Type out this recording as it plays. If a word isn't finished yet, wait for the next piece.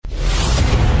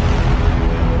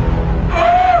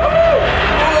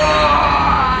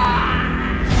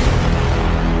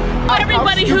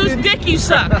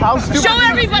suck. Show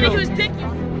everybody whose dick you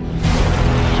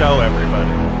Show everybody.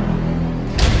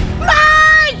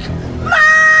 Mike!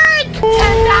 Mike!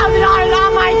 $10,000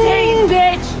 on my team,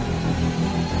 bitch!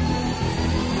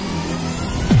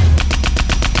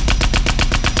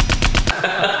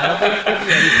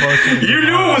 You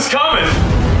knew it was coming!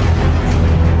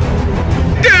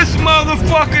 This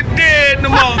motherfucker dead and the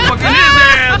motherfucker his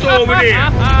ass over there.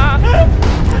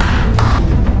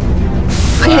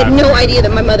 I had no idea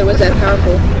that my mother was that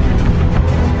powerful.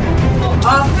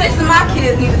 All 6 of my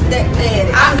kids need a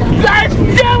stepdaddy. That's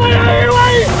killing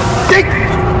anyway!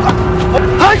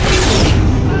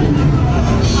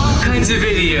 Kinds of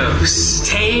videos.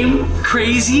 Tame,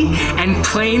 crazy, and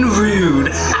plain rude.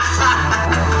 This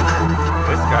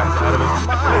guy's out of his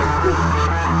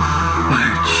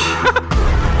March.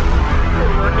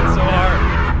 working so hard.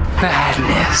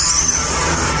 Madness.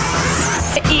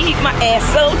 Eat my ass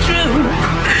so true.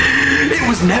 It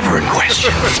was never in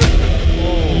question.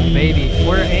 Baby,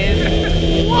 we're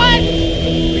in What?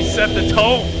 We set the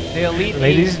tone. the Elite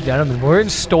Ladies and gentlemen, we're in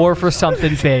store for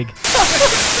something big. You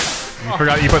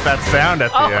forgot you put that sound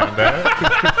at the end, eh?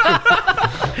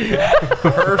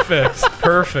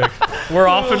 Perfect. We're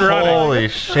off and running. Holy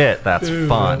shit, that's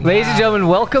fun. Ladies and gentlemen,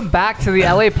 welcome back to the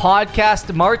LA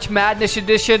Podcast, March Madness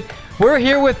edition. We're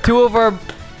here with two of our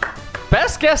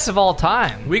best guests of all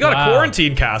time. We got a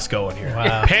quarantine cast going here.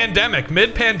 Wow. Pandemic,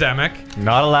 mid-pandemic.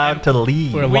 Not allowed to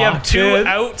leave. We're We have locked 2 in.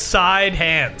 outside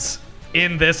hands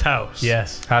in this house.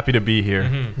 Yes. Happy to be here.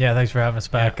 Yeah, thanks for having us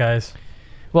back, guys.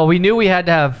 Well, we knew we had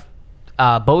to have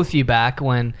both of you back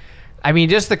when, I mean,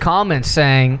 just the comments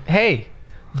saying, hey,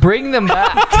 bring them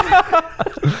back.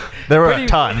 There were Pretty- a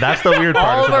ton. That's the weird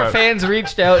part. All is of our about fans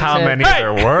reached out how and said, many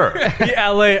there were. The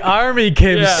LA Army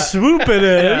came swooping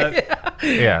in.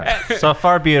 Yeah. So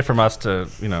far be it from us to,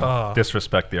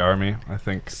 disrespect the army, I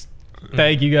think.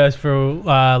 Thank you guys for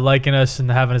liking us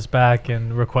and having us back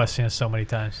and requesting us so many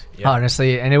times.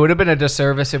 honestly, and it would have been a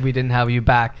disservice if we didn't have you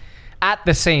back at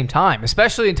the same time,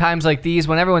 especially in times like these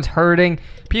when everyone's hurting.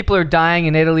 People are dying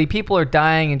in Italy. People are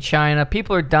dying in China.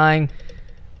 People are dying,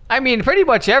 I mean, pretty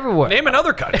much everywhere. Name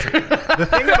another country. The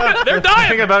thing about, They're dying.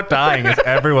 thing about dying is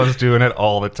everyone's doing it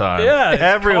all the time. Yeah, it's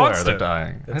Everywhere constant. they're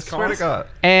dying. I It's swear to God.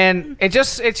 And it's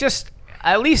just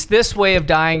at least this way of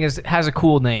dying has a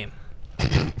cool name.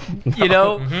 You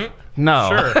know? No.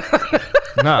 Sure.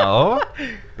 No.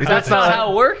 That's not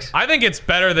how it works. I think it's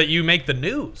better that you make the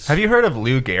news. Have you heard of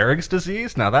Lou Gehrig's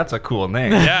disease? Now that's a cool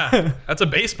name. Yeah, that's a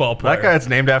baseball player. That guy's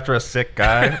named after a sick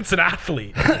guy. It's an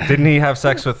athlete. Didn't he have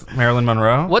sex with Marilyn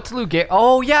Monroe? What's Lou Gehrig?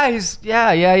 Oh yeah, I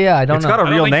don't It's know. got a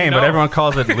don't real think you name, but know. everyone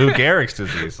calls it Lou Gehrig's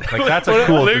disease. Like that's a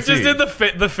cool Luke disease. just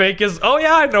did the fake is. Oh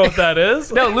yeah, I know what that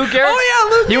is. No, Lou Gehrig. Oh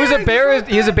yeah, Lou. He was a bear.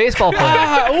 He was a baseball player.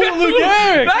 Oh, Lou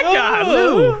Gehrig. That guy,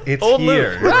 Lou. It's Old Lou.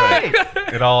 here. You're Right.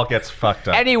 It all gets fucked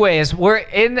up. Anyways, we're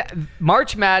in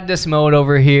March Madness mode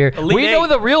over here. Elite We know Eight.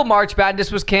 the real March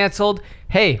Madness was canceled.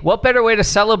 Hey, what better way to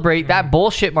celebrate that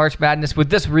bullshit March Madness with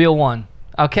this real one?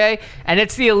 Okay? And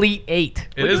it's the Elite Eight.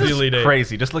 It is the Elite Eight.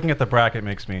 Crazy. Just looking at the bracket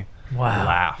makes me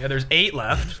laugh. Yeah, there's 8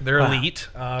 left. They're elite.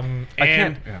 And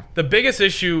can't- yeah. the biggest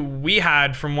issue we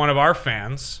had from one of our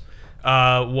fans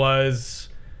was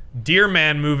Deer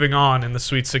Man moving on in the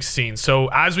Sweet 16. So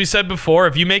as we said before,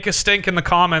 if you make a stink in the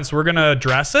comments, we're gonna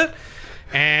address it.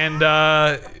 And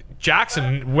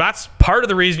Jackson, that's part of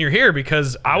the reason you're here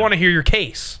because I want to hear your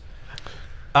case.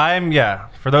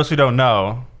 For those who don't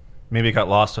know, maybe it got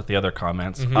lost with the other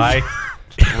comments. I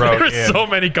wrote There's in. so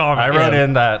many comments. I wrote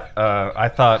in that I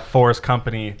thought Forrest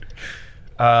Company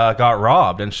got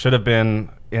robbed and should have been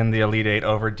in the Elite Eight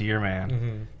over Deer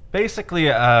Man. Basically,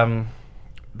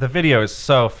 the video is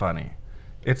so funny.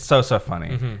 It's so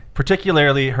funny.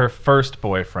 Particularly her first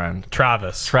boyfriend,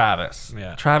 Travis.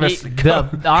 Yeah. He- Travis. the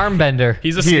armbender.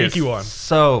 He's a he is sneaky one.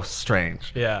 so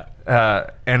strange. Yeah.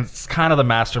 And it's kind of the But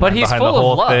mastermind he's behind full the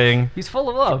whole of love. thing. He's full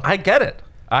of love. I get it.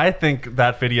 I think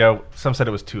that video, some said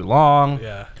it was too long.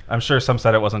 Yeah. I'm sure some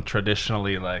said it wasn't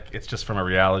traditionally like, it's just from a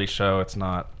reality show. It's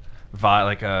not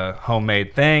like a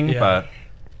homemade thing, Yeah. but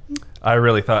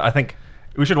I think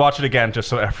we should watch it again just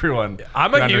so everyone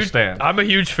can understand. I'm a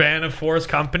huge fan of Forrest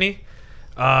Company.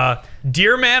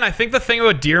 Deer Man, I think the thing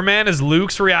about Deer Man is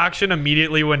Luke's reaction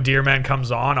immediately when Deer Man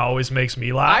comes on always makes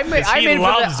me laugh. He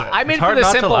loves it. I'm in It's for hard the not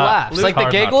to simple laugh. laughs. Luke- Like the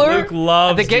hard not to giggler. Luke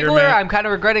loves the Deer giggler. Man. I'm kind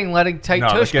of regretting letting Tight No,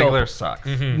 the Tush go. giggler sucks.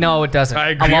 No, it doesn't. I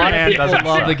A agree. lot Deer Man of people doesn't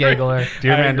love suck. the giggler.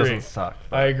 Deer I Man agree. doesn't suck.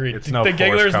 I agree. It's no the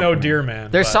giggler's Forrest no Company. Deer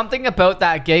Man. There's but- something about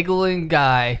that giggling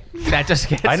guy that just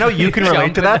gets. I know you can me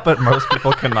relate to that, jumping. but most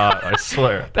people cannot. I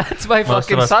swear. That's my Most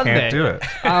fucking of us Sunday. can't do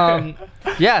it.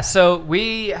 Yeah, so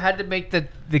we had to make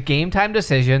the game time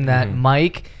decision that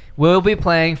Mike We'll be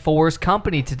playing Four's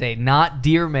Company today, not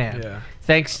Deer Man. Yeah.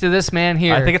 Thanks to this man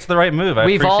here. I think it's the right move. I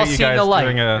We've appreciate all you seen guys the light.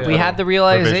 doing a We had the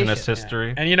realization. revisionist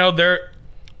history. And you know,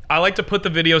 I like to put the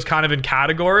videos kind of in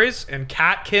categories, and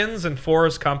Catkins and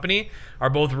Forrest Company are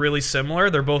both really similar.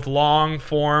 They're both long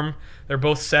form. They're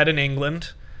both set in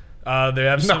England. They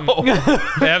have some.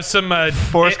 They have some.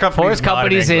 Forrest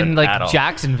Company's in like at all.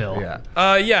 Jacksonville.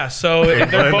 Yeah. Yeah. So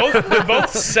they're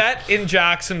both set in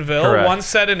Jacksonville. Correct. One's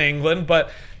set in England, but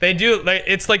they do.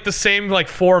 It's like the same like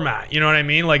format. You know what I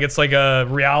mean? Like it's like a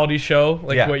reality show.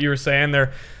 Like Yeah. what you were saying.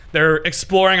 They're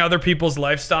exploring other people's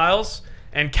lifestyles.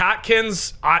 And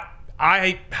Catkins,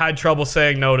 I had trouble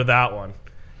saying no to that one.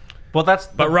 Well,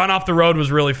 But Run Off the Road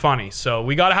was really funny, so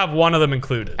we got to have one of them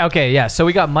included. Okay, yeah. So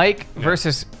we got Mike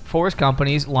versus Forrest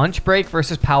Companies, Lunch Break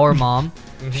versus Power Mom,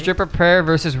 Stripper Prayer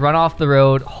versus Run Off the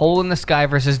Road, Hole in the Sky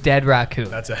versus Dead Raccoon.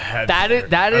 That's a heavy. That is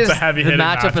That's a the heavy-hitting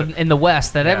matchup in the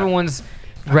West that everyone's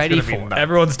ready gonna be for. nuts.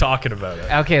 Everyone's talking about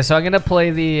it. Okay, so I'm gonna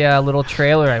play the little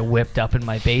trailer I whipped up in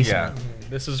my basement. Yeah.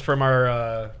 This is from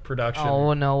our production.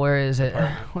 Oh no, where is it?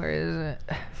 Where is it?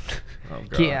 Oh,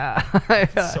 God.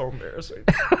 Yeah. So embarrassing.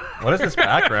 What is this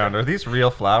background? Are these real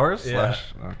flowers? Yeah.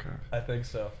 Okay. I think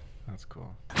so. That's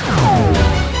cool.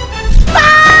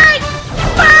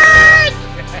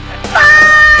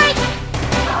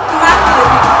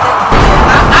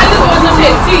 I just want some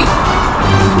big teeth.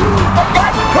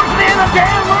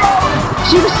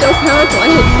 She was so powerful, I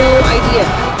had no idea.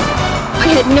 I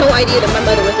had no idea that my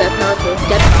mother was that powerful.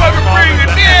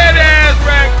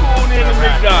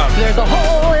 There's a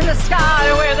hole in the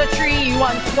sky where the tree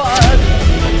once was.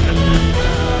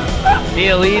 The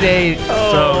Elite Eight.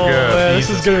 So good. Man, this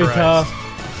is gonna be tough.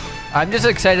 I'm just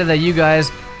excited that you guys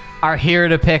are here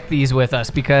to pick these with us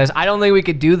because I don't think we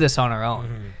could do this on our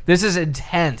own. This is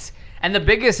intense. And the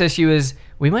biggest issue is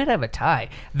we might have a tie.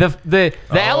 The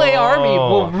LA Army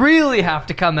will really have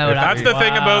to come out. That's the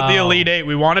thing about the Elite Eight.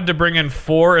 We wanted to bring in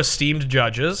 4 esteemed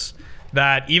judges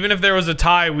that even if there was a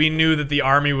tie, we knew that the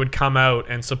Army would come out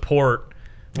and support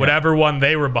whatever one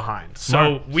they were behind.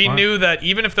 So we knew that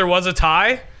even if there was a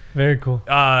tie, Very cool.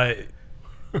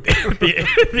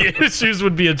 the issues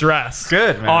would be addressed.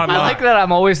 Good, man. Online. I like that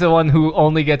I'm always the one who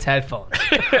only gets headphones.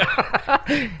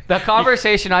 The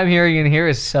conversation I'm hearing in here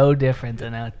is so different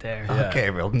than out there. Okay,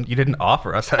 well, you didn't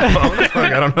offer us headphones. Like,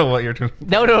 I don't know what you're doing.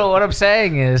 No. What I'm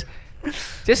saying is,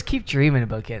 just keep dreaming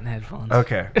about getting headphones.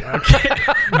 Okay. Are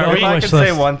If we- I wish can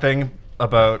say list. one thing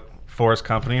about Forrest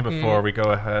Company before we go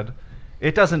ahead,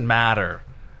 it doesn't matter,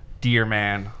 Dear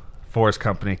Man, Forrest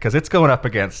Company, because it's going up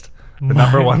against the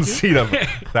number 1 seed of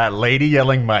that lady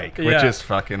yelling Mike, which Yeah. is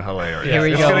fucking hilarious. Here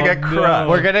we it's go. gonna get crushed.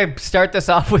 We're gonna start this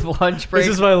off with lunch break.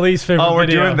 This is my least favorite Oh, we're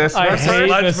video. doing this I one? hate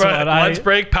Let's, this one. let's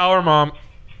break Power Mom.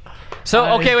 So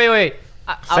okay, wait.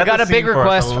 I've Set got the a big scene for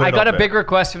us a request. I little got a bit. big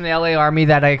request from the LA Army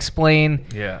that I explain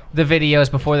Yeah. the videos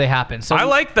before they happen. So I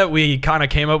like that we kind of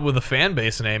came up with a fan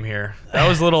base name here. That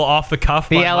was a little off the cuff.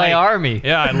 the by LA Mike. Army.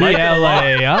 Yeah, I The like it a lot.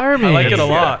 LA Army. I like it a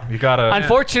lot. You gotta.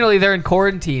 Unfortunately, they're in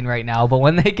quarantine right now, but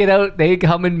when they get out, they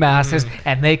come in masses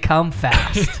and they come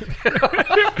fast.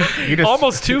 You just,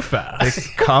 Almost too They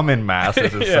fast. come in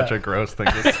masses is Yeah. such a gross thing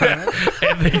to say.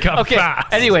 And they come Okay. fast.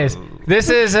 Anyways, this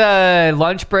is a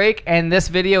lunch break, and this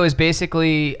video is basically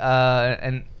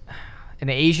an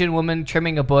Asian woman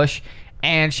trimming a bush,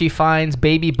 and she finds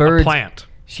baby birds. Plant.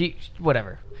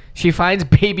 She finds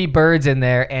baby birds in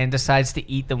there and decides to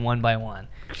eat them one by one.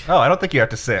 Oh, I don't think you have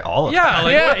to say all of Yeah,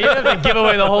 like, Yeah, you have to give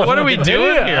away the whole. what are we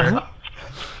doing here?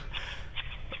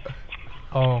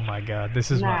 Oh my god, this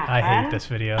is my. I hate this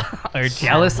video. Our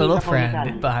jealous little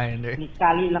friend behind her.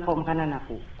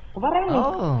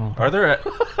 Oh Are there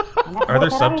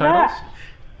subtitles?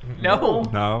 no!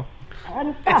 No.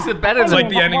 It's the better. It's like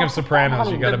the ending of Sopranos.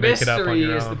 You got to the make it up on mystery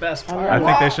your is own. the best part. I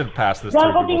think they should pass this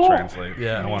through Google Translate.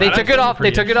 Yeah. I want They to- took it off.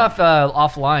 They took it off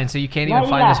offline, so you can't even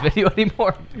find this video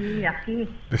anymore.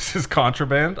 This is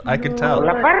contraband. I could tell.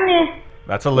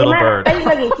 That's a little bird. That's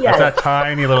that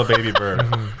tiny little baby bird.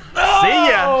 See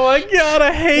ya. Oh my god,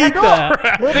 I hate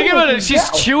that. Think about it. She's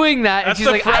chewing that, and That's she's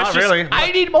the like, freshest- really.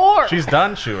 I need more. She's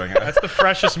done chewing it. That's the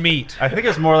freshest meat. I think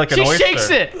it's more like an She oyster. shakes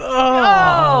it.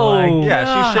 Oh,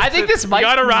 Yeah, she shakes I think it. this You might.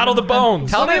 got to rattle the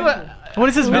bones. Tell me what. What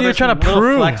is this No, video there's trying to little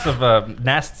prove? flecks of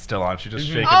nest still on. She just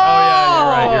shaking. Oh,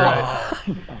 yeah,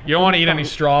 you're right. You don't want to eat any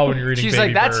straw when you're eating She's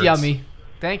baby like, that's birds. yummy.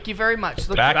 Thank you very much.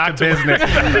 Look, Back to business.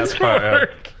 That's part, yeah.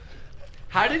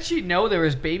 how did she know there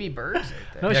was baby birds out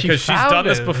there? No, Yeah, she 'cause she's found done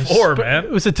this it. before, It was- man.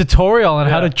 It was a tutorial on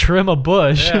how Yeah. to trim a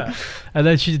bush, Yeah. and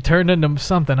then she turned into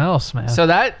something else, man. So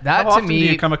that How to often do me,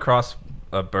 you come across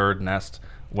a bird nest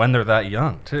when they're that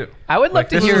young, too? I would love Like,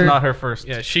 to this hear. is not her first.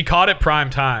 Yeah, she caught it prime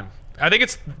time. I think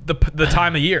it's the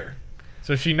time of year.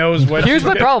 So she knows what. Here's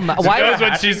my problem. She Why knows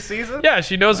when hatching she's season? Yeah,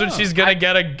 she knows when she's gonna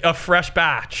get a fresh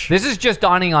batch. This is just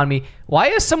dawning on me. Why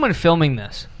is someone filming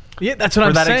this? Yeah, that's what For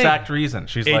I'm that saying. exact reason.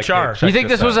 She's like, HR. hey, check You think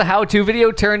this was out. a how-to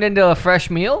video turned into a fresh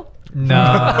meal? No,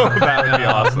 That would be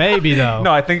awesome. maybe though.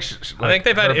 No, I think I think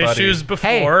they've had issues before,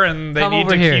 Hey, and they come need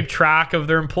over to here. keep track of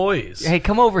their employees. Hey,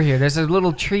 come over here. There's a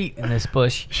little treat in this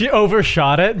bush. She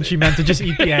overshot it, and she meant to just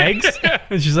eat the eggs,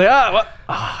 and she's like, "Oh, what?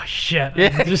 Oh shit!"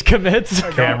 Yeah. Just commits.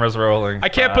 Cameras rolling. I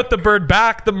can't put the bird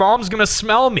back. The mom's gonna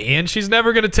smell me, and she's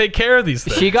never gonna take care of these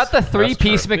things. She got the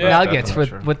 3-piece true. McNuggets Yeah, definitely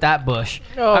true. with that bush.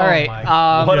 Oh All right.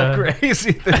 my What Yeah. a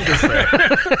crazy thing to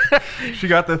say. She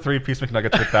got the 3-piece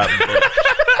McNuggets with that bush.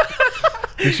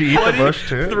 Did she eat the bush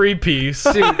too? 3-piece.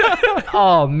 Dude.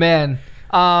 Oh man.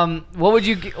 What would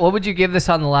you give this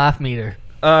on the laugh meter?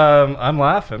 I'm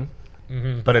laughing,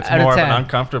 but it's Out of more of an 10.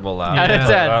 uncomfortable laugh. Out of Not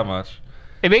 10. That much.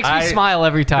 It makes me I- smile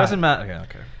every time. Doesn't matter. Yeah,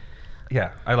 okay.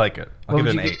 Yeah, I like it. I'll What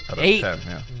give it would an you 8 gi- out of 8? 10.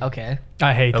 Yeah. Okay.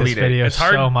 I hate this Elite Eight. video It's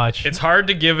hard so much. It's hard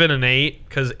to give it an 8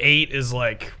 because 8 is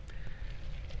like.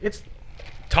 It's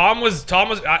Tom was.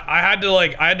 I had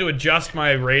to adjust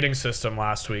my rating system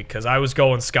last week because I was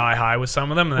going sky high with some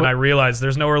of them, and then I realized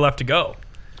there's nowhere left to go.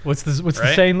 What's the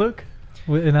Right? saying, Luke?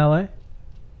 In LA?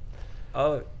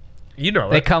 You know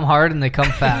They it. come hard and they come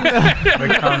fast.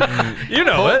 You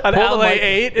know it. An Pull the LA mic.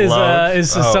 8 is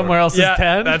Loads? Oh. somewhere else's Yeah,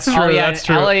 10. that's true. Oh, yeah, That's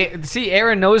true. LA. See,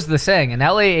 Aaron knows the saying. An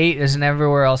LA 8 is an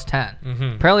everywhere else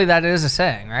 10. Apparently, that is a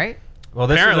saying, right? well,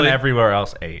 this Apparently- isn't everywhere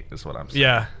else 8 is what I'm saying.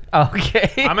 Yeah.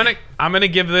 Okay. I'm gonna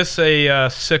give this a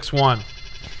 6.1.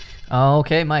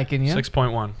 Okay, Mike, and you?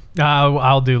 6.1.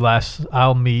 I'll do less.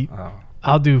 I'll meet. Oh.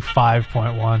 I'll do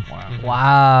 5.1.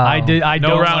 Wow. I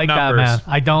don't round like that, numbers. man.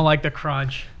 I don't like the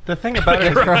crunch. The thing about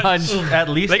it is, Crunch. at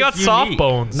least They got it's soft unique.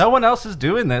 bones. No one else is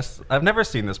doing this. I've never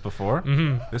seen this before.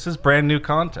 This is brand new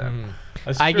content.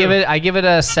 I give it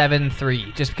a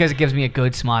 7.3 just because it gives me a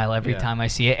good smile every time I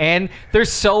see it. And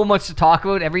there's so much to talk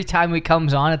about every time it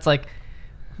comes on. It's like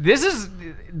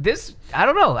this I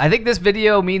don't know. I think this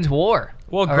video means war.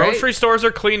 Well, All grocery right? stores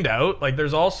are cleaned out. Like,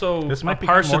 there's also This might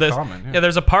parts become of more this. common, Yeah, yeah.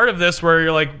 there's a part of this where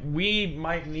you're like, we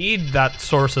might need that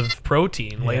source of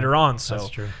protein later on. So that's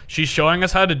true. she's showing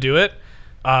us how to do it.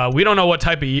 We don't know what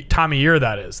type of time of year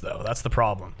that is, though. That's the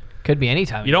problem. Could be any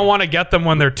time. You don't want to get them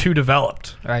when they're too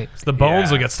developed. Right. The bones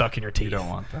Yeah. will get stuck in your teeth. You don't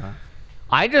want that.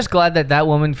 I'm just glad that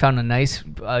woman found a nice,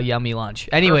 yummy lunch.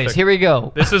 Anyways, Perfect. here we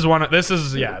go. This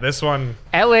one.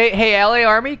 LA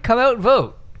Army, come out and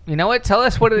vote. You know what? Tell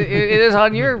us what it is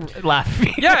on your laugh.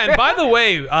 Yeah, and by the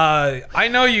way, I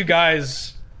know you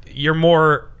guys.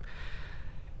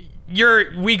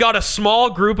 We got a small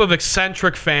group of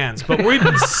eccentric fans, but we've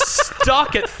been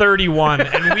stuck at 31,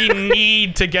 and we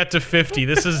need to get to 50.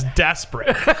 This is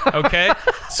desperate. Okay,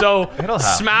 so happen.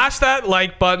 smash that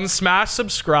like button, smash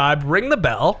subscribe, ring the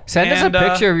bell. Send us a and,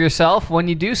 picture of yourself when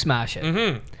you do smash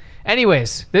it.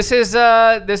 Anyways, this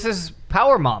is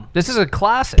Power Mom. This is a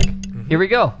classic. Here we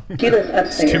go. Too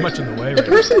much in the way. The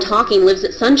person talking lives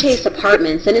at Sunchase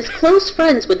Apartments and is close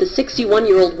friends with the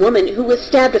 61-year-old woman who was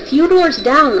stabbed a few doors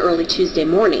down early Tuesday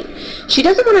morning. She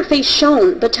doesn't want her face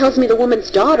shown, but tells me the woman's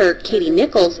daughter, Katie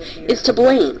Nichols, is to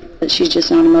blame. She's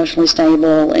just not emotionally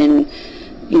stable and,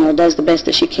 does the best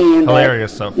that she can. but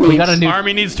Hilarious so far. We got a new.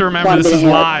 Army needs to remember Quite a this bit is of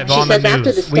help. live She on the says after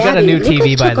the news. We got a new stabbing, TV,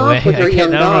 Nichols by took the off way. with her I young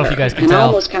don't know if daughter. you guys can And I tell.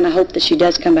 almost kind of hope that she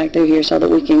does come back through here so that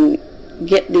we can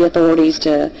get the authorities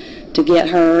to get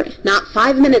her. Not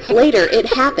 5 minutes later, it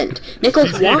happened.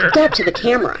 Nichols walked up to the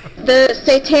camera. The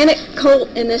satanic cult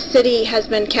in this city has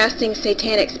been casting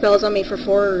satanic spells on me for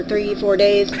 3-4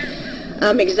 days.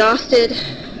 I'm exhausted.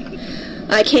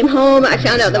 I came home, I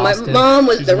found out that my Exhausted. mom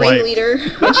was the white. ringleader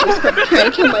when she was trying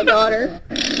to kill my daughter.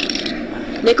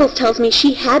 Nichols tells me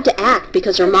she had to act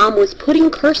because her mom was putting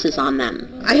curses on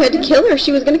them. I had to kill her.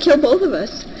 She was going to kill both of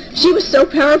us. She was so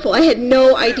powerful. I had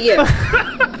no idea.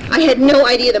 I had no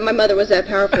idea that my mother was that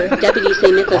powerful. Deputies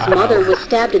say Nichols' mother was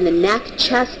stabbed in the neck,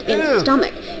 chest, and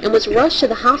stomach and was rushed to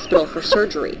the hospital for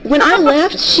surgery. When I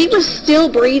left, she was still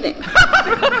breathing.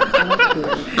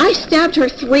 I stabbed her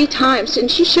 3 times, and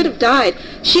she should have died.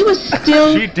 She was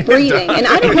still She did breathing, die. and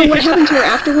I don't know what happened to her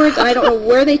afterwards. I don't know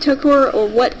where they took her or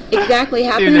what exactly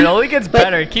happened. Dude, it only gets but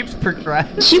better. It keeps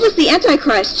progressing. She was the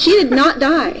Antichrist. She did not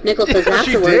die. Nichols says did.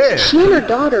 afterwards she and her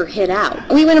daughter hid out.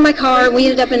 We went in my car, and we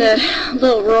ended up in a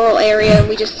little rural area, and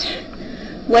we just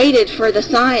waited for the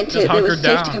sign that it was hunkered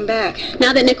safe to down. come back.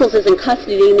 Now that Nichols is in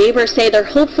custody, neighbors say they're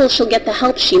hopeful she'll get the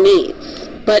help she needs.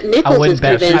 But Nichols wouldn't is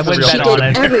bet- I convinced wouldn't she bet on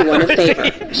did it. everyone a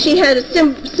favor. She had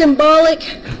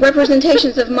symbolic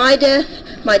representations of my death,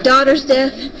 my daughter's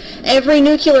death, every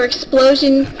nuclear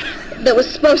explosion that was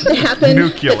supposed to happen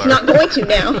Nuclear. that's not going to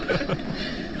now.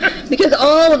 Because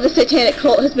all of the satanic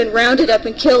cult has been rounded up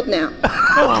and killed now.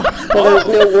 Well, there's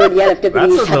no word yet if the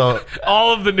That's a police little.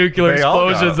 All of the nuclear They all got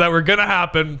explosions it. that were gonna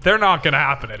happen, they're not gonna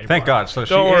happen anymore. Thank God. So she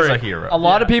Don't is worry. a hero. A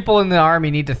lot of people in the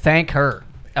army need to thank her.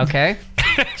 Okay,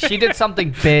 she did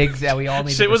something big that we all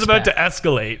need. Shit to was about to respect.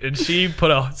 escalate, and she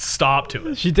put a stop to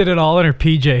it. She did it all in her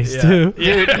PJs too.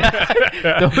 Dude,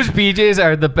 those BJs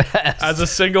are the best. As a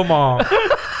single mom.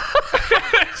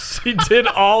 She did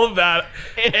all of that,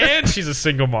 and she's a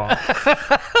single mom.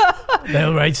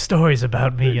 They'll write stories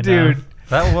about me, you know. Dude,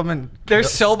 That woman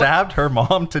There's so mu- stabbed her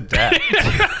mom to death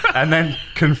and then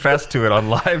confessed to it on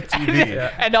live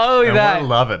TV. and not only And that, we're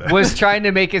loving it. was trying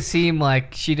to make it seem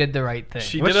like she did the right thing.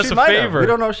 She Which did us she a might have. favor. We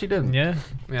don't know if she didn't. Yeah.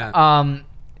 Yeah.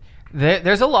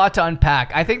 There's a lot to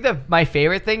unpack. I think that my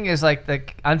favorite thing is like the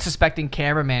unsuspecting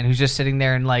cameraman who's just sitting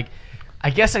there and like, I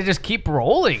guess I just keep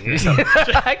rolling.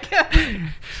 I can't-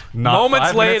 Not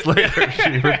Moments 5 minutes later, she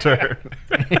returned.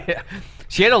 Yeah.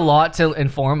 She had a lot to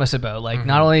inform us about. Like,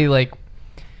 not only like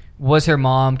was her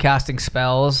mom casting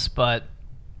spells, but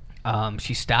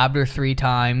she stabbed her 3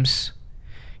 times.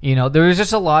 You know, there was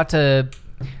just a lot to.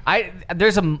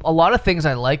 There's a lot of things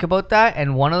I like about that,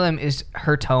 and one of them is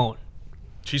her tone.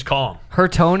 She's calm. Her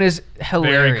tone is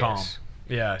hilarious. Very calm.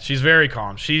 Yeah, she's very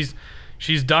calm. She's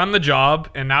done the job,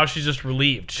 and now she's just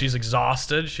relieved. She's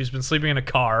exhausted. She's been sleeping in a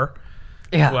car.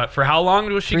 Yeah. What, for how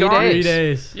long was she 3 gone? days. 3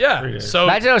 days. Yeah. So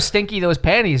Imagine how stinky those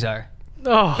panties are.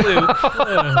 Oh.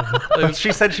 But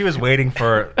she said she was waiting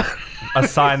for a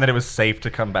sign that it was safe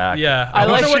to come back. Yeah. I I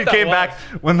wonder she what that came was. back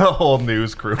when the whole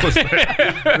news crew was there.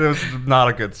 It was not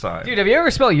a good sign. Dude, have you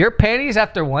ever smelled your panties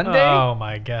after one day? Oh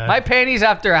my god. My panties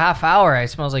after a half hour, it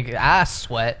smells like ass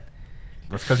sweat.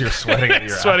 That's because you're sweating out of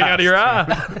your sweating ass. out of your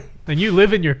ass. And you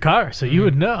live in your car, so you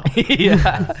would know.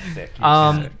 Yeah. Sick,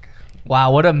 sick.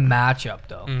 Wow, what a matchup,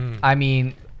 though. I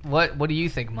mean, what do you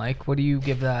think, Mike? What do you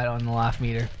give that on the laugh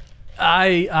meter?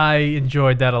 I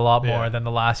enjoyed that a lot more Yeah. than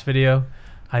the last video.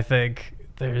 I think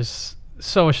there's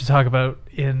so much to talk about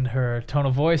in her tone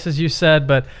of voice, as you said,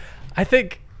 but I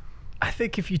think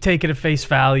if you take it at face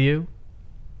value,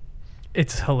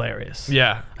 it's hilarious.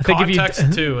 Yeah. I think if you-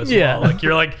 Context too as Yeah. well. Like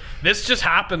you're like, this just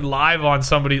happened live on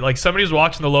somebody. Like somebody was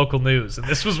watching the local news, and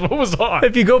this was what was on.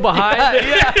 If you go behind it,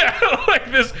 yeah, like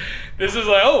this is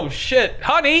like, oh shit,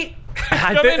 honey,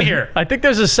 come in here. I think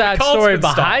there's a sad cult's story been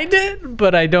stopped. behind it,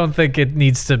 but I don't think it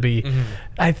needs to be.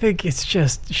 I think it's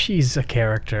just she's a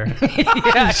character.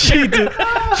 Yeah, She did.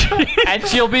 and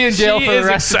she'll be in jail She for the is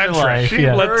rest of her eccentric. life. She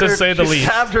Yeah. let- to say the She least.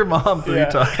 stabbed her mom 3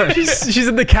 times. She's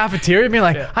in the cafeteria being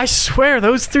like, I swear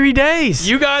those 3 days.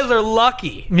 You guys are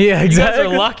lucky. Yeah, You exactly.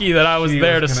 guys are lucky that I was She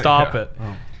there was to gonna- stop yeah. it.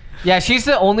 Oh. Yeah, she's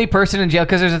the only person in jail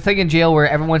because there's a thing in jail where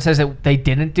everyone says that they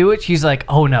didn't do it. She's like,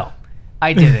 oh no,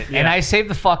 I did it. And I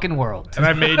saved the fucking world. And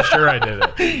I made sure I did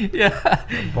it. Yeah.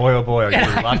 Boy, oh boy, are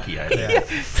you lucky I did.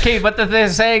 Okay, but the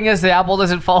saying is the apple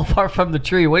doesn't fall far from the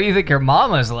tree. What do you think her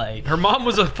mama's like? Her mom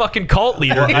was a fucking cult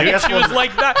leader. Well, I dude. guess She we'll- was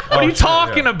like that. What Oh, are you sure,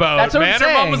 talking yeah. about, That's what I'm man? Her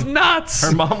mom saying. was nuts.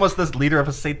 Her mom was this leader of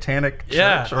a satanic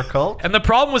church or cult. And the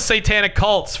problem with satanic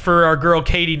cults for our girl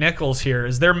Katie Nichols here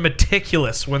is they're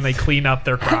meticulous when they clean up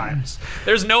their crimes.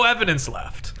 There's no evidence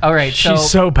left. All right, She's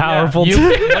so powerful. You,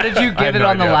 too. what did you I give have it no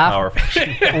on the idea how laugh? powerful she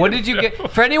is. What did you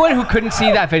get? For anyone who couldn't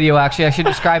see that video, actually, I should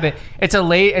describe it. It's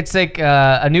like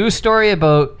a news story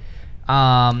about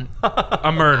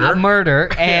A murder. a murder,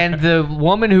 and the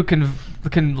woman who can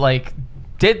like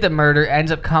did the murder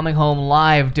ends up coming home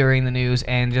live during the news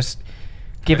and just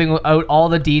giving out all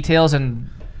the details and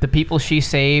the people she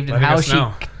saved and Letting how us she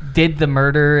know. did the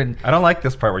murder. And I don't like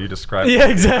this part where you describe Yeah,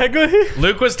 exactly.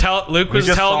 Luke was telling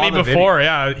just saw me the before.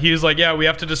 Yeah, he was like, "Yeah, we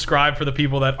have to describe for the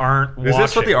people that aren't Is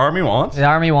this what the army wants? the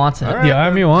army wants it. All right. The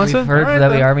army wants We've it. heard All right, that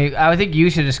the then. army. I think you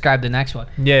should describe the next one.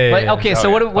 Yeah, But yeah. okay, Oh, so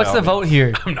yeah, what's by the all vote means.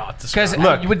 here? I'm not Because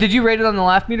describing. Look. did you rate it on the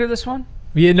laugh meter? This one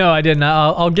Yeah, no, I didn't.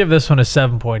 I'll give this one a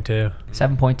 7.2.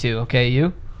 7.2. Okay,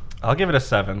 you I'll give it a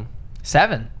 7.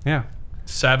 7. Yeah.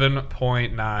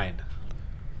 7.9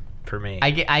 for me.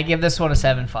 I give this one a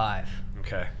 7.5.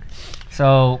 Okay.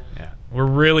 So Yeah, we're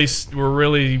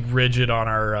really rigid on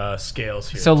our scales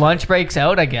here. so lunch breaks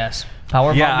out, I guess.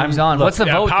 Powerbomb Yeah, moves I'm- on. look, What's the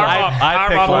yeah, vote? Powerbomb. guys? I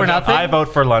pick Powerbomb. lunch. 4-0? I vote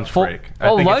for lunch Full- break.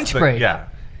 oh, think it's lunch the- break. Yeah.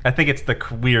 I think it's the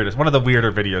weirdest, one of the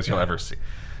weirder videos you'll ever see.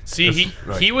 See, This- he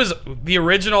right. he was the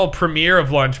original premiere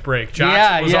of Lunch Break. Jackson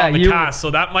Yeah, was yeah, on the you- cast,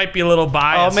 so that might be a little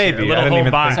biased. Oh, maybe. here, a I little didn't home even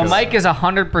think bias. So of Mike is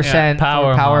 100% Yeah,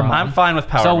 Power for Power Mom. Mom. I'm fine with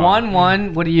Power So Mom.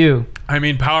 1-1. What do you? I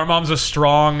mean, Power Mom's a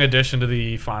strong addition to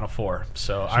the Final Four,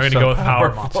 so I'm going to go with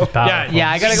Power Mom. Yeah,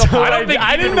 I gotta go. Power I don't think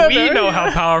I didn't even know we that. know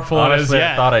how powerful it is Honestly,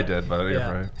 yet. I thought I did, but you're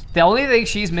right. The only thing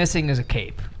she's missing is a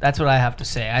cape. That's what I have to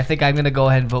say. I think I'm gonna go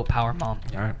ahead and vote Power Mom.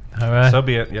 All right. All right. So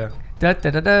be it. Yeah. Da,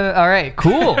 da, da, da. All right,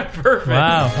 cool. Perfect.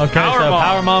 Wow. Okay, Power so Mom.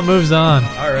 Power Mom moves on.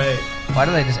 All right. Why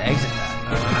did I just exit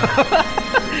that?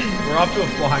 We're off to a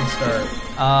flying start.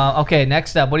 Okay,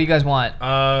 next up, what do you guys want?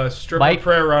 Stripper Mike?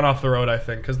 prayer run off the road, I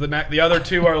think, because the other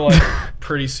two are like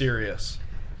pretty serious.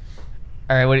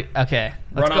 All right, okay.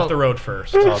 Let's Run go. off the road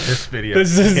first. Oh, this video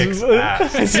This is kicks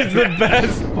ass. this is the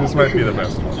best. This might be the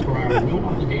best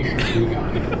one.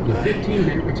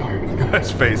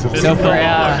 His face is So for,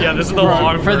 this is the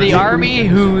long for the version. army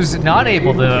who's not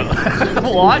able to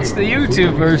watch the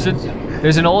YouTube version,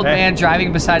 there's an old man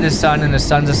driving beside his son, and his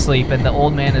son's asleep, and the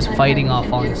old man is fighting off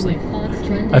falling asleep.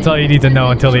 That's all you need to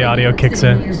know until the audio kicks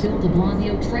in. Bill de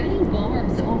Blasio trading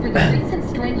bombs over the recent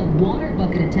string of water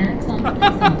bucket attacks on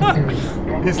police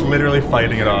officers. He's literally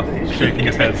fighting it off, shaking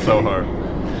his head so hard.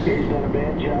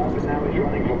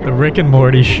 The Rick and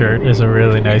Morty shirt is a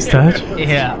really nice touch.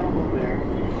 Yeah.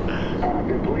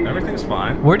 Everything's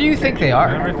fine. Where do you think they are?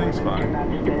 Everything's fine. I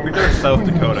think they're in South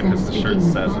Dakota because the shirt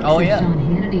says it. Oh, yeah. John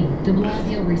Hannity, de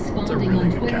Blasio responding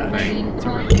on Twitter, writing,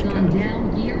 crime has gone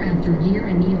down year after year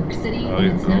in New York City, Oh, and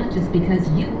yeah. it's not just because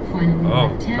you finally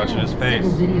left town. touching his face.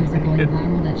 Several videos are going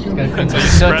viral that show Gotta clean the some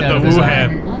Spread soot the out of his eye. Wuhan.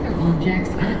 and other objects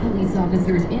at police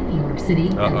officers in New York City.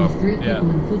 At Uh-oh. least 3 Yeah. people,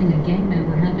 including a gang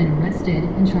member, have been arrested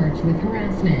and charged with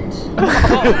harassment.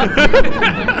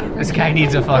 This guy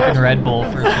needs a fucking Red Bull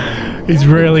for sure. He's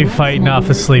really fighting off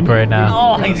a sleep right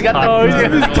now. Oh, he's got the... Oh, he's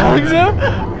got his tongues out.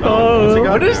 Oh,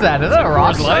 What is that? Is that a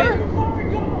rock star?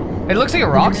 It looks like a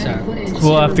rock star.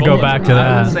 We'll have to go back to I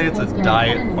that. would say it's a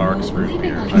Diet Marks root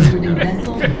beer.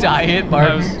 Diet I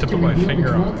Marks. was to put my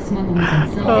finger on.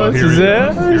 Oh, this here is we go.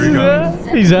 it. Here This we is go.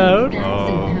 it. He's out.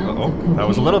 Oh, that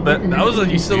was a little bit. That was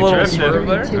you see a He little drifted. swerve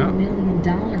there.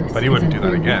 Yeah. But he wouldn't do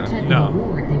that again. No.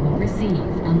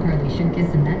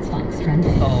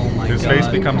 Oh my His god. face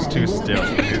becomes too still.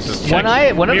 He's just One of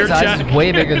his Mirror eyes check. is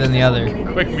way bigger than the other.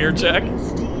 Quick mirror check.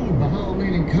 It's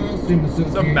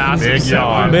a massive Big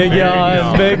yawn. Big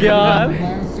yawn. Big yawn.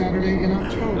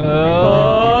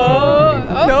 Oh,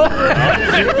 no.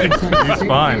 He's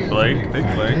fine, Blake. Big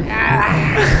Blake.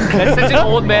 That's such an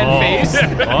old man face.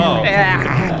 Oh.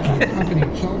 Yeah.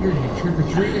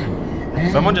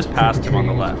 Someone just passed him on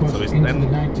the left, so he's in the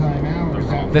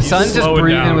wrong. The sun's just slowing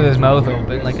breathing down. with his mouth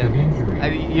open, like a.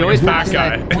 You always fat see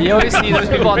guy. that- You always see those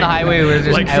people on the highway where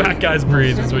they're just Like out. fat guys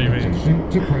breathe is what you mean.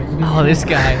 Oh, this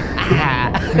guy.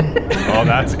 Ah. Oh,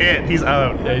 that's it. He's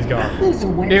out. Yeah, he's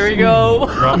gone. Here we go.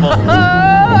 Rumble.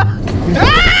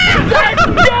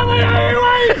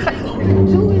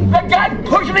 The guy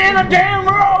pushed me in the damn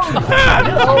road!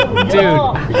 Dude.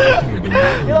 Get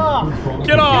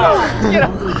off! Get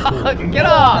off. Get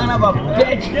off. Son of a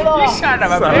bitch! Get off! You son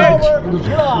of a Get bitch. over!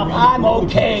 Get off! I'm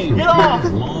okay! Get off!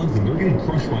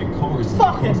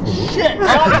 Fucking shit!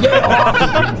 I'll get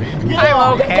off! Get I'm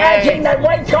off! The guy okay. came, that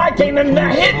white car came and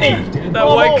hit me! That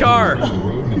white car.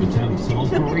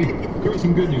 There is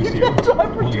some good news here.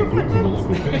 Plenty of food from the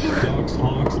local fish, ducks,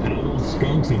 hawks, owls,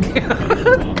 skunks, and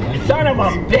Son of a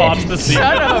bitch! Pops the seat.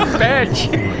 Son of a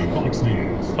bitch. Fox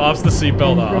News. Pops the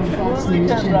seatbelt off.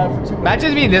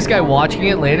 Imagine being this guy watching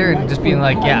it later and just being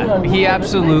like, yeah, he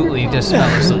absolutely just fell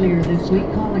asleep.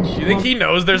 You think he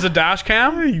knows there's a dash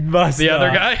cam? He must The other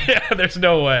not. guy? Yeah, there's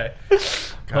no way.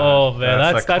 Oh man,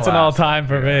 That's that's a an all classic. time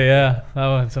for me. Yeah, that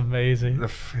one's amazing.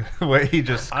 The way he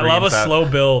just. I love a screams at- slow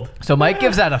build. So Mike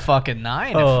gives that a fucking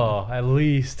 9. Oh, at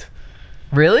least.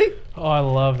 Really? Oh, I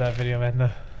love that video,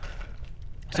 man.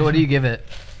 So what do you give it?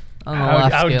 On the I would,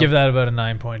 left I would scale? give that about a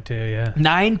 9.2. Yeah.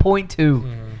 9.2.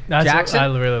 That's Jackson? I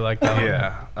really like that one.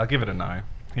 Yeah, I'll give it a 9.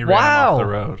 He ran him Wow. off the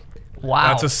road. Wow.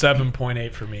 That's a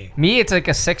 7.8 for me. Me, it's like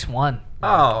a 6.1.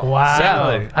 Oh, Wow.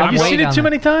 really? Have you way seen it down too there.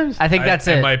 many times? I think that's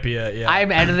it. It might be it, yeah.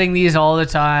 I'm editing these all the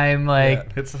time, like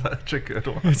It's such a good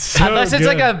one. It's so unless it's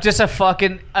good. like just a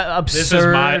fucking This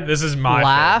absurd. is my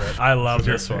laugh. favorite. I love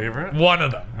Your this one. favorite? One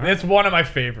of them. It's one of my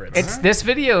favorites. It's this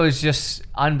video is just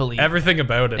unbelievable. Everything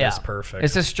about it is Yeah. perfect.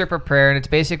 It's a stripper prayer, and it's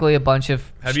basically a bunch of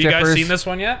Have you strippers guys seen this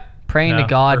one yet? praying No. to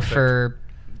God Perfect. for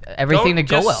everything Don't to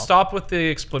go just well. stop with the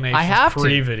explanations I have to.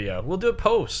 pre-video. We'll do it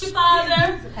post.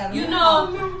 Father, you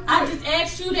know, I just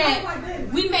asked you that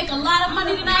we make a lot of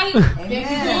money tonight.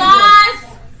 Lies,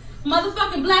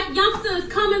 motherfucking black youngsters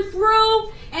coming through,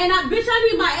 and bitch, I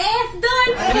need my ass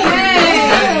done.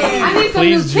 I need some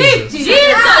Please, new teeth. Jesus.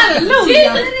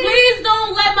 Jesus, please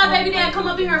don't let my my baby dad come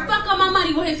up in here and fuck up my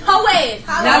money with his hoe ass.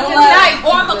 Not tonight.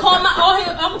 Or I'm gonna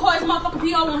call his motherfucking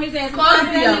PO on his ass. Call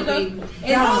that nigga.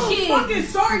 And shit,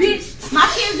 bitch, my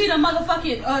kids need a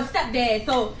motherfucking stepdad.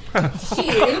 So shit,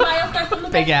 anybody else got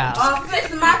something? Big ass. All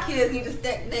 6 of my kids need a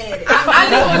stepdad.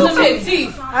 I need some big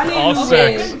teeth. All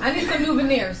 6. I need some new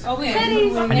veneers. Okay. I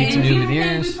need some new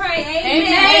veneers. We pray.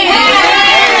 Amen.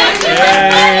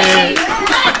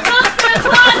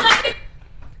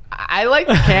 I like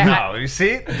the camera. No, you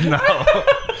see? No.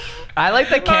 I like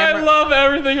the camera. I love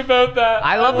everything about that.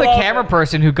 I love the camera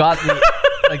person who got the,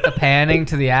 like the panning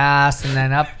to the ass and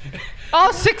then up.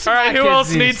 Oh, 6 All right, who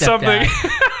else needs something?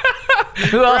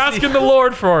 Who We're else asking the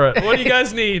Lord for it. What do you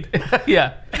guys need?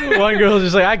 Yeah. One girl's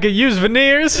just like, I could use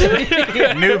veneers.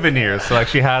 New veneers. So like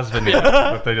she has veneers,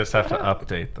 but they just have to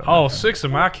update them. Oh, 6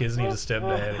 of my kids need a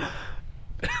stepdaddy.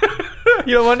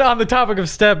 You know, on the topic of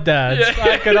stepdads,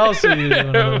 I could also use one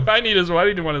of them. I need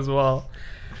one as well.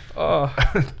 Oh.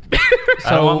 I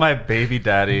don't want my baby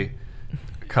daddy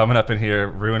coming up in here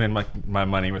ruining my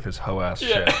money with his hoe ass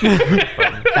shit.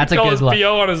 That's a Call good his line.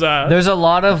 PO on his ass. There's a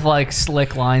lot of like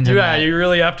slick lines in Yeah, that. you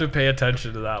really have to pay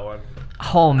attention to that one.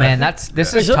 Oh man,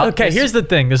 this is tough. Okay, here's the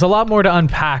thing. There's a lot more to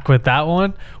unpack with that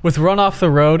one. With Run Off the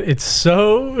Road, it's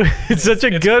such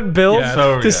a good build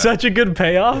to such a good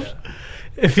payoff. Yeah.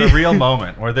 It's a real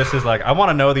moment where this is like, I want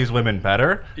to know these women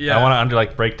better. Yeah. I want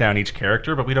to break down each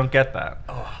character, but we don't get that.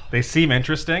 They seem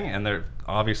interesting and they're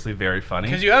obviously very funny.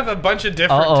 Because you have a bunch of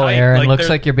different Uh-oh, types. Aaron, looks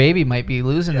like your baby might be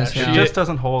losing this She round. just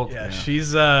doesn't hold. Yeah,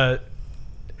 she's I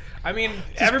mean,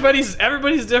 everybody's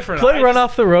different. Play Run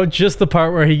Off the Road, just the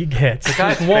part where he hits. The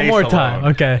guy's Just one face more alone. time,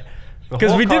 okay? The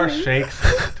Because whole we car didn't shakes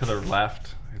to the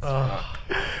left.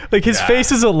 It's, like his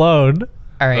face is alone.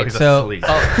 All right, he's so asleep.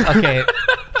 okay,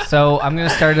 so I'm gonna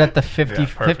start it at the 50, Yeah,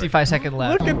 perfect. 55-second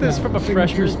left. Look at this from a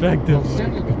fresh perspective.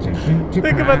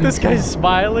 Think about this guy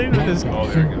smiling with his. Oh,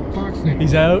 there you go.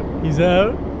 He's out. He's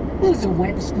out. There's a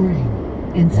wet spring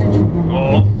in central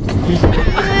Vermont.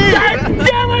 God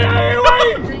damn it,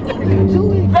 Harley!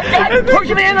 That guy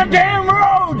pushing me in the damn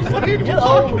road! Get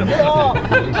off!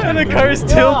 And the car's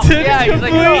tilted. Yeah, he's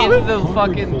like completely. in the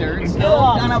fucking dirt. Get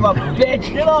off, son of a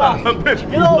bitch! Get off!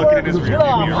 Get off! Looking at his Get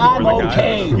off! I'm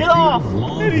okay! Get off!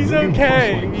 And he's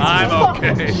okay. I'm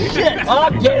okay. Shit! Oh,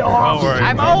 get off! Don't worry.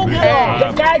 I'm buddy.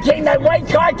 okay. The guy came, that white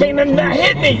car came and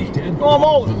hit me!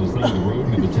 Almost!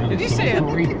 Did he say it?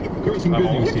 There's some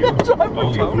good news here.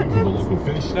 Only according to the local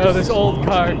fish. No, this old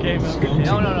car came up.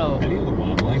 No. Any of the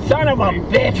wildlife. Son of a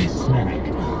bitch! Snack.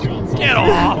 John Get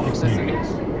off! Fox News.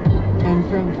 And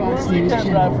from Fox News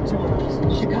Channel,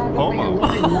 Chicago Homo.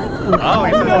 Light Oh,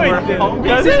 he said No, he we're didn't. homo.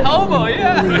 He said homo,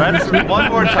 yeah. That's one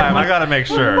more time. I gotta make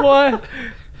sure. What?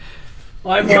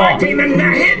 The guy came and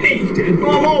hit me!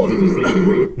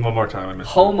 Almost! One more time. I missed.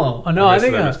 Homo. Oh no, I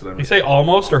think. You say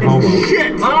almost or homo?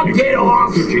 Shit! Oh, get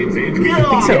off! Get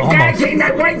off! said The guy almost. came,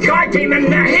 that white car came and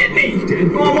hit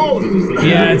me! Almost!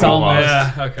 Yeah, it's almost.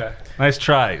 Yeah. Okay. Nice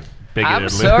try. Bigoted I'm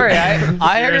loser. sorry.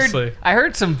 I Seriously.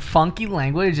 heard some funky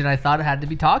language and I thought it had to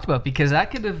be talked about because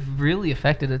that could have really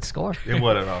affected its score. It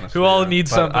would have, honestly. Who all yeah. needs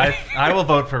But something? I will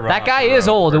vote for Run That Off guy the is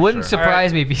Road, old. It for wouldn't sure.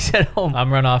 surprise me if he said homo.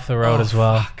 I'm Run Off the Road as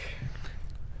well.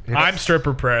 I'm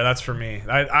stripper prayer. That's for me.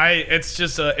 It's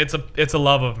just it's a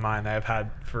love of mine that I've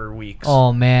had for weeks.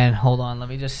 Oh man, hold on. Let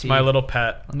me just see. My little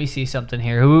pet, Let me see something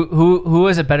here. Who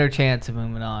has a better chance of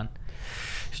moving on?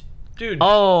 dude.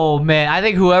 Oh man, I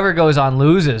think whoever goes on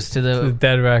loses to The the.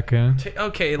 dead raccoon.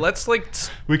 Okay, let's like.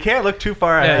 We can't look too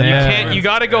far Yeah, ahead. you Yeah. can't. You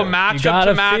got to go match You up to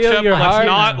gotta match feel up. your Let's heart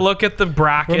not now. look at the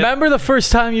bracket. Remember the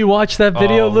first time you watched that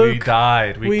video, Oh, Luke? we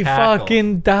died. We cackled.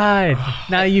 fucking died.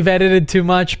 Now you've edited too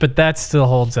much, but that still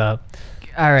holds up.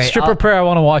 All right, Stripper Prayer, I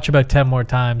want to watch about 10 more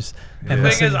times. The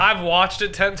thing is, I've watched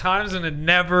it 10 times and it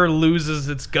never loses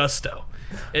its gusto.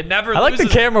 It never. I like the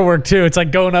loses camera work too. It's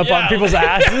like going up Yeah, on people's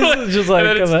asses. It's just like,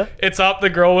 and then come on. it's up the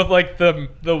girl with like the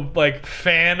like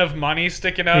fan of money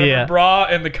sticking out of Yeah. her bra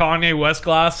and the Kanye West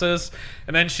glasses,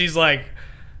 and then she's like,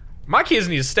 "My kids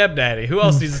need a stepdaddy. Who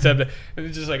else needs a stepdaddy?" And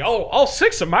it's just like, "Oh, all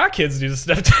 6 of my kids need a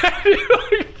stepdaddy."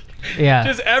 Yeah.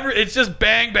 It's just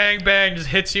bang, bang, bang, just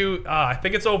hits you. I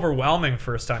think it's overwhelming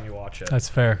first time you watch it. That's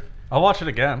fair. I'll watch it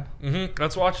again.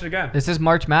 Let's watch it again. This is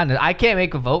March Madness. I can't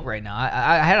make a vote right now.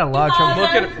 I had a lot of trouble.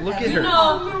 Look at You her.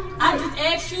 know, I just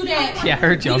asked you that. Yeah, her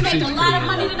We jump make a suit's lot of pretty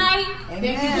money good. tonight.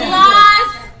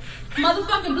 Lies.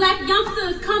 Motherfucking black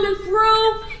youngsters coming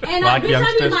through. And Black bitch, I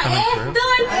need youngsters my coming ass through.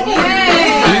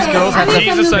 done. These girls have some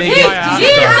Jesus, I big- need my ass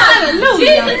Jesus, done.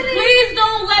 Jesus, please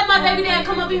don't let my baby dad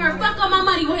come up in here and fuck up my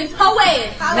money with his hoe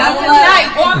ass. Not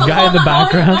tonight. Or I'm gonna Guy in the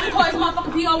background. I'm gonna call his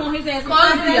motherfucking PO on his ass. Call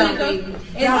him that PO. nigga.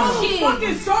 And shit,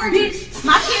 bitch,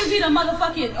 My kids need a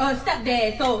motherfucking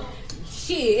stepdad. So,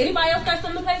 shit. Anybody else got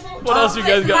something to pay for? What else you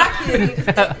guys got?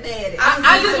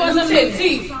 I just want some new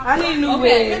teeth. I need new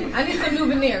wigs. I need some new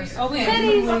veneers. Okay.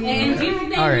 And Jesus'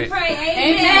 name All we right.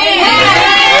 pray.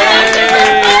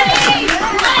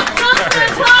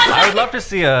 I would love to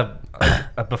see a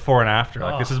before and after.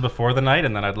 Like this is before the night,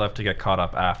 and then I'd love to get caught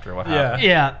up after what happened.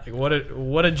 Yeah. Like,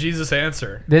 what did Jesus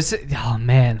answer? This. Oh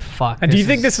man, fuck. And do you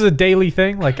think this is a daily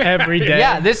thing, like every day?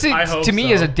 Yeah, this is I hope to me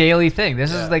so. is a daily thing.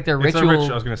 This is like their It's a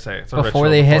ritual. I was gonna say it's a before ritual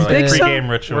they hit like, the- pre-game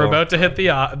ritual. We're about to hit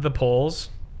the polls,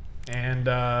 and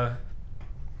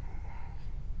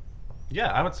yeah,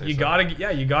 I would say you so. gotta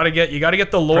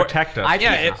get the Lord. Protect us.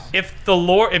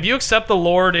 If you accept the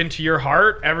Lord into your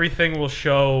heart, everything will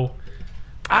show.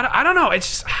 I don't know. It's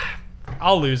just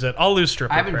I'll lose it. I'll lose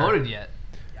stripper. I haven't prayer. voted yet.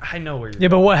 I know where you're. Yeah,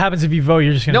 but what happens if you vote?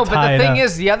 You're just gonna No, tie but the it thing up.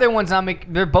 is, the other ones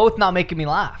they're both not making me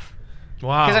laugh.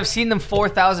 Wow. Because I've seen them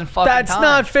 4,000 fucking That's times.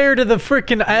 not fair to the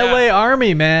freaking LA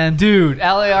Army, man. Dude,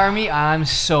 LA Army, I'm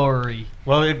sorry.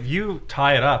 Well, if you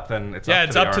tie it up, then it's Yeah, up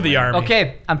it's to up to the army.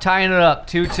 Okay, I'm tying it up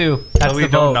 2-2. That's we the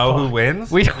don't vote. know who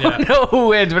wins. We don't know who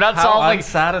wins. We're not How solving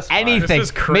unsatisfying. anything. This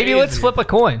is Maybe let's crazy. flip a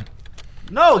coin.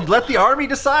 No, let the army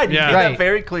decide. You Yeah. made Right. that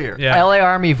very clear. Yeah. LA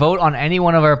Army, vote on any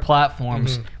one of our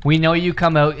platforms. We know you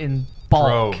come out in bulk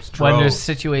Droves, when there's droves.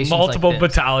 situations Multiple like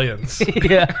this. battalions.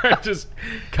 Yeah. just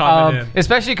coming in.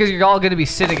 Especially because you're all going to be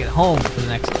sitting at home for the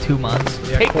next 2 months.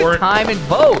 Yeah, Take the time and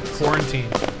vote. Quarantine.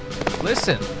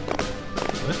 Listen.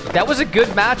 That was a good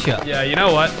matchup. Yeah, you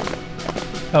know what?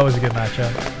 That was a good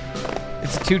matchup.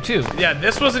 It's 2-2. Yeah,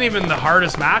 this wasn't even the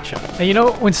hardest matchup. And you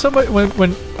know,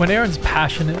 when Aaron's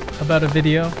passionate about a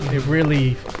video, it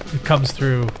really comes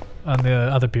through on the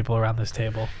other people around this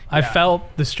table. I felt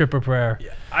the stripper prayer.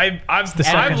 I the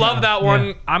second love one. that one.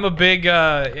 Yeah. I'm a big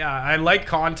I like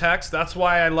context. That's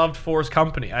why I loved For's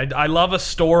Company. I love a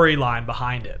storyline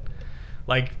behind it.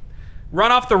 Like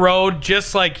Run Off the Road,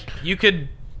 just like you could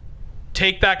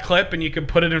take that clip and you could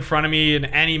put it in front of me in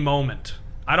any moment.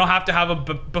 I don't have to have a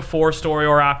before story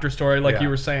or after story like you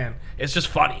were saying. It's just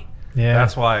funny. Yeah.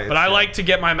 That's why. But I like to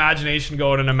get my imagination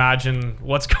going and imagine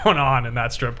what's going on in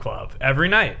that strip club every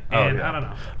night. And I don't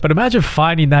know. But imagine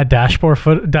finding that dashboard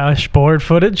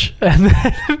footage and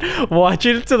then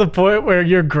watching it to the point where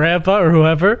your grandpa or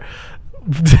whoever.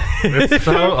 It's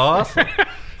so awesome.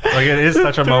 Like it is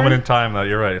such a moment in time that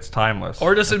you're right. It's timeless.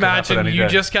 Or just It could happen imagine any you day.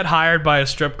 just get hired by a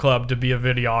strip club to be a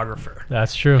videographer.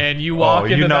 That's true. And you walk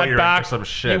you into know that you're back into some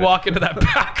shit. You walk into that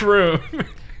back room.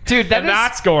 Dude,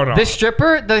 that's going on. The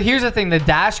stripper, here's the thing, the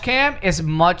dash cam is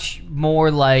much more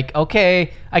like,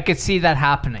 okay, I could see that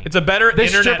happening. It's a better The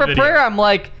internet stripper video. prayer, I'm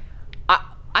like,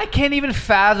 I can't even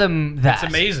fathom that. It's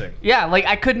amazing. Yeah, like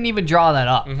I couldn't even draw that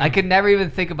up. Mhm. I could never even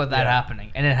think about that Yeah. happening.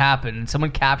 And it happened. And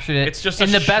someone captured it It's just in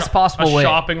a the best possible a way.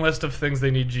 shopping list of things they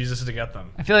need Jesus to get them.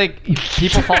 I feel like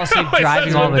people fall asleep That's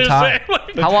driving what all the they're time. saying,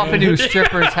 like- How often do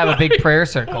strippers have a big prayer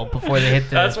circle before they hit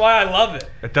the... That's why I love it.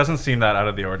 It doesn't seem that out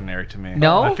of the ordinary to me.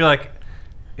 No? I feel like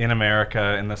in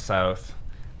America, in the South,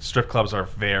 strip clubs are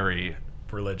very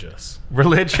religious,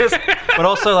 but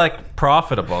also like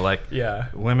profitable. Like Yeah.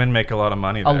 women make a lot of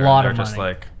money. A There, and lot they're of just money.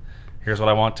 like, here's what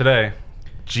I want today,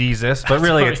 Jesus. But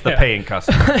really, it's the Yeah. paying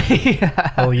customer.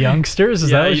 Well, youngsters,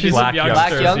 is Yeah, that you what she's need some Black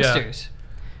youngsters. Black yeah. youngsters.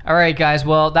 All right, guys.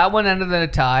 Well, that one ended in a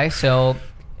tie. So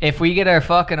if we get our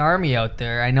fucking army out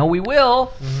there, I know we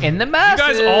will, in the You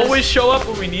masses. guys always show up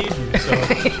when we need you, so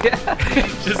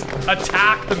just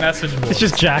attack the message board. It's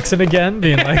just Jackson again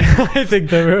being like, I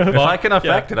think they're. If I can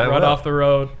affect it, I Run will. off the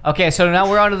road. Okay, so now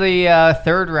we're on to the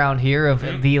third round here of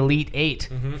the Elite Eight.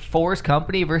 For's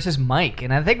Company versus Mike.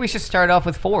 And I think we should start off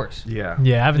with For's. Yeah.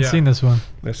 Yeah, I haven't seen this one.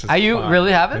 This is Are you fun.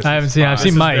 really haven't? This I haven't is seen. fun. I've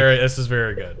seen Mike. This is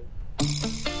very good.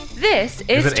 This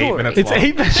Is is it 8 Tori. minutes It's long?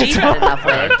 8 minutes. She's in long. love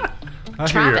with I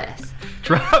hear you. Travis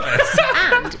Travis.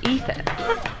 and Ethan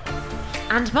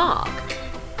and Mark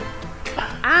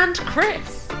and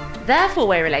Chris. Their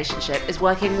four-way relationship is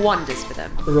working wonders for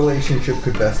them. The relationship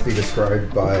could best be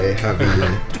described by having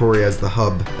Tori as the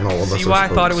hub and all of us. See why I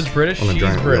thought it was British? On a She's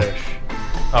giant British. wheel.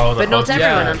 Oh, But not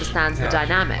everyone Yeah. understands the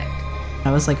dynamic.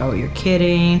 I was like, oh, you're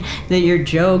kidding, that you're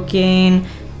joking.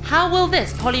 How will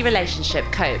this poly relationship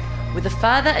cope with a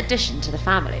further addition to the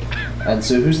family? And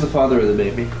so, who's the father of the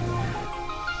baby?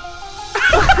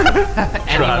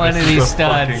 Any one of these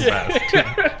studs.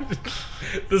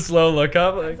 The slow look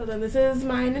up. Like, So then this is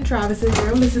mine and Travis's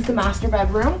room. This is the master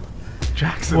bedroom.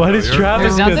 Jackson. What is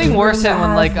Travis? There's nothing good? worse than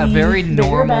when like a very Bigger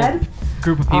normal bed.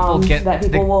 group of people get that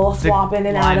people will swap in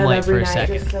and out of limelight for every a night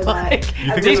second. just so that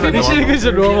These people should think these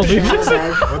are normal people.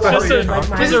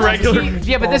 Just a regular.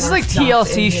 Yeah, but this is like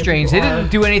TLC strange. They didn't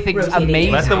do anything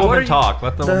amazing. Let the woman talk.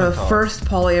 Let the woman The talk. first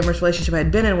polyamorous relationship I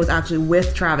had been in was actually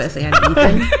with Travis and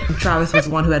Ethan. Travis was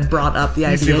the one who had brought up the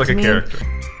idea He seems like to a me. character.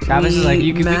 Travis is like,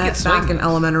 we met can swing back in this.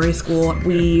 elementary school.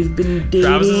 We've been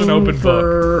Travis is an dating open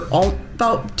for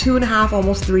about 2.5,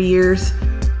 almost 3 years.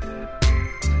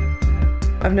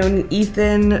 I've known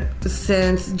Ethan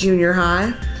since junior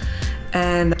high,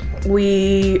 and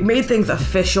we made things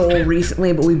official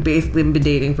recently, but we've basically been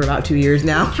dating for about 2 years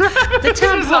now. The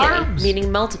term poly,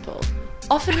 meaning multiple,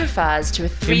 often refers to a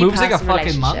moves like a three-person fucking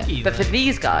relationship. monkey, But for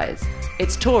these guys,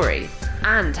 it's Tori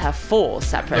and her 4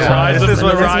 separate Yeah, Rise this is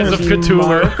what Rise of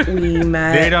Cthulhu. We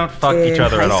met They don't fuck each in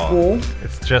other at high all. school.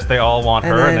 It's just they all want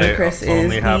And her then and they Chris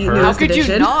only is have the her. newest How could you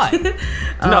addition. not? No,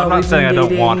 I'm not we've saying I been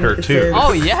don't want her dating too.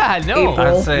 Oh yeah, no.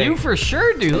 April. saying- You for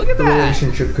sure do. Look at The that.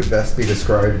 relationship could best be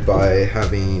described by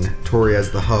having Tori as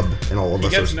the hub and all of He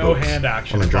us gets are no spokes hand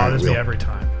action. on a It giant bothers me wheel. every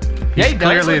time. Yeah, he does.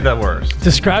 Clearly the worst.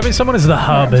 Describing someone as the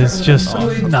hub is just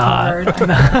not.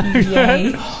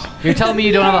 You're telling me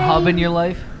you don't have a hub in your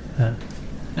life?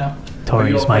 No.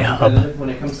 Tori's my hub. When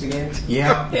it comes to games?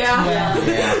 Yeah. We have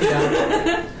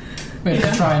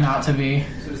to try not to be.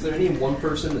 So is there any one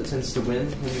person that tends to win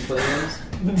when you play games?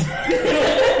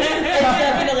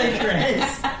 Definitely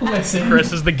Chris. Listen.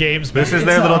 Chris is the games man. This is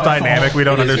their little dynamic we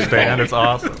don't understand. It's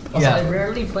awesome. Also, I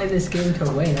rarely play this game to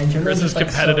win. I generally Chris is just, like,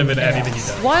 competitive so in bad. anything he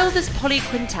does. While this poly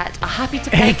quintet are happy to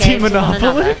play games with one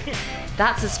Anti-Monopoly? another,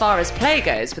 that's as far as play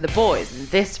goes for the boys in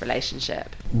this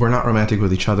relationship. We're not romantic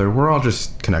with each other. We're all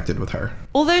just connected with her.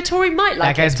 Although Tori might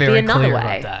like That guy's it to be very another clear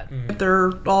way. about that.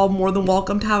 They're all more than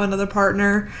welcome to have another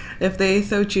partner if they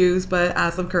so choose, but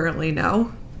as of currently,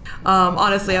 no.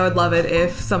 Honestly, I would love it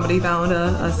if somebody found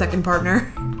a second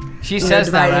partner. She says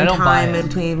that, but I don't buy time it.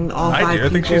 between all I 5 do. I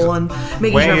think people she's and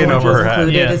making way sure in everyone over feels her head.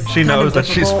 included Yeah. is She kind knows of that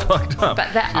she's difficult. fucked up.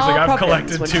 But there She's like, are "I've problems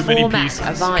collected when too many 4 men pieces."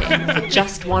 are vying for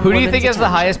just one Who do you woman's think has the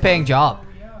attention. highest paying job?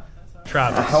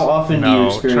 Travis. How often do No, you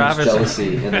experience Travis- jealousy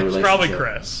in the It's relationship? probably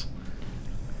Chris.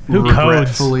 Who codes?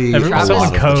 Regretfully, Everyone, a someone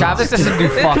lot of codes. Travis doesn't do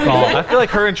fuck all. I feel like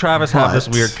her and Travis have this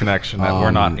But, weird connection that we're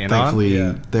not in thankfully,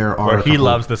 on. there are Where a he couple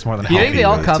loves this more than You think healthy they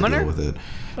all ways come to in deal her? with it.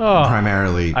 Oh.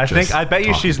 Primarily, I just bet you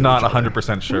talking she's to not each other.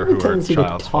 100% sure who her tendency to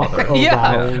child's talk father is.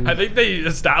 about I think they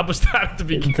established that at the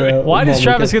beginning. Why does woman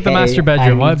Travis gets get the master paid bedroom?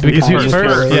 and What? Because he's he's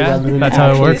first. first. Yeah, rather than that's how it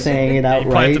actually works. saying it He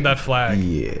outright. planted that flag.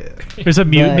 Yeah. There's a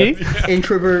mutiny. But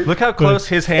introvert. Look how close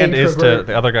his hand is to introvert,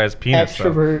 the other guy's penis. Though.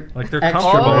 extrovert, Like they're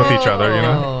comfortable with each other, you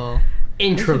know. Oh.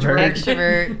 Introvert.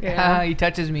 Extrovert. Yeah. He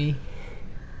touches me.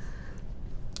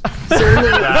 Certainly,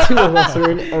 the 2 of us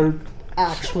are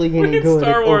actually getting Fucking good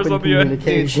Star at Wars open on the end.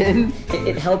 communication.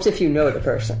 It helps if you know the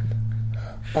person.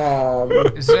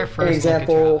 This is our first An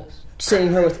example, seeing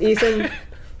her with Ethan,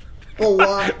 a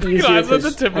lot easier. Eyes at the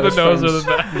 'cause tip I of was the nose friends of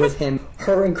the with him.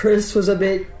 Her and Chris was a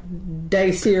bit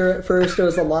dicier at first. There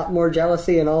was a lot more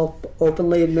jealousy, and I'll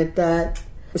openly admit that.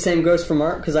 The same goes for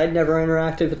Mark, because I'd never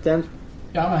interacted with them.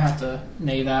 Yeah, I'm gonna have to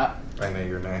nay that. I know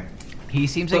your name. He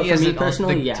seems But like he for has me it all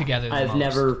personally, yeah, together. The I've most.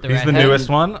 never- He's the redhead. newest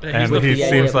one, He's and the he idea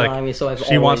seems of like lying, so I've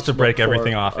she wants always to break looked for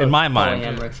everything off. a In my mind,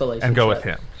 polyamorous and go with relationship.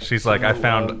 him. She's like, I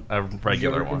found a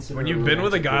regular one. When you've been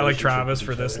with a guy like Travis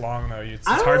for this long, though, it's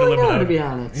I hard don't to really live know, to without be him.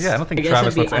 honest. Yeah, I don't think guess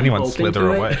Travis I'd be- lets anyone I'm open slither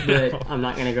to away. it, but I'm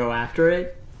not going to go after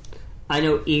it. I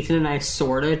know Ethan and I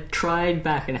sort of tried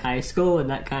back in high school, and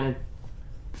that kind of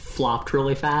flopped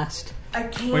really fast. I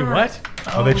can't. Wait, what?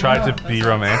 Oh, they tried to be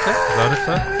romantic? Is that what it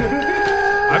said?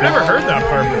 I've never heard that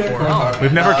part before.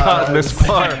 We've never gotten this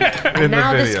far in the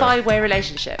Now this video. 5-way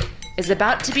relationship is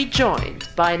about to be joined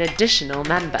by an additional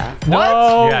member.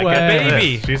 No Yeah, way. get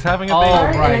baby. She's having a Oh, baby.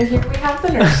 Alright, right. and here we have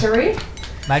the nursery.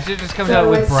 Imagine it just comes So out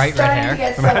with it's bright red starting to hair.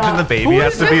 get set Imagine up. the baby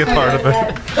has to be a part of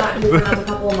it. Got moving on a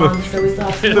couple of months, so we still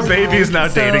have some The more baby is time.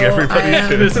 now dating everybody, I am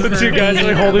too. This is the 2 guys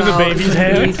like holding the about baby's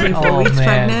hand. 3, 4 Oh, weeks man.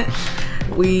 pregnant.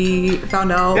 We found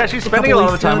out. Yeah, she's spending a lot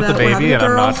of the time with the baby, and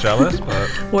I'm not jealous, but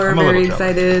We're I'm a very little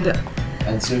jealous. excited.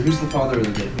 And so who's the father of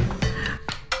the baby?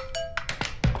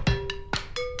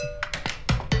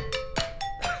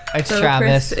 It's So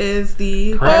Travis. Chris is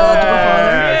the biological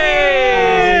father.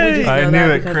 We just I know knew that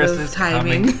it. because Chris of is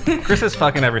timing. coming. Chris is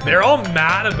fucking everything. They're all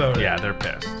mad about it. Yeah, they're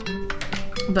pissed.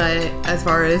 But as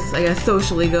far as I guess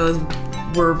socially goes,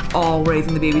 we're all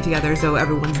raising the baby together, so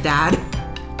everyone's dad.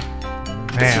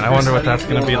 Man, I wonder what that's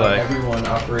gonna be like. Everyone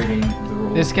operating the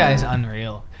role. This guy's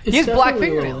unreal. It's He has black definitely a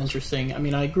little fingernails. interesting. I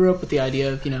mean, I grew up with the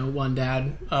idea of, one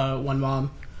dad, one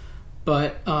mom.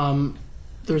 But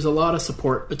there's a lot of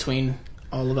support between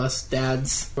all of us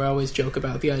dads. We always joke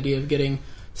about the idea of getting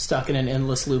stuck in an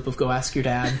endless loop of go ask your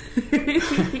dad.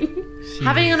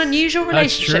 Having an unusual That's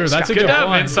relationship true. That's a structure good have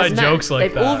has inside meant jokes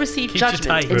like they've all that. received Keeps you judgment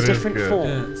tight. in It is different good.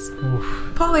 forms.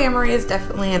 Polyamory is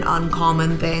definitely an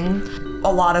uncommon thing.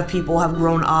 A lot of people have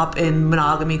grown up in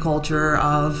monogamy culture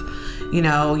of, you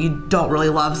know, you don't really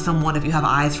love someone if you have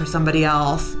eyes for somebody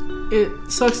else. It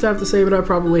sucks to have to say, but I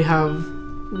probably have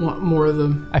more of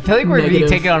the. I feel like we're being negative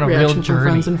taken on a real reaction from journey.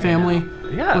 friends and family.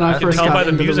 Yeah, when I I can first tell got by the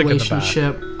into the music in the back.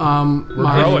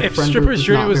 relationship, If Stripper's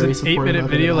Journey was an 8-minute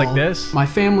video like this, my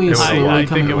family is slowly I think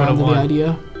coming it would around have to the won.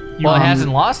 idea. Well, it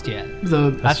hasn't lost yet.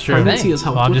 That's true. pregnancy has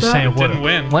helped Well, I'm with just that. saying, what Didn't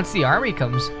win. Once the army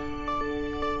comes,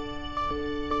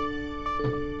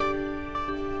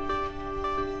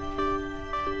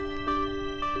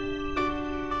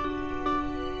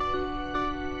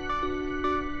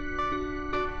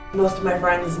 Most of my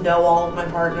friends know all of my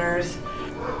partners.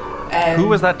 And Who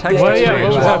was that text? they Well, yeah,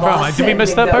 what was that love from? us Did we and miss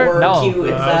think that part? we're No. cute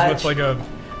and I was such. with like a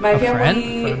My friend?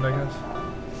 family friend, I guess.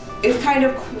 is kind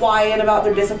of quiet about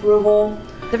their disapproval.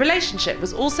 The relationship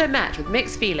was also met with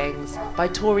mixed feelings by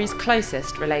Tori's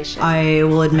closest relation. I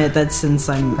will admit that since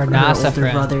I'm her NASA older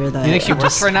friend. brother, that You think she I works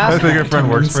just for NASA? have I think her friend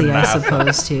works for tendency, I NASA.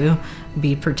 suppose, to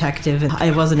be protective. And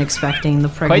I wasn't expecting the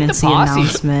pregnancy posse.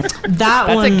 announcement. That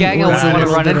That's a one gang I was wanna a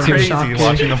little run bit of into. a Crazy shocker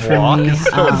watching them for walk me. is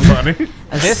so funny.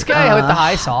 this guy with the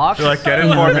high socks. You're like, get You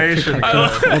know, that information.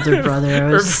 protective older brother.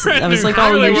 I was friend like, who oh,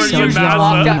 clearly you're works so in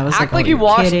young. NASA. I was Act oh, like you you're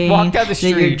walked kidding, down the that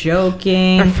you're street.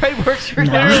 joking. Her friend works for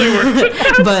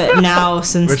But now,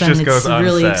 since Which then, just it's goes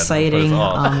really unsaid, exciting. but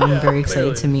it's awesome. I'm very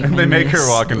excited to meet And my they make her niece.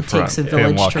 walk in It front, takes a him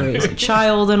village to walking raise a behind.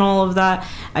 child and all of that.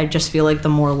 I just feel like the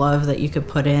more love that you could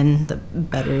put in, the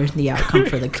better the outcome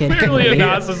for the kid. can Clearly a be.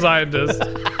 NASA scientist.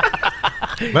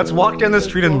 Let's walk down the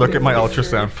street and look at my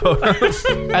ultrasound photos.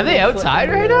 Are they outside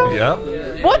right now?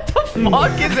 Yep. What the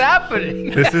fuck is happening?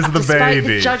 This is the Despite the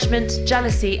baby. judgment,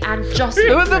 jealousy, and jostling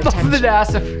Who was for above the attention,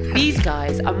 NASA? these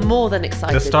guys are more than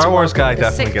excited The Star to Wars welcome guy the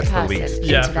definitely sixth gets the person least. into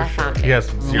Yeah, their for sure. family. He has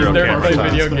zero They're camera playing time.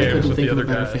 video But I games couldn't with think the of other a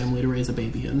better guys. family to raise a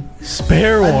baby in.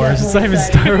 Spare Wars. It's not even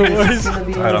Star Wars.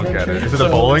 I don't get it. Is it a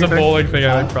bowling It's a thing? bowling thing,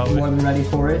 I think, More probably. than ready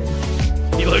for it.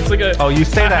 He looks like a, Oh, you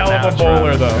say a that hell now, of a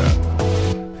bowler, Travis. though.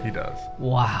 Yeah. He does.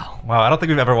 Wow. Wow, I don't think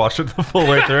we've ever watched it the full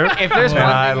way through. If there's And one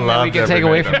I thing that we loved can every take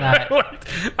away minute from of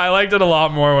that, I liked it a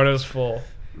lot more when it was full.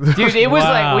 dude, it was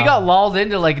like we Wow. got lulled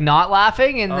into like not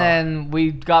laughing, and then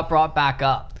we got brought back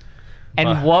up.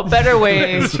 And what better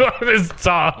way? This one is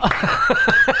tough.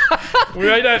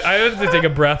 I have to take a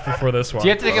breath before this one. Do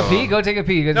you have to take a pee? Go take a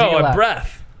pee. Go take No, a lap.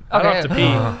 breath. I don't have to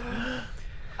pee.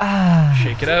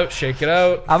 Shake it out, shake it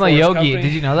out. I'm a Forest yogi. Company.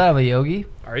 Did you know that I'm a yogi?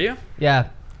 Are you? Yeah.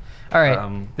 All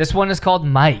right. This one is called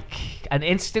Mike, an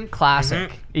instant classic.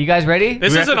 Mhm. You guys ready?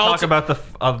 This Do we is have an to talk alter- about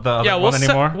the Yeah, one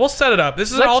anymore? we'll set it up. This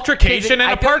is an Let's- altercation in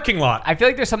I a feel- parking lot. I feel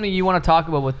like there's something you want to talk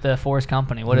about with the Forest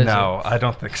Company. What is No, I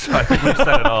don't think so. I think we've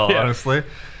said it all, Yeah. honestly.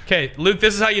 Okay, Luke,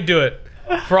 this is how you do it.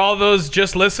 For all those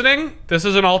just listening, this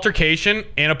is an altercation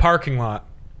in a parking lot.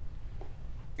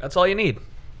 That's all you need. it?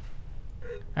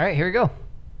 All right, here we go.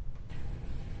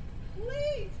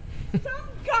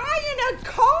 Guy in a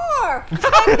car, and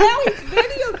now he's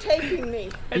videotaping me.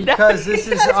 Because this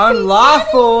is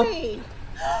unlawful. Ma'am,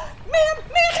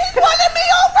 he's running me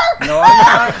over. No, I'm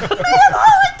not. Ma'am,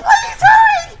 hurry, please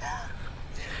hurry.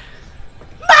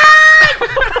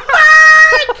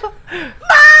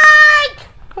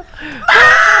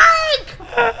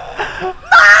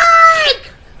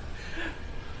 Mike!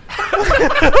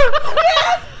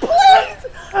 Yes, please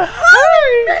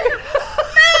hurry.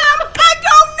 Ma'am, I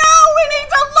don't know, and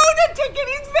he's a lunatic, and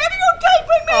he's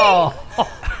videotaping me. Oh,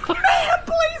 Ma'am,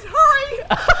 please hurry.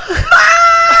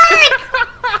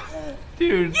 Mike!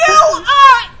 dude.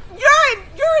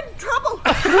 You're in trouble.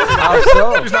 How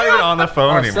so? He's not even on the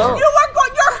phone anymore. You're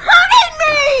hurting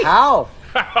me. How?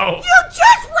 You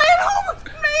just ran over.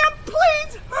 Ma'am,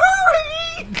 please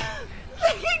hurry.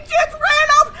 He just ran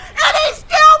off, and he's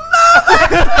still moving.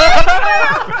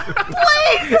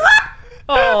 Please, ma'am. Please.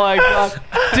 Oh my god,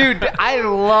 dude! I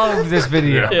love this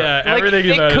video. Yeah, Like, everything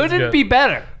it about it is couldn't good. be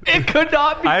better. It could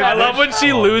not be better. I love when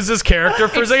she loses character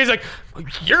for a second. He's like,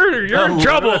 "You're in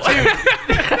trouble."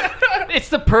 It's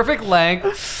the perfect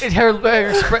length.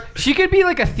 She could be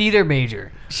like a theater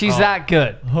major. She's that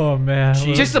good. Oh man.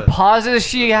 Just the pauses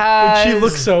she has. She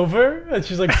looks over and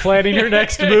she's like planning her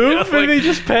next move, and he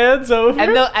just pans over.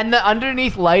 And the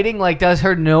underneath lighting like does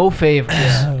her no favors.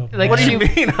 Like What do she, you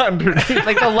mean underneath?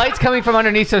 like the light's coming from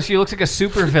underneath, so she looks like a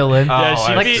super villain. Yeah,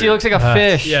 she'd like be- she looks like a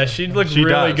fish. Yeah, she'd look She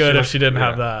really does. good She if she looks- didn't yeah.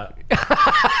 have that.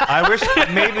 I wish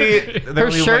maybe Her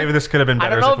shirt. maybe this could have been I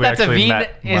better don't know if if we that's a actually V.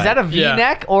 met. Is that a Yeah.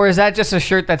 V-neck or is that just a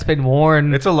shirt that's been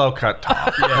worn? It's a low cut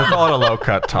top. We'll call it a low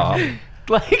cut top.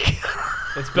 Like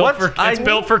It's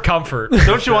built for comfort.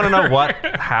 Don't you want to know what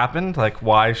happened? Like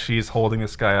why she's holding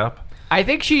this guy up? I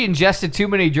think she ingested too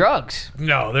many drugs.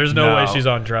 No, there's no way she's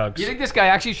on drugs. You think this guy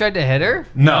actually tried to hit her?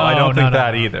 No, I don't think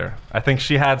that either. I think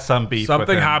she had some beef. Something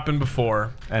with him, happened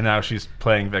before, and now she's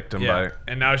playing victim by.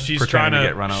 And now she's pretending trying to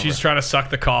get run over. She's trying to suck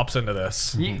the cops into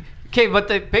this. Okay, but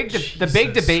the big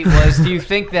debate was: do you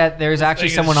think that there's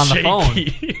actually Thing is someone on the phone?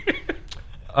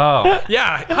 Oh,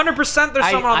 yeah, 100%. There's someone on the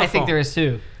phone. I think there is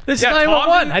too. This is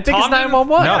 911. I think it's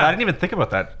 911. No, I didn't even think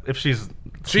about that. If she's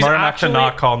smart enough to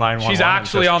not call 911, She's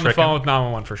actually and on just the trick phone him. with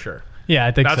 911 for sure. Yeah,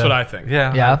 I think That's so. what I think.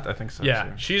 Yeah, I think so. Yeah,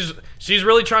 too. she's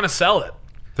really trying to sell it.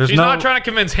 There's She's no- not trying to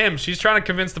convince him. She's trying to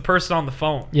convince the person on the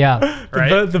phone. Yeah.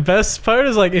 Right? The best part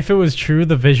is like if it was true,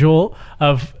 the visual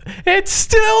of it's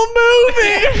still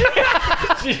moving.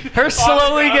 Her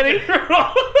slowly getting.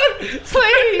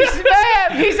 Please,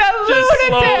 ma'am, he's a Just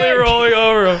slowly lunatic. rolling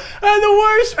over him. And the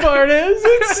worst part is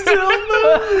it's still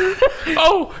moving.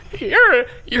 Oh,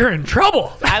 you're in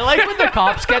trouble. I like when the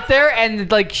cops get there and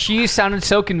like she sounded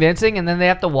so convincing, and then they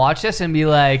have to watch this and be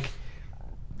like,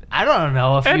 I don't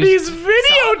know if And he's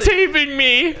videotaping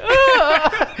me.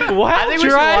 I think we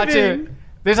should watch it.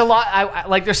 There's a lot. I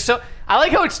like. There's so. I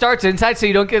like how it starts inside, so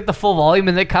you don't get the full volume,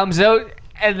 and then it comes out,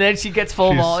 and then she gets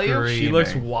full volume. She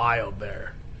looks wild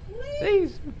there.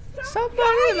 Please,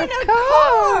 somebody in the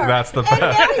car. That's the And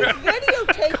now best. he's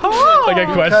videotaping Like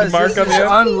a question mark on the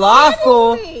end.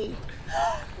 unlawful. Ma'am,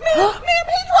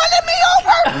 he's running me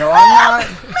over. No, I'm not.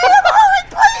 Ma'am, hurry,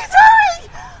 please hurry.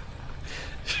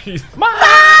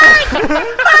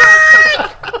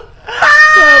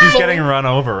 She's getting run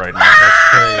over right now.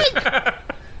 That's great.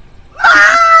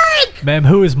 Ma'am,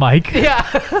 who is Mike? Yeah.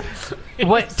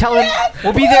 What? Tell him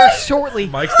we'll be there shortly.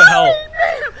 Mike's the help.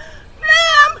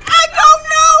 Ma'am, I don't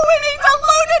know, and he's a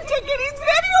lunatic, and he's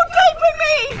videotaping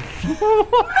me.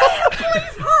 Ma'am,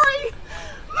 please hurry.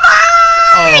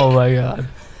 Oh my god.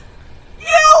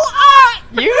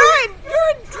 You're in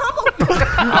trouble.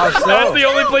 That's the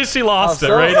only place she lost it,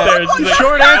 so? right there. She's like,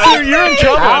 Short answer, you're in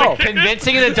trouble. Wow.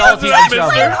 Convincing an adult he's in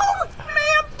trouble. Ma'am,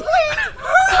 please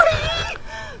hurry.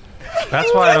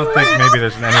 That's why I don't think maybe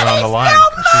there's anyone on the line.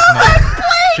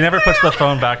 She never puts the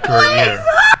phone back to her ear.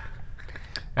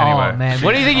 Anyway, Oh man,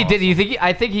 what do you think he did? Do you think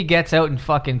I think he gets out and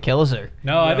fucking kills her?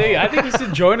 No, I think he's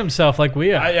enjoying himself like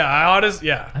we are. I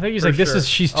think he's for like, this sure. is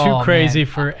she's too Oh, crazy man.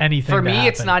 for anything. For to me,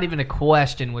 it's happen. not even a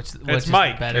question. Which is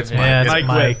Mike. better It's than Mike. Yeah, it's Mike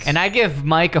Mike. wins. And I give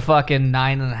Mike a fucking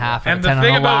 9.5 out And of the 10 thing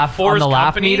on the about laugh on Forrest the laugh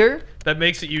Company meter. that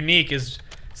makes it unique is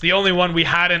it's the only one we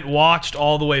hadn't watched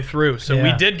all the way through. So we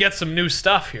Yeah. did get some new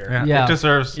stuff here. yeah, Yeah. it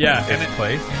deserves Yeah, its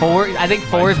place. I think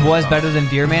Fours was better than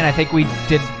Deer Man. I think we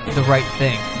did the right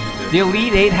thing. The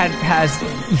Elite Eight has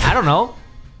I don't know,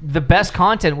 the best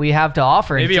content we have to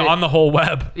offer. Maybe on the whole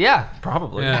web. Yeah.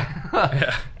 Probably.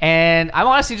 Yeah. And I'm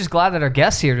honestly just glad that our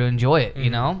guests here to enjoy it,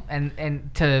 you Mm-hmm. know, and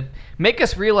to make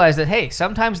us realize that hey,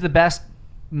 sometimes the best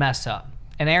mess up.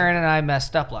 And Aaron and I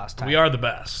messed up last time. We are the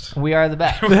best. We are the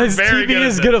best. This very TV good at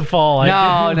is this. gonna fall.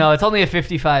 No, it's only a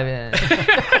 55 inch.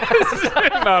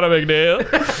 Not a big deal.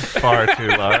 Far too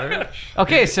large.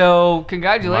 Okay, so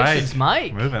congratulations,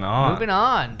 Mike. Moving on. Moving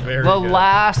on. Very the good.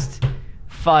 last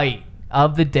fight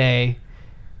of the day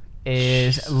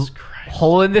is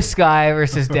Hole in the Sky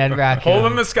versus Dead Raccoon. Hole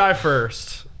in the Sky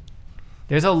first.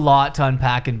 There's a lot to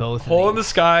unpack in both. Hole in the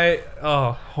Sky.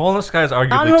 Oh, Hole in the Sky is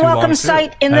arguably On too the long welcome too.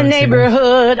 site in the Haven't seen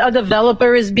neighborhood, a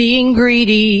developer is being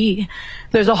greedy.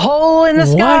 There's a hole in the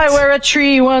sky What? where a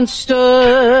tree once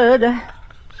stood.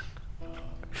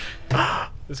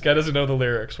 this guy doesn't know the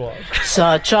lyrics. Watch.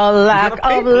 Such a lack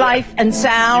of life and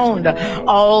sound.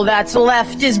 All that's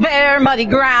left is bare, muddy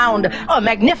ground. A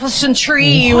magnificent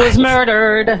tree was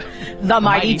murdered. The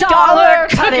mighty dollar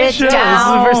cut it Sure,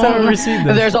 down. this is the first time I've ever seen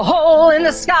this. There's a hole in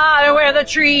the sky where the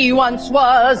tree once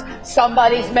was.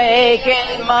 Somebody's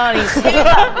making money.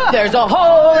 There's a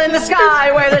hole in the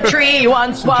sky where the tree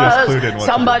once was. clued in what to do.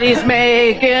 Somebody's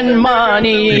making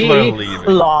money. People are leaving.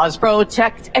 Laws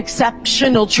protect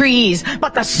exceptional trees,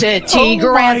 but the city Oh my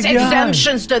grants God.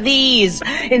 exemptions to these.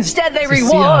 Instead, they It's a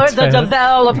reward Seahawks the fan.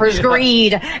 developer's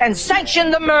greed and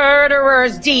sanction the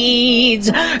murderer's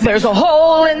deeds. There's a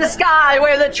hole in the sky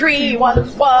where the tree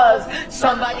once was.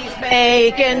 Somebody's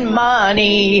making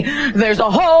money. There's a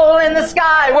hole in the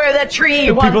sky where the tree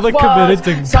The once people that was. committed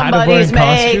to kind of Somebody's wearing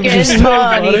costumes are making so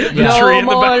money. funny. The tree No in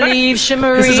the more back. leaves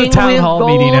shimmering This is a town with hall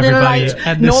meeting, golden everybody, light.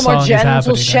 and this No more song is gentle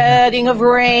happening right now. shedding of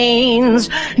rains,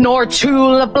 nor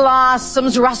tulip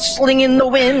blossoms rustling in the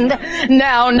wind.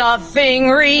 Now nothing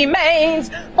remains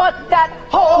but that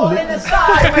hole in the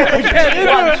sky where the tree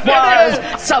once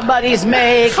was. Somebody's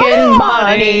making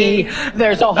money.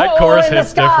 There's a That hole chorus in the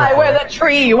hits different, sky where though. the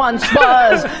tree once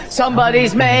was.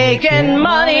 Somebody's making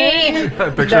money.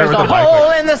 Picture There's with a the mic, hole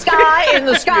like, in the sky, in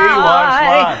the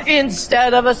sky.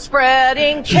 Instead of a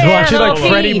spreading She's watching, like, canopy,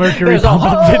 Freddie Mercury there's a pumping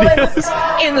hole in the videos.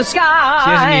 sky, in the She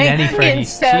doesn't need any sky. Freddie.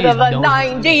 Instead She of is a no-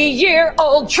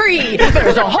 90-year-old tree,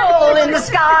 there's a hole in the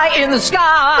sky, in the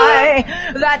sky.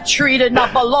 That tree did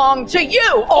not belong to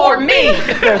you or me.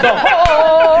 There's a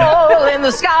hole in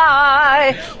the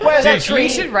sky where Dude, the she tree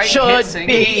should write hit should singles.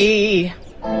 be.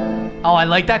 Oh, I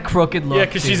like that crooked look. Yeah,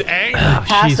 because she's angry.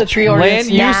 Pass the tree ordinance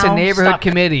Land Use now. and Neighborhood Stop.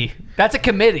 Committee. That's a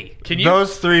committee. Can you?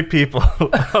 Those three people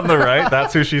on the right,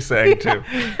 that's who she's saying to.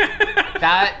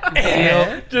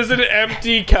 That Just an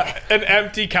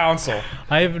empty council.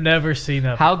 I have never seen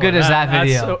that. How before. good is that That's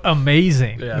video? so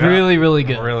amazing. really, really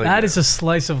good. Really That good. is a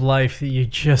slice of life that you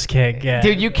just can't get.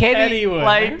 Dude, you can't anywhere.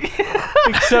 like.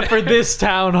 except for this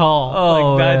town hall.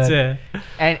 Oh, like, that's man.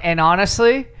 it. And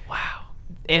honestly, wow,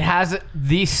 it has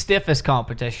the stiffest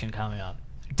competition coming up.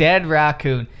 Dead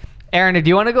Raccoon. Aaron, do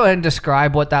you want to go ahead and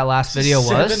describe what that last video was?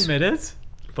 7 minutes.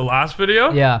 The last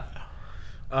video? Yeah.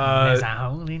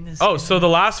 So the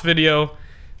last video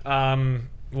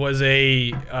was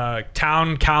a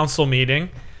town council meeting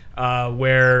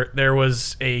where there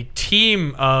was a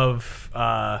team of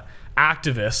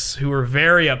activists who were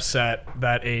very upset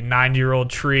that a 90-year-old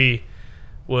tree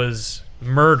was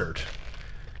murdered.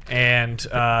 And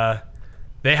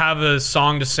they have a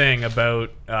song to sing about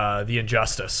the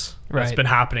injustice that's Right. been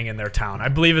happening in their town. I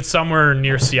believe it's somewhere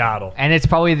near Seattle. And it's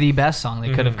probably the best song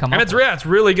they could have come And up it's with. it's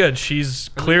really good. She's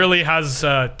clearly has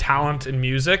talent in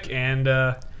music, and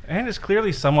is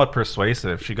clearly somewhat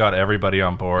persuasive. She got everybody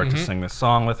on board to sing this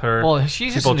song with her. Well,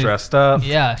 she's just people an- dressed up.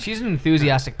 Yeah, she's an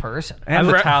enthusiastic person. And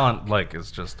the talent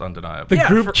is just undeniable. The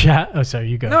group chat. Oh, sorry,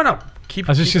 you go. No. I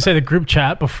was just gonna say the group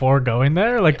chat before going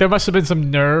there. Like there must have been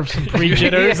some nerves, some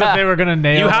pre-jitters that they were gonna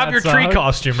nail. You have that your song. tree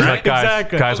costume, She's right? like, guys,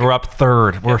 Exactly. guys, we're up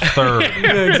third. We're third.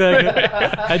 Yeah, exactly.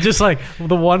 I just like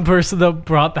the one person that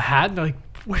brought the hat. And they're like,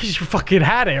 "Where's your fucking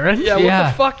hat, Aaron?" Yeah, what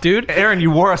the fuck, dude? Aaron, you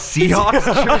wore a Seahawks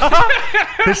jersey?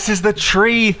 This is the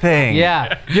tree thing.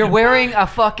 Yeah, you're wearing a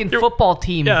fucking football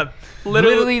team. Yeah,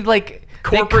 literally like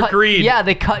corporate greed. Yeah,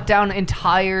 they cut down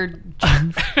entire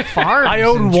farms. I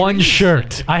own and one trees.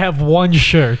 shirt. I have one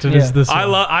shirt, and Yeah. it's this.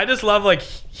 I just love like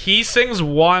he sings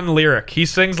one lyric. He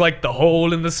sings like the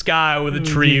hole in the sky where the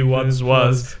tree once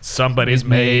was. Somebody's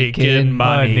making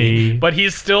money, but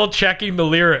he's still checking the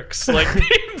lyrics like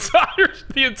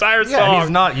the entire song. Yeah, he's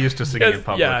not used to singing in It's-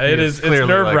 public. yeah, He it is. It's clearly like,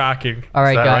 nerve-wracking. All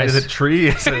right, is that guys. right? Is it tree?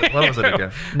 Is it, what was it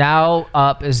again? Now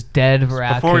up is Dead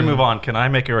Raccoon. Before we move on, can I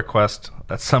make a request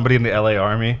that somebody in the LA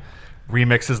Army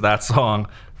remixes that song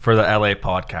for the LA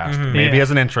podcast? Maybe as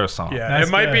an intro song. Yeah, That's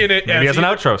it might be good. Maybe as an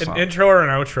outro song. an intro or an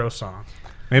outro song.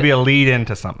 Maybe a lead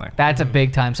into something. That's a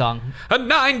big time song. A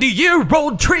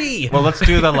 90-year-old tree. Well, let's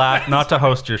do the laugh. Not to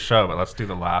host your show, but let's do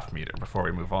the laugh meter before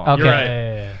we move on. Okay. You're right.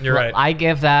 Yeah. You're right. I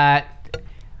give that.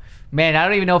 Man, I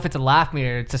don't even know if it's a laugh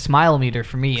meter. It's a smile meter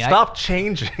for me. Stop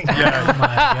changing Oh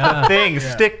my god. things.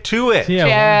 Stick to it. Yeah.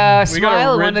 Yeah, We got a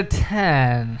smile rid- 1 to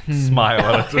 10. Smile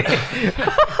at it.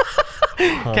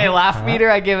 Okay, laugh meter.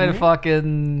 I give it a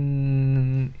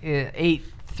fucking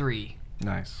 8.3.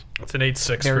 Nice. It's an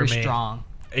 8.6 Very for me. strong.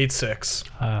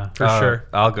 8.6 for sure.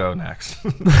 I'll go next.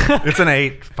 It's an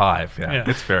 8.5. Yeah, Yeah.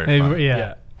 it's very Hey, fun.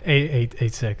 yeah.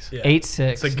 8.6. Yeah.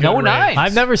 8.6. It's a good No range. nines.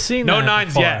 I've never seen No that nines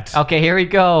before. yet. Okay, here we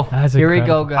go. That's Here we go,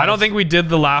 incredible. guys. I don't think we did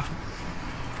the laugh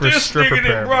for This stripper nigga that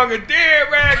pair. brung a dead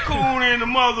raccoon in the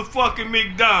motherfucking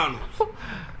McDonald's. Look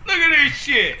at this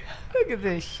shit. Look at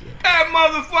this shit. That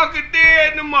motherfucker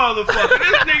dead in the motherfucker.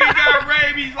 This nigga got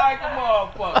rabies like a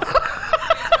motherfucker.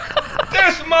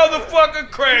 This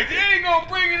motherfucker crazy. They ain't gonna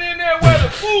bring it in there where the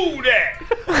food at.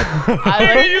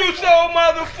 Nigga, you so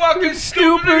motherfucking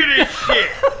stupid. Look at this shit.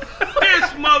 This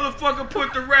motherfucker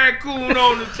put the raccoon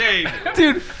on the table.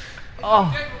 Dude.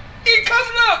 Oh. He come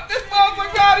up. This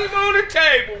motherfucker got him on the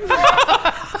table, bro.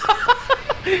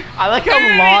 I like how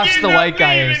lost the white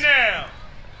guy is. Now.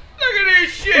 Look at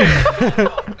this shit.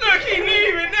 Look, he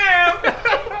leaving now.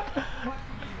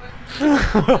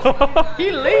 He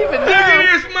leaving Look at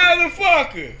this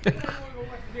motherfucker.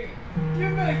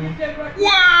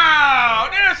 Wow,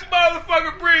 this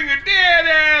motherfucker bring a dead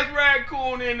ass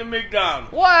raccoon into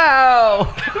McDonald's.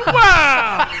 Wow.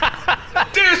 Wow.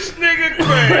 This nigga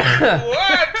crazy. Boy,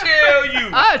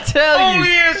 I tell you.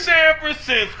 Only in San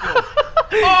Francisco.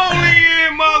 Only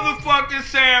in motherfucking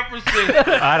San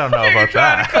Francisco. I don't know Nigga about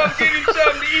trying that. to come get him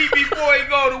something to eat before he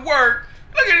go to work.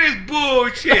 Look at this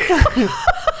bullshit.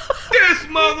 This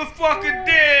motherfucker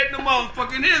dead, the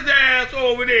motherfucking his ass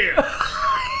over there.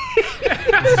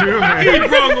 Zoom in. He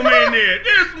brung him in there.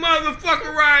 This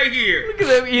motherfucker right here. Look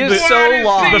at him. He is Boy, so I done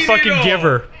lost. seen The it fucking all.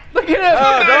 giver. Look at him.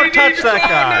 Oh, don't touch Need to that call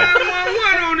guy.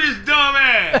 911 on this dumb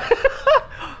ass.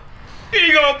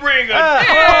 He gonna bring a dead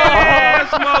ass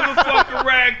motherfucking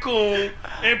raccoon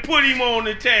and put him on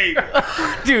the table.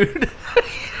 Dude.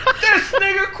 This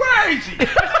nigga crazy.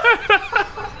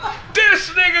 This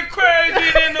nigga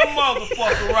crazy than the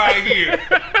motherfucker right here.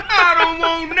 I don't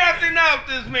want nothing out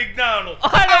this McDonald's.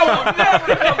 I will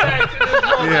never come back to this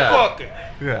motherfucker.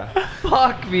 Yeah.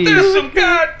 Fuck me. This is some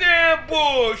goddamn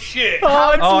bullshit.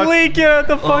 Oh, it's leaking out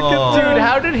the fucking Dude,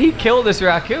 how did he kill this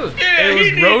raccoon? Yeah, It he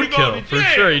was need to go to roadkill for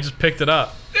jail. sure. He just picked it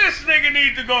up. This nigga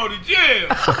needs to go to jail.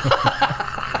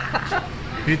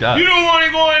 He does. You don't want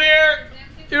to go in there?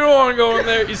 You don't want to go in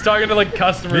there. He's talking to like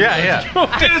customers. Yeah.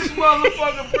 This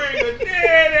motherfucker bring a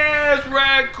dead ass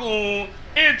raccoon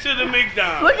into the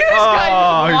McDonald's. Look at this guy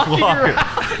Oh, he's walking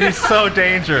walking. He's so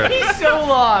dangerous. He's so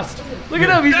lost. Look at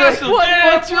him. He's That's like, some damn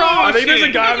what's wrong? I think there's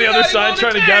a guy on the other side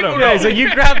trying to get him. Yeah, he's like, you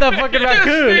grab that fucking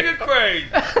raccoon. This nigga crazy.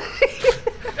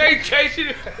 They chasing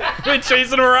him. They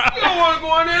chasing him around. You don't want to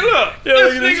go in there. Look. Yeah,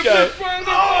 look at this this nigga guy. just sprung this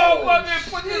motherfucker and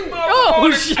put this motherfucker Oh, on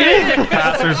the shit. table.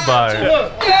 Passers-by.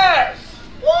 Look, yes.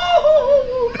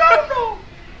 Woo! No.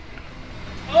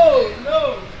 Oh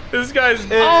no. This guy's.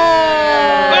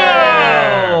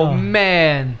 Oh,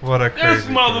 man. What a This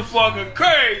crazy motherfucker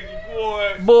crazy,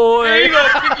 boy. Boy. And he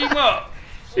gonna pick him up.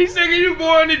 He thinking you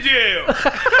going to jail.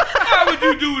 How would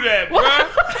you do that, bruh?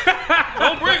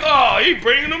 Don't bring. Oh, he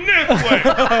bringing him this way.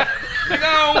 Like,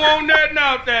 I don't want nothing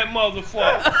out that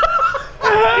motherfucker.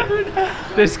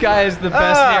 This guy is the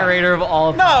best narrator of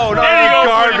all time. No, not There you a go,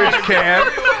 garbage buddy. can.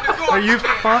 Are you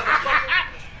fuck?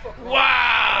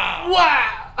 Wow.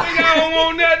 Like, I don't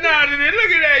want nothing out of it.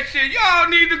 Look at that shit. Y'all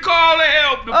need to call the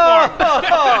help department.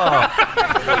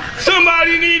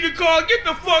 Somebody need to call. Get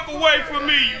the fuck away from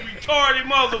me, you retarded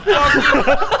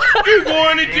motherfucker. You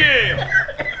going to jail.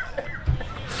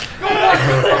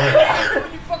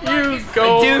 You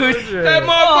go. Dude. That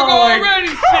motherfucker already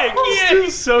sick.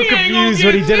 He's so he ain't gonna confused get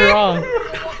what he did sick. wrong.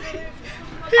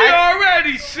 He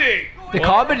already sick. The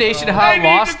combination of how They need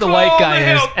lost to the white call guy the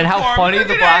is health and how department. funny Look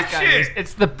the at black that guy shit. is.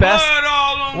 It's the best. Blood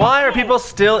all on the Why are floor. people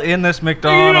still in this You don't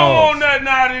want McDonald's? nothing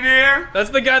out of there. That's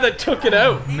the guy that took it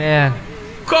out. Man.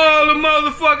 Call the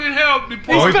motherfucking health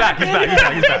department. Oh,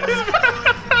 he's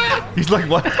back. He's like,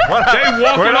 what? What? They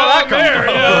walking Where'd all all that come there.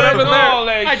 from? Yeah, Up in there. all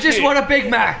that I just shit. want a Big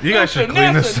Mac. You guys should Listen,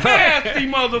 clean that's this a up. nasty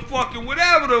motherfucker,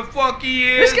 whatever the fuck he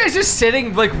is. This guy's just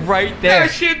sitting like right there.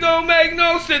 That shit don't make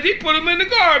no sense. He put him in the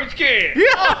garbage can.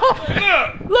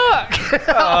 Look. Look.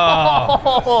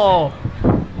 Oh.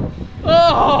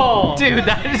 Oh. Dude,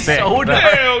 that is so Hell no,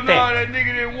 nasty. that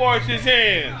nigga didn't wash his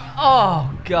hands. Oh,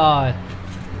 God.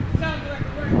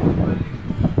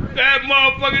 That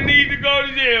motherfucker need to go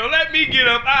to jail. Let me get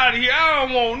up out of here. I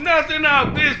don't want nothing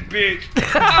out this bitch.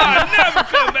 I'll never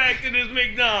come back to this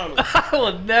McDonald's. I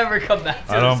will never come back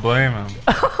to I don't blame him.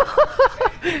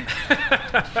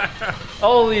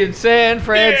 Only in San Yeah,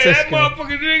 Francisco. that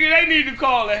motherfucker nigga, they need to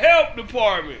call the health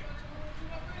department.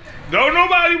 Don't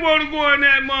nobody want to go in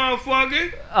that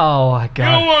motherfucker. Oh, my You don't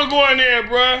God. want to go in there,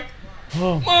 bruh.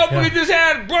 Oh, Motherfucker just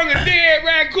had brung a dead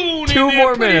raccoon Two in there,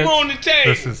 more put him minutes. on the table.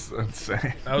 This is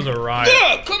insane. That was a riot.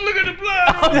 Look, come look at the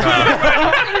blood on the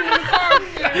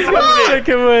table.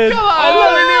 Chicken wing. Come All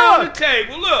on, in there on the look.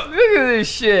 table. Look. Look at this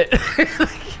shit.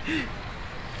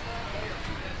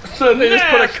 So they just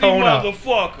put a Nasty cone up.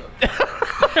 motherfucker.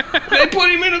 They put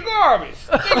him in the garbage.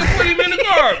 They put him in the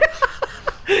garbage.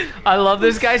 I love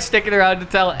this guy sticking around to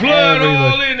tell Blood everybody.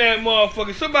 all in that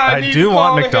motherfucker. Somebody I needs do to call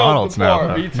want the McDonald's health now.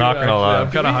 department. Though. Not gonna lie.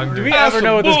 I'm kind of hungry. Do we That's ever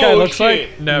know what some this guy looks bullshit.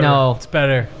 like? Never. No. It's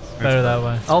better. Better that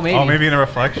way. Oh, maybe. Oh, maybe in a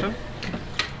reflection?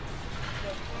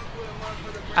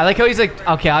 I like how he's like,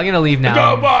 okay, I'm going to leave Talk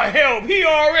now. about help. He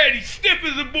already stiff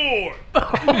as a board.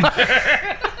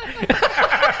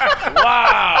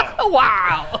 Wow.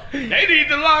 Wow. They need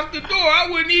to lock the door. I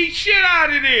wouldn't eat shit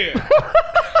out of there.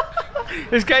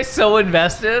 This guy's so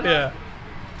invested. Yeah.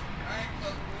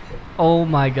 Oh,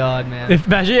 my God, man. If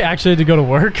imagine you actually had to go to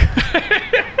work.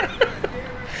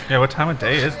 Yeah, what time of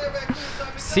day is it?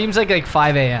 Seems like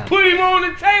 5 a.m. Put him on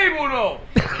the table, though.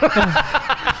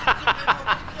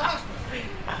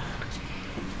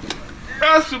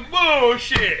 That's some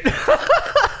bullshit.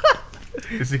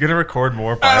 Is he gonna record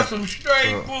more? That's some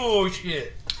straight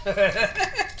bullshit.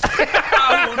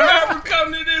 I will never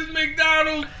come to this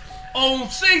McDonald's on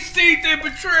 16th and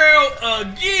Betrayal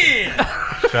again.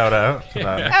 Shout out to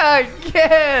that.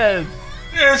 Again.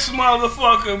 This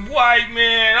motherfucking white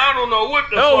man, I don't know what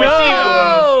the Oh, fuck he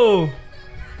was. No.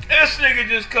 nigga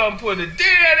just come put a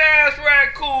dead ass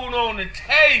raccoon on the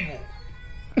table.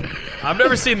 I've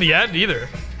never seen the end either.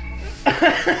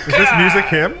 Is this music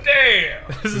him? Damn.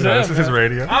 This is This is his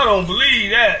radio. I don't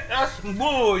believe that. That's some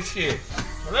bullshit.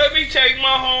 Let me take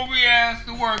my hungry ass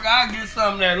to work. I'll get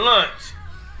something at lunch.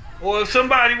 Or if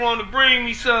somebody want to bring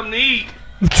me something to eat.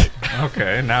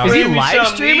 Okay, now Is he bring me live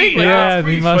something to streaming? eat. Yeah, I'll he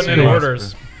free must for be. the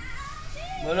Orders.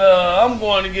 But I'm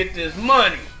going to get this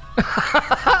money.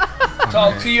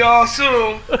 Talk to y'all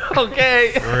soon.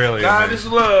 Okay. Really? God amazing.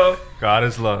 is love. God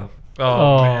is love.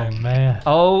 Oh, man.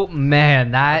 Oh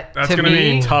man, that's That's to gonna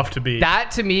me, be tough to beat.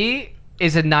 That to me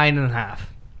is a 9.5.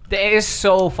 That is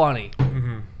so funny.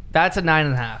 That's a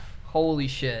 9.5. Holy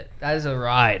shit, that is a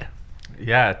ride.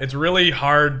 Yeah, It's really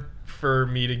hard for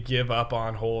me to give up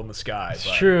on Hole in the Sky.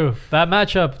 It's true. That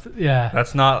matchup, yeah.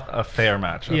 that's not a fair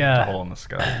matchup. Yeah. The Hole in the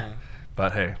Sky.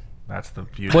 But hey, that's the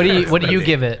beauty. What do you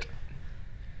give it?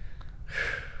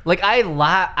 Like I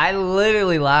laugh, I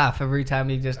literally laugh every time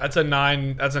he just. That's a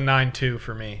 9. That's a 9.2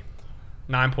 for me.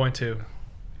 9.2.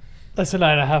 That's a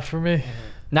 9.5 for me.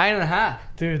 9.5.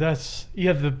 Dude, that's you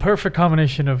have the perfect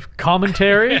combination of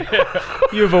commentary.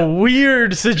 You have a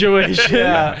weird situation.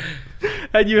 Yeah.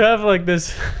 And you have like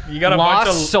this. You got a Lost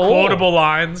bunch of soul. quotable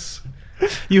lines.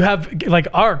 You have like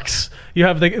arcs. You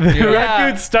have the Yeah.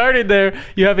 raccoon starting there.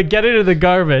 You have it get into the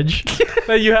garbage.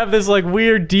 Then you have this like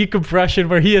weird decompression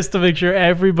where he has to make sure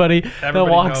everybody that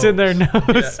Everybody walks in there knows.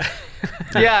 knows.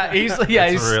 Yeah, he's It's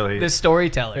he's really- the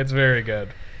storyteller. It's very good.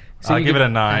 So I'll you give it a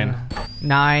 9.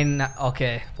 9.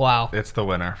 Okay. Wow. It's the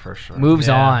winner for sure. Moves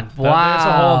Yeah. on. Wow. There's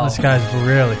a hole in this guy's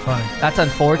really funny. That's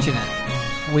unfortunate.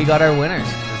 We got our winners.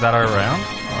 Is that our round?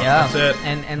 Yeah. That's it.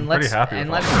 And Pretty let's happy and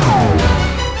with let's.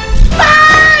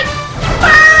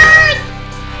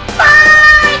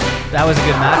 That was a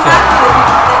good matchup.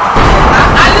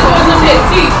 I just want some hit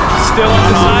teeth. Still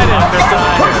undecided.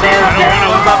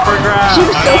 What's up for grabs? She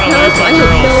was so powerful. I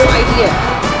had no idea.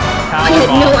 I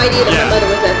had no idea that my mother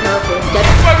was that powerful.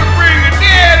 Fucking bring a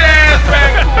dead ass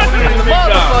raccoon in the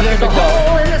McDonald's. There's a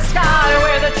hole in the sky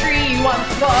where the tree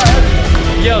once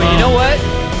was. Yo, you know what?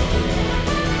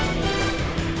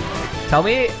 Tell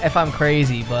me if I'm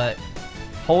crazy, but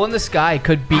Hole in the Sky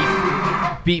could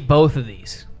beat both of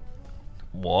these.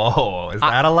 Whoa, is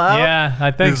that allowed? Yeah,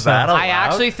 I think Is so. that allowed? I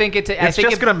actually think it's. I It's think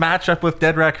just gonna match up with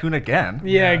Dead Raccoon again.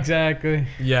 Yeah, exactly.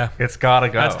 Yeah. It's gotta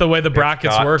go. That's the way the It's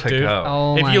brackets got work, to dude. go.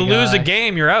 Oh If my you lose a gosh.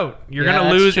 game, you're out. You're Yeah, gonna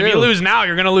that's lose. If you true. lose now,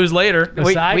 you're gonna lose later.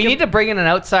 We need to bring in an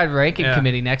outside ranking Yeah.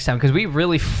 committee next time because we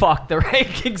really fucked the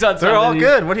rankings on. They're some all of these.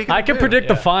 good. What do you? I can predict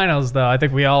the finals though. I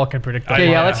think we all can predict the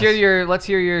Okay, yeah. finals. Let's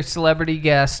hear your celebrity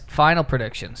guest final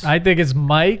predictions. I think it's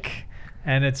Mike,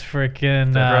 and it's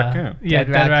freaking Raccoon. Yeah,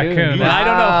 Dead Dead Raccoon. Raccoon. Wow. I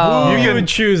don't know who You you can- would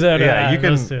choose out of yeah, that. you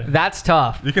can- those two. That's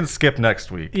tough. You can skip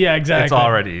next week. Yeah, exactly. It's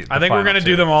already. I think we're gonna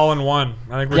do them all in one.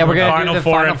 I think we're Yeah, we're doing gonna do the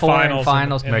Final Four and finals.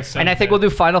 finals. in the same And I think day. we'll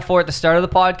do Final Four at the start of the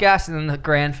podcast and then the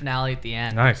grand finale at the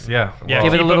end. Nice. Yeah. Yeah,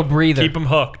 Give it a keep little 'em- breather. Keep them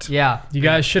hooked. Yeah. You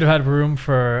guys should have had room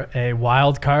for a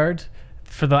wild card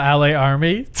for the LA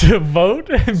Army to vote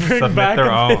and bring Submit back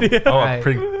their a own. video. Oh, Right.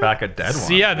 bring back a dead one.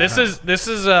 See, yeah, this is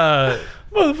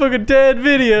Motherfucking dead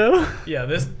video. yeah,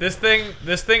 this thing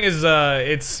is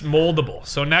it's moldable.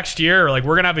 So next year, like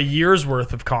we're gonna have a year's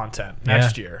worth of content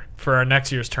next year for our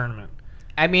next year's tournament.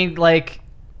 I mean, like,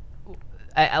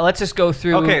 let's just go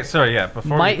through. Okay, sorry. Yeah.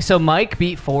 Before Mike, so Mike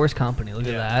beat Forrest Company. Look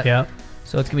at that. Yeah.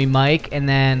 So it's gonna be Mike and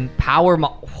then Power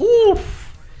Mom.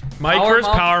 Mike Power versus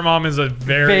Mom- Power Mom is a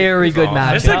Very good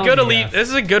match. This is a good elite. This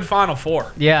is a good Final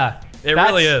Four. Yeah. It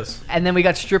really is. And then we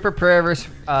got Stripper Prayer versus.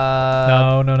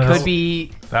 No. Could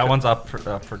be. that one's up for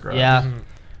grabs. Yeah.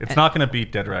 It's not gonna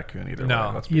beat Dead Raccoon either. No.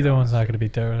 way, let's be Either honest. one's not going to be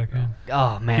Dead Raccoon.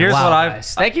 Oh man. Here's wow, what I've-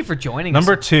 guys. Thank you for joining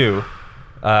Number us. 2,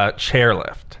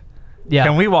 chairlift. Yeah.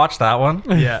 Can we watch that one?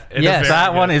 Yeah. It's Yes. very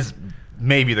That good. one is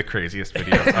maybe the craziest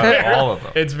video of all of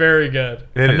them. It's very good.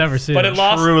 It I've is never seen But it. it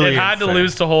lost. truly It had to insane.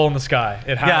 lose to Hole in the Sky.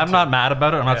 It had. Yeah, I'm to. not mad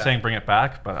about it. I'm not Yeah. saying bring it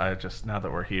back, but I just, now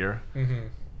that we're here, Mm-hmm.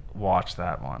 watch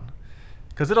that one.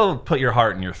 Because it'll put your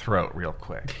heart in your throat real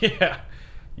quick. Yeah.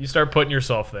 You start putting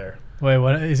yourself there. Wait,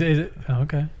 what is it? Oh,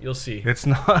 okay. You'll see. It's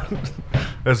not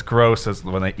as gross as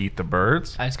when they eat the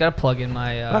birds, I just gotta plug in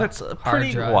my. but it's hard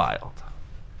pretty drive. wild.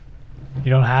 You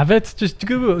don't have it? Just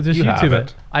Google, just You have YouTube it.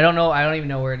 it. I don't know. I don't even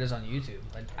know where it is on YouTube.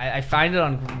 I find it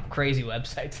on crazy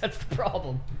websites. That's the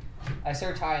problem. I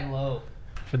search high and low.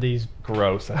 For these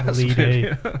Gross ass Elite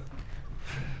video.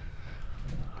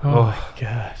 Oh my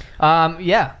god.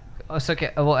 Yeah. It's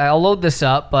okay. Well, I'll load this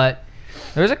up, but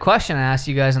there's a question I asked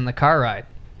you guys on the car ride.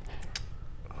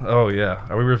 Oh yeah,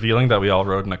 are we revealing that we all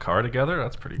rode in a car together?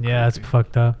 That's pretty. Yeah, it's crazy.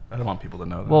 fucked up. I don't want people to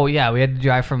know that. Well, yeah, we had to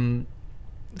drive from.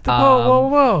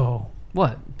 Whoa.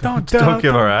 What? Don't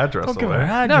give our address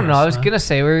away. No, I was gonna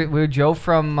say we drove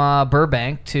from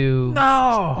Burbank to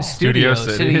Studio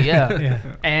City. Yeah.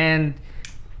 And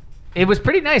it was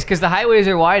pretty nice because the highways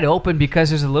are wide open because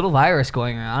there's a little virus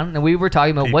going on, and we were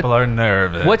talking about People are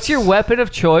nervous. What's your weapon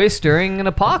of choice during an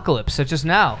apocalypse, such as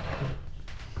now?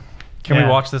 Can we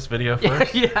watch this video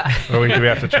first? Yeah. Or do we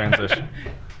have to transition?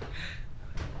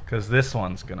 Because this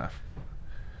one's gonna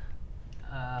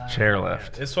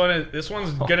chairlift. This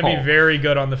one's gonna be very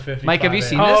good on the 50. Mike, have you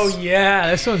seen Oh this?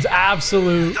 yeah, this one's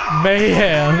absolute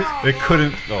mayhem. It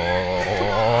couldn't.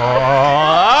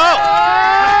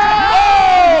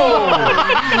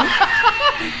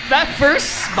 That first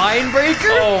spine breaker?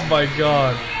 Oh my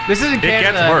god. This isn't It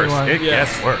Canada. gets worse. Everyone. It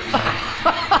gets worse.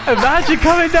 Imagine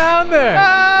coming down there.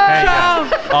 Hey,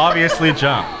 obviously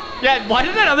jump. Yeah, why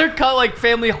did that other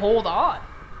family hold on?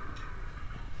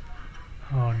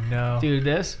 Oh no. Dude,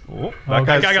 this? Oh, that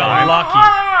guy got fine.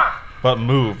 lucky. But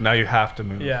move. Now you have to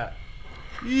move. Yeah.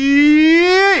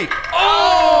 Yeet!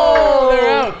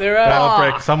 Oh, they're out. That'll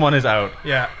break. Someone is out.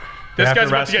 Yeah. They This have guy's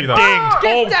to about to get rescue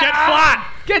dinged. them. Get flat.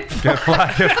 Get Get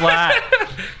flat. Get flat.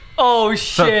 Oh shit.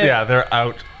 So, yeah, they're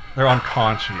out. They're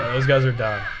unconscious. Those guys are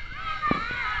done.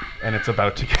 And it's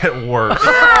about to get worse.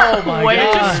 Oh my Wait,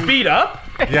 god. it just speed up?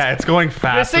 Yeah, it's going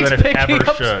faster thing's than it picking ever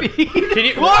up should. speed. Can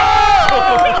you?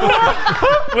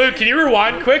 Luke, can you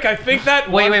rewind quick? I think that.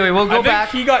 Wait, we'll go I think back.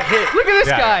 He got hit. Look at this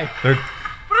Yeah, guy. they're-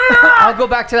 I'll go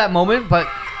back to that moment, but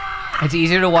it's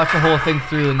easier to watch the whole thing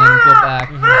through and then go back.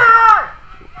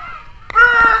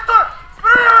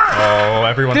 Oh,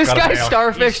 everyone's This got guy's bail.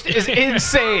 starfish is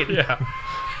insane. Yeah.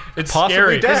 It's Possibly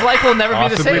scary. dead. His life will never be the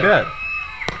Possibly same. dead.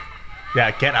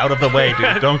 Yeah, get out of the way,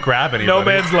 dude. Don't grab anybody. No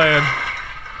man's land.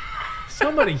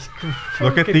 Somebody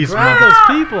Look at fucking these grab numbers.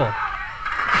 those people.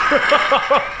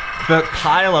 The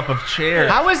pile up of chairs.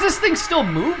 How is this thing still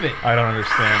moving? I don't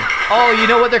understand. Oh, you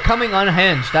know what? They're coming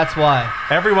unhinged. That's why.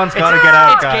 Everyone's got to get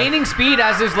out, It's guys. gaining speed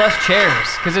as there's less chairs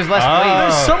because there's less weight.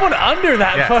 There's someone under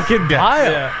that Yes, fucking yes.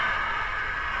 pile. Yeah.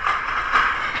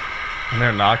 And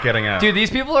they're not getting out. Dude, these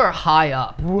people are high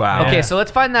up. Wow. Okay, so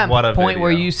let's find that What a point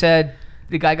where video. you said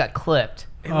the guy got clipped.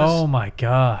 Oh my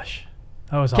gosh.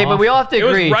 That was Okay, awful. but we all have to It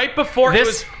was agree. right before it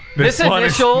was. This This one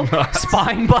is initial nuts.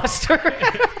 spine buster.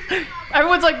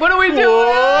 Everyone's like, "What are we doing?"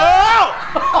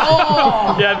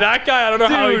 Oh, Yeah, that guy. I don't know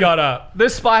how he Dude. got up. the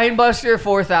spine buster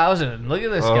 4000. Look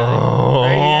at this guy. Oh.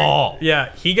 Right here.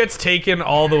 Yeah, he gets taken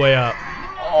all the way up.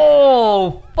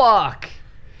 Oh, fuck.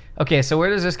 Okay, so where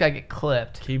does this guy get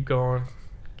clipped? Keep going.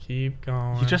 Keep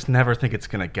going. You just never think it's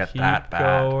going to get keep that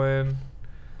bad. going.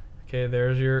 Okay,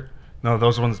 there's your. No,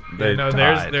 those ones, they no,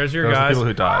 died. there's your Those are guys. the people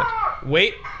who died.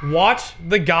 Wait, watch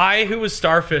the guy who was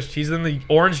starfished. He's in the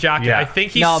orange jacket. Yeah. I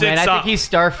think he No, sits man, I up. think he's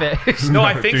starfish. No,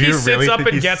 I think Do he you sits really up think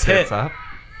and he gets sits hit. up?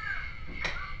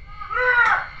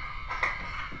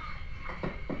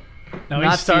 No,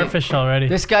 Not he's starfish already.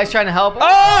 This guy's trying to help.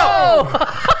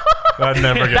 Oh! That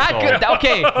never gets That old. could,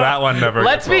 okay. That one never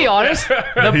Let's gets be old. honest.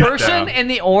 The He's person down. in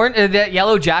the orange, that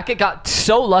yellow jacket, got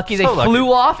so lucky they So lucky.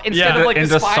 flew off instead of like into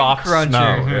the spine soft cruncher.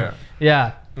 snow.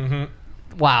 Yeah. Yeah.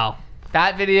 Wow.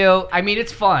 That video. I mean,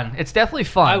 it's fun. It's definitely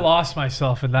fun. I lost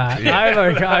myself in that.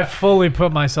 I fully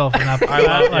put myself in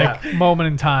that, moment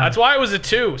in time. That's why it was a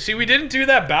 2. See, we didn't do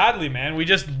that badly, man. We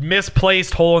just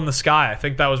misplaced hole in the sky. I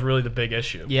think that was really the big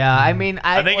issue. Yeah, I mean,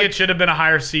 I think it should have been a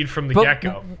higher seed from the but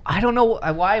get-go. I don't know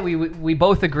why we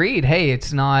both agreed. Hey,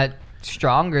 it's not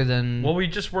stronger than. Well, we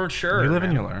just weren't sure. You live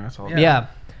and man. you learn. That's all. Yeah.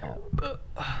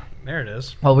 There it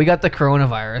is. Well, we got the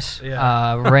coronavirus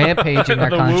rampage in our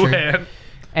The country. Wuhan.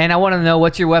 And I want to know,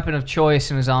 what's your weapon of choice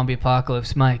in a zombie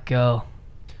apocalypse? Mike, go.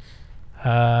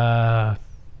 That's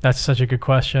such a good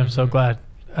question. I'm so glad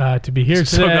to be here today.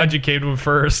 So glad you came to him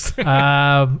first. Okay,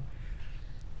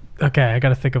 I got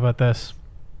to think about this.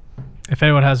 If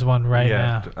anyone has one right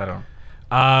now. I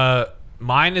don't.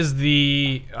 Mine is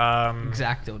the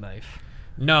X-Acto knife.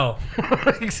 No.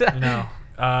 Exactly. No.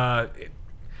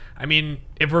 I mean,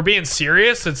 if we're being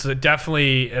serious, it's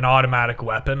definitely an automatic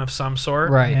weapon of some sort.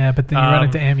 Right. Yeah, but then you run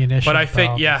into ammunition. But I think,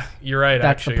 problems. yeah, you're right. That's the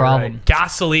actually, you're right. problem.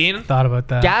 Gasoline. Thought about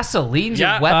that. Gasoline's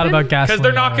Yeah. a weapon? Thought about gasoline. Because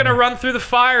they're not going to already. run through the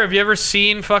fire. Have you ever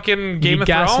seen fucking Game need of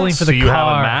gasoline Thrones? for So the you have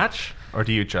car. a match, or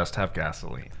do you just have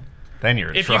gasoline? Then you're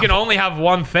in If trouble. you can only have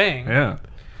one thing. Yeah.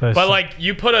 But like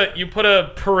you put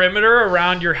a perimeter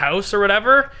around your house or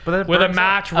whatever But with a burns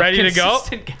match Of ready to go.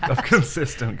 consistent gas. Of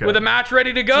consistent gas. With a match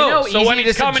ready to Do you go. know so easy when it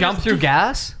he's is to coming, jump it's- through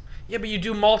gas? Yeah, but you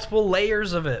do multiple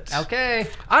layers of it. Okay.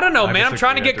 I don't know, I man. I'm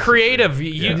trying to disagree, get I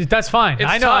disagree. creative. You- That's fine. It's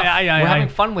I know. tough. We're having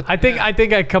fun with I think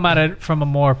I come at it from a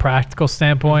more practical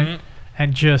standpoint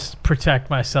and just protect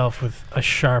myself with a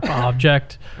sharp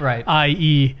object. Right.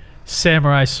 I.e.,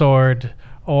 samurai sword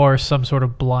or some sort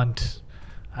of blunt,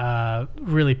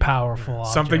 really powerful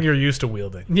object. Something you're used to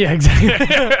wielding. Yeah,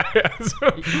 exactly.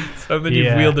 Something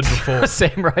you've wielded before.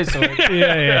 Samurai sword.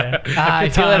 Yeah. I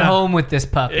feel at home with this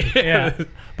puppy. Yeah.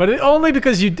 But only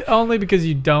because you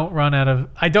don't run out of.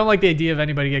 I don't like the idea of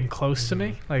anybody getting close to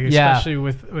me, like especially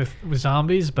with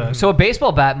zombies. But So a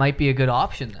baseball bat might be a good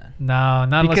option then. no,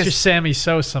 not unless Because- you're Sammy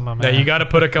Sosa, my man. Yeah, you got to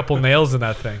put a couple nails in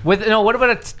that thing. What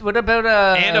about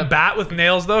a And a bat with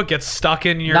nails though gets stuck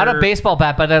in your. not a baseball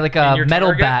bat, but like a your metal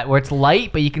target? bat where it's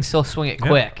light, but you can still swing it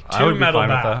quick. I would Two be metal fine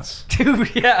with bats.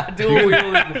 Dude, yeah, dual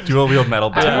wielding. Dual wield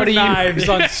metal bat. Two knives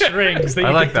on strings that you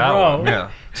I like can that throw. one. Yeah.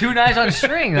 Two knives on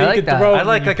string. I You like could that. throw- I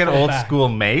like an pull old back. school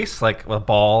mace, like a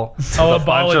ball with Oh, a a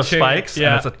ball bunch of of chain. spikes, Yeah.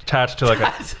 and it's attached to like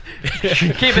a.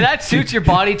 Okay, but that suits your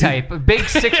body type. A big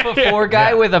 6'4"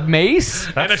 guy with a mace.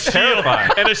 And a shield.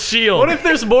 terrifying. And a shield. What if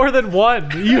there's more than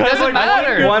one? You have Doesn't like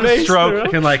matter. One mace stroke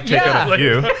through. can like take out a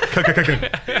few.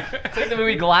 It's like the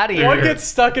movie Gladiator. One gets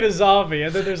stuck in a zombie,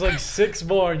 and then there's like 6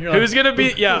 more, and you're like, Who's gonna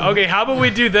be? Yeah. Okay. How about we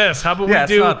do this? How about Yeah, we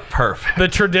it's do not perfect.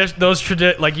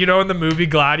 the like in the movie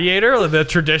Gladiator, the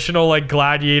traditional like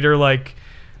gladiator like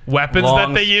weapons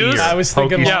Long that they use. spear. I was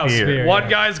thinking Pokey long spear. spear. One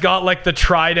guy's got like the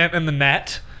trident and the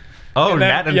net. Oh, And then-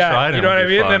 net and yeah, trident. you know what I would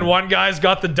be mean? And then fun. one guy's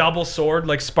got the double sword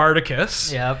like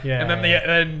Spartacus. Yep. Yeah. And then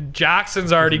and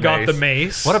Jackson's already got the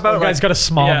mace. What about One guy's like, got a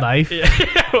small Yeah. knife.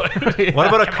 what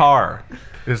about a car?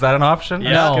 Is that an option?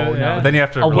 Yeah. No, good, yeah. no. Then you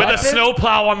have to with a rely-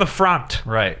 snowplow on the front.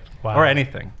 right, Wow. or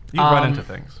anything. You can run into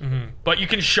things. But you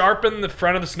can sharpen the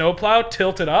front of the snowplow,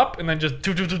 tilt it up, and then just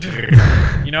you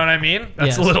know what I mean?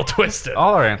 That's Yes. a little twisted.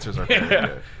 All our answers are very Yeah.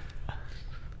 good.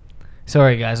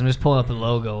 Sorry, guys. I'm just pulling up the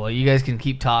logo. Well, you guys can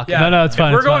keep talking. Yeah. No, it's fine,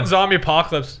 If we're it's going fine. zombie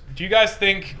apocalypse, do you guys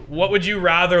think what would you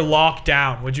rather lock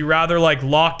down? Would you rather like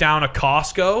lock down a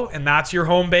Costco and that's your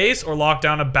home base, or lock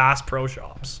down a Bass Pro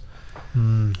Shops?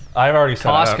 I've already said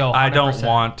Costco, I don't 100%.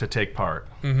 want to take part.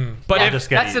 But Yeah, if just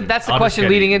get that's the eaten. that's the I'll just question get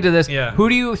leading eaten. into this. Yeah. Who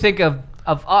do you think of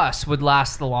us would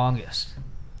last the longest?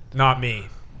 not me,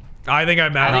 I think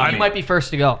I'm. I think you might be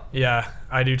first to go. Yeah,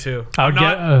 I do too. I'll I'm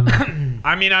get. not.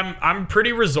 I mean, I'm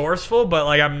pretty resourceful, but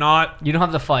like I'm not. You don't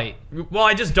have the fight. Well,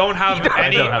 I just don't have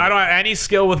any. don't have I don't have any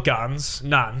skill with guns.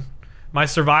 None. My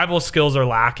survival skills are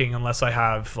lacking unless I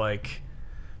have like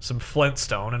some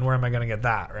flintstone, and where am I going to get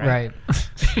that? Right.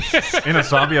 Right. In a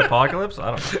zombie apocalypse,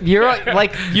 I don't know.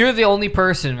 You're the only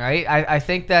person, right? I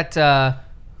think that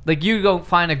like you go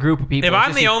find a group of people. If It's I'm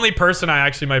just the a- only person, I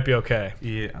actually might be okay.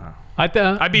 Yeah.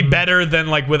 I'd be better than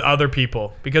like with other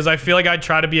people because I feel like I'd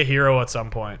try to be a hero at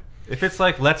some point. If it's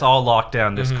like let's all lock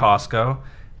down this Costco,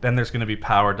 then there's going to be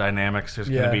power dynamics. There's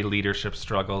going Yeah. to be leadership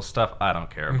struggles, stuff I don't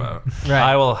care about. Right.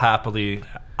 I will happily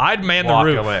I'd man the walk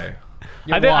roof. away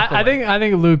you I think, walk I away.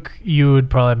 think Luke, you would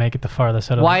probably make it the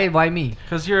farthest out of Why me?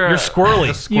 because you're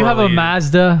squirrely. You have a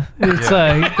Mazda. It's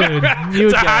like, dude, you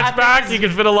would It's a get, hatchback. You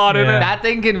can fit a lot in Yeah. it. That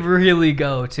thing can really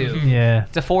go too. yeah.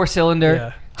 It's a 4-cylinder.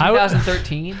 Yeah. I would-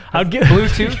 2013. I'd get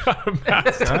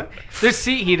Bluetooth. There's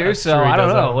seat heaters, so true, he I don't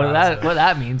does know have what a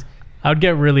that means. I would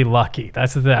get really lucky.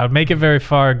 That's the thing. I would make it very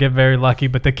far, get very lucky,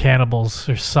 but the cannibals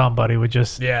or somebody would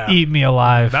just Yeah. eat me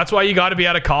alive. That's why you got to be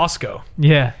at a Costco.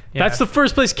 Yeah. Yeah. That's the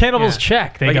first place cannibals Yeah.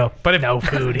 check. They Like, go, but if no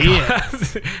food here.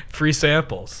 free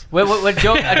samples. What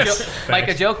joke? Like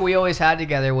a joke we always had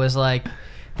together was like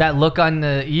that look on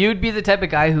the. You'd be the type of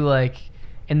guy who like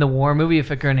in the war movie, if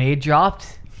a grenade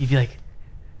dropped, you'd be like,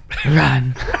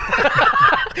 run.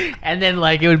 And then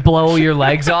like it would blow your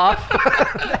legs off.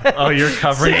 Oh, you're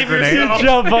covering a grenade. You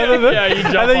jump under it. Yeah, you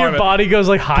jump and then on your it. body goes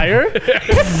like higher.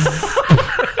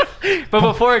 But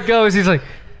before it goes, he's like,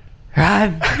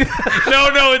 run.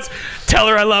 No, it's tell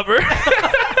her I love her.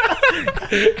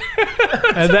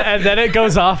 and then it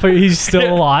goes off, but he's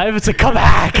still alive. It's like, come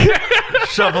back.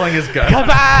 Shoveling his gun. Come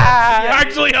back.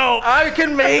 Actually, help. I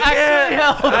can make Actually,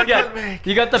 help. Yeah.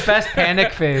 You got the best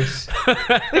panic face.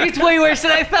 Like, it's way worse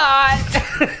than I thought.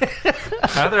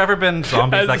 Have there ever been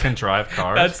zombies that can drive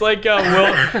cars? That's like Will.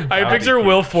 I That'd picture be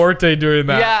Will Forte doing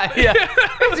that. Yeah.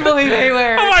 It's really way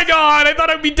worse. Oh my god! I thought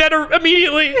I'd be dead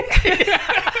immediately.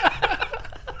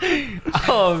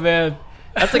 Oh man,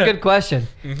 that's a good question.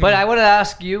 But I want to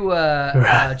ask you,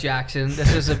 Jackson.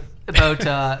 This is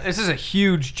this is a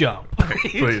huge jump.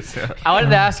 Please. Yeah. I wanted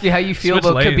to ask you how you feel Switch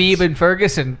about lanes. Khabib and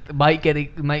Ferguson might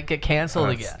get canceled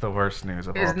That's again. the worst news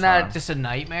of all Isn't time. that just a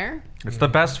nightmare? It's the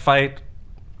best fight,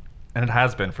 and it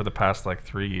has been for the past like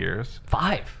 3 years.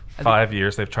 5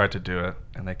 years they've tried to do it,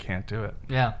 and they can't do it.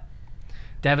 Yeah,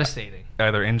 devastating.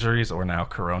 Either injuries or now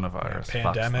coronavirus.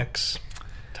 Fucks them. Pandemics,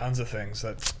 tons of things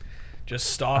that just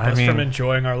stop I us mean, from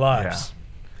enjoying our lives.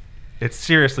 It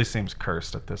seriously seems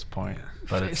cursed at this point.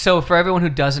 But it's, So for everyone who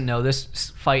doesn't know,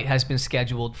 this fight has been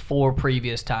scheduled 4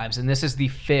 previous times, and this is the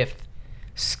 5th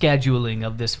scheduling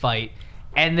of this fight.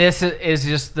 And this is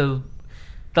just the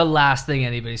last thing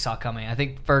anybody saw coming. I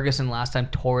think Ferguson last time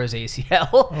tore his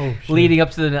ACL leading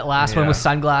up to the last one with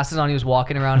sunglasses on. He was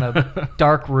walking around a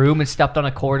dark room and stepped on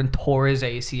a cord and tore his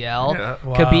ACL. Yeah.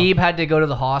 Wow. Khabib had to go to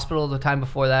the hospital the time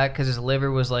before that because his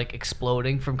liver was like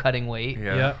exploding from cutting weight.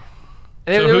 yeah.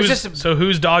 So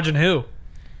who's dodging who?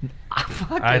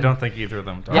 I don't think either of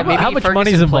them. Yeah, maybe how much Ferguson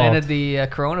money's involved? planted the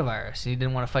coronavirus. He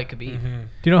didn't want to fight Khabib. Mm-hmm.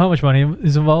 Do you know how much money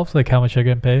is involved? Like how much they're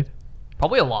getting paid?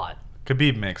 Probably a lot.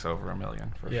 Khabib makes over $1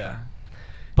 million for sure.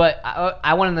 But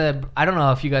I wanted to. I don't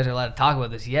know if you guys are allowed to talk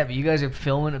about this yet, but you guys are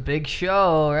filming a big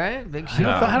show, right? Big show.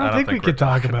 I don't think we could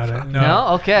talk about it.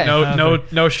 No? Okay.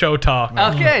 No show talk.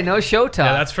 Okay, no show talk.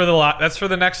 Yeah, that's for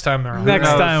the next time they're on. Next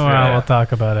time we'll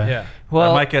talk about it. Yeah.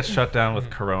 Well, I might get shut down with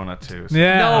Corona too. So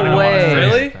Yeah. No I don't wanna way. say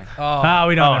Really? anything. Oh.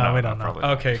 We don't know. no, We no, don't know. probably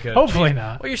not. Okay, good. Hopefully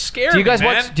not. Well, you're scared. Do you guys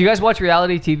man. watch? Do you guys watch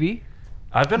reality TV?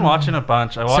 I've been watching a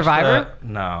bunch. I watched Survivor?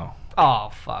 No. Oh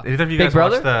fuck. Either of you Big guys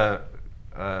Brother?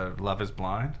 watched the Love Is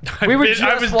Blind? We were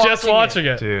I was just watching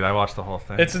it. Dude, I watched the whole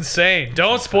thing. It's insane.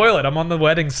 Don't spoil it. I'm on the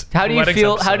weddings. How do you weddings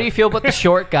feel? episode. How do you feel about the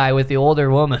short guy with the older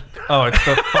woman? Oh, it's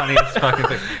the funniest fucking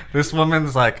thing. This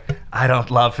woman's like, I don't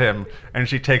love him, and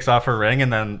she takes off her ring,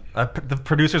 and then the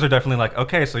producers are definitely like,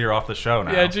 okay, so you're off the show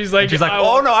now. Yeah, she's like,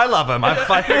 oh no, I love him. I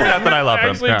figured out that I love him. I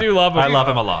actually do love him. I love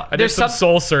him a lot. I did some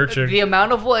soul searching. The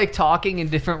amount of like talking in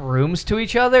different rooms to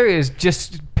each other is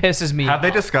just pisses me off. Have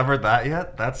they discovered that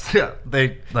yet? That's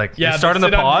they like Yeah, they start in they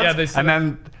the sit on- pods, yeah, they sit and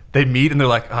then they meet and they're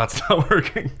like, oh, it's not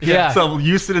working. Yeah. So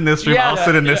you sit in this room, Yeah. I'll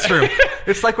sit in this room.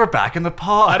 It's like we're back in the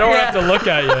pod. I don't have to look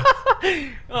at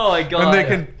you. Oh my god. And they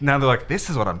can now they're like, this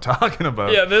is what I'm talking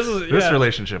about. Yeah, this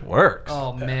relationship works.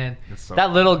 Oh man, so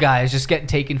that little guy is just getting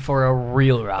taken for a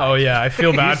real ride. Oh yeah, I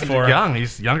feel bad He's for him. young.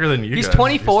 He's younger than you He's guys.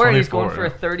 24 and he's going 24.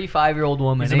 for a 35-year-old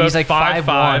woman. He's and he's like about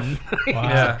 5'1". 5'5".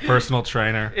 Yeah, personal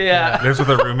trainer. Yeah. Lives with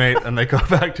a roommate, and they go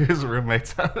back to his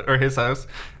roommate's or his house,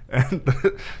 and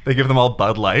they give them all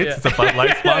Bud Lights. Yeah. It's a Bud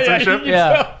Light sponsorship.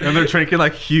 Yeah. And they're drinking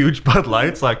like huge Bud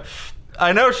Lights. Like,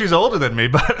 I know she's older than me,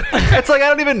 but it's like I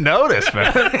don't even notice,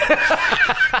 man.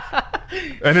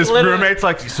 And his Literally. roommate's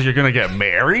like, so you're gonna get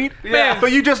married? Yeah.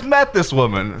 But you just met this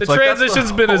woman. The It's like, that's the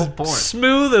transition's been whole as point.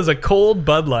 smooth as a cold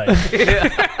Bud Light. Yeah,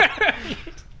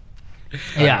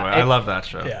 Anyway, I love that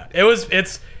show. Yeah,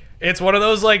 it's one of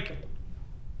those like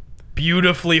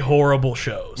beautifully horrible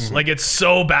shows. Mm-hmm. Like it's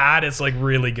so bad, it's like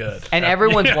really good. And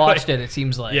everyone's Yeah, watched like- it. It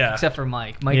seems like, Yeah. except for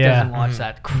Mike. Mike Yeah. doesn't watch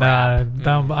that crap.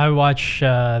 I watch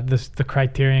the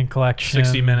Criterion Collection.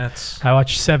 60 Minutes. I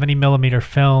watch 70mm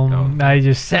film. I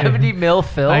just 70 mil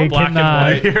film. I Black and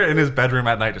cannot. white. Here in his bedroom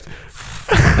at night, just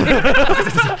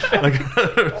like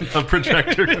a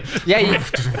projector. Yeah. You,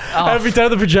 oh, Every time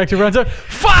the projector runs out,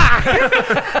 fuck!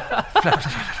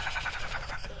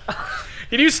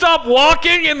 Can you stop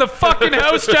walking in the fucking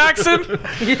house, Jackson?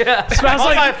 yeah. Smells On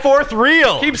like my fourth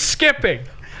reel. Keep skipping.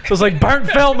 so it's like burnt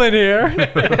film in here.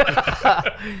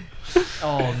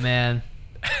 Oh man,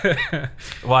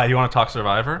 Why? You want to talk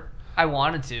Survivor? I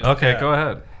wanted to. Okay, Yeah. go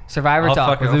ahead. Survivor I'll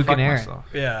talk fucking- with Luke I'll and fuck Aaron. myself.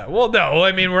 Yeah. Well, no.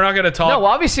 I mean, we're not gonna talk. No,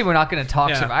 obviously we're not going to talk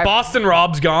Yeah. Survivor. Boston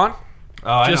Rob's gone. Oh,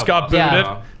 I Just know got about booted.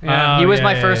 that. Yeah, Oh, he was yeah,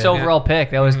 my yeah, first yeah. overall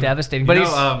pick. That was devastating. But You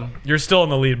he's know, You're still in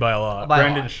the lead by a lot. By a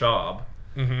Brendan lot. Schaub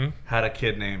Mm-hmm. had a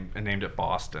kid named it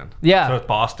Boston. Yeah. So it's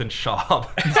Boston Schaub.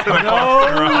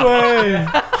 No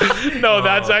way. No,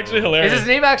 that's actually hilarious. Is his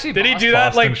name actually Did he Boston? do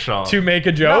that like Boston Schaub. to make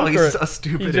a joke? No, he's or a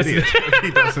stupid he just- idiot.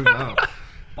 He doesn't know.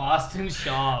 Boston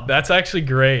Schaub? That's actually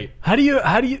great. How do you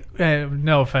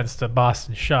no offense to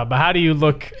Boston Shaw, but how do you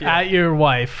look at your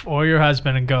wife or your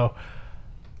husband and go,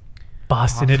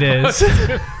 Boston it is?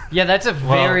 Yeah, that's a Well,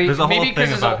 very there's a whole maybe 'cause thing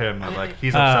it's about a- him. Like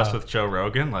he's obsessed with Joe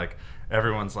Rogan. Like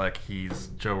everyone's like he's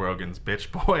Joe Rogan's bitch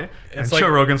boy, and It's like- Joe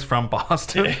Rogan's from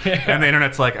Boston. And the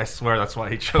internet's like, I swear that's why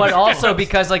he chose. But also Boston.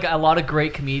 because like a lot of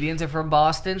great comedians are from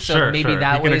Boston, so sure, maybe sure.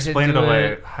 that you can weighs explain it into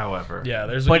away. However, Yeah,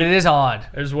 But it is odd.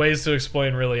 There's ways to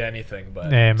explain really anything,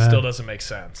 but Hey, it man. still doesn't make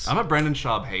sense. I'm a Brendan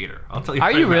Schaub hater. I'll tell you. Are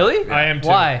right you now. really? Yeah. I am too.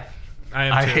 Why? I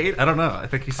am I too. hate. I don't know. I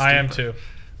think he's. I am stupid. too.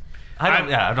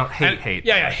 I don't hate. And- hate.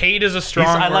 Yeah, yeah. Hate is a strong.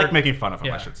 I word. like making fun of him.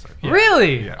 Yeah. I should say.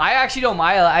 Really? Yeah. I actually don't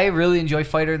mind. I really enjoy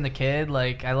Fighter and the Kid.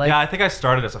 Like I like. Yeah, I think I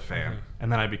started as a fan,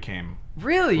 and then I became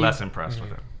Really? less impressed with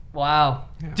him. Wow.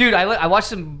 Dude, I watched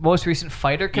the most recent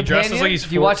Fighter He dresses Companion. like he's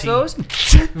Do you watch 14.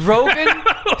 those? Rogan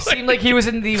seemed like he was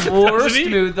in the worst he?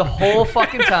 mood the whole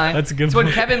fucking time. That's a good It's when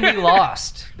point. Kevin Lee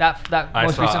lost. That I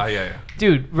most saw. recent. Yeah.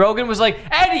 Dude, Rogan was like,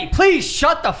 Eddie, please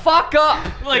shut the fuck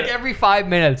up. Like every 5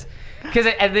 minutes.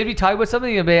 And they'd be talking about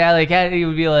something and be like, Eddie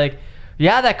would be like,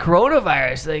 Yeah, that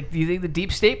coronavirus. Like, do you think the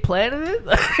deep state planted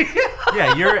it?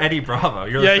 Yeah, you're Eddie Bravo.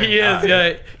 You're the Yeah, same he is. guy.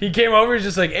 Yeah, he came over. He's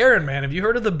just like, Aaron, man, have you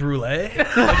heard of the brulee?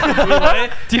 Like, the brulee?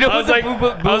 Do you know I what was the like,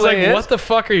 brulee I was like, is? what the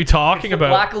fuck are you talking about?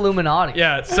 Black Illuminati.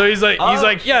 Yeah, so he's like,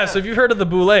 yeah. So if you've heard of the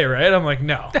boule, right? I'm like,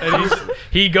 no. And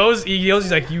he goes,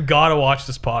 he's like, you gotta watch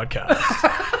this podcast.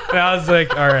 And I was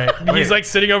like, all right. He's like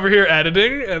sitting over here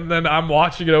editing, and then I'm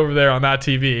watching it over there on that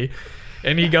TV.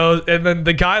 And he goes, and then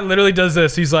the guy literally does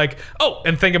this. He's like, oh,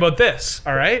 and think about this.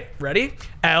 All right, ready?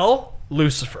 L,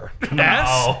 Lucifer.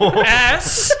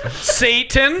 S,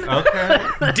 Satan.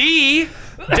 Okay. D,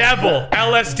 devil.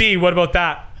 LSD. What about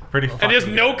that? Pretty And there's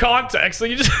no context.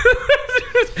 Like you just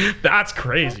that's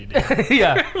crazy, dude.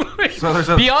 Yeah. So there's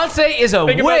a Beyonce is a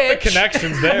Think witch. about the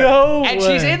connections there. And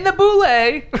she's in the boule.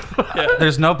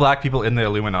 there's no black people in the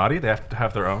Illuminati. They have to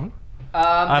have their own.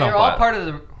 I don't They're all buy it. part of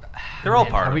the. They're all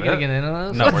part Are of we it. gonna get into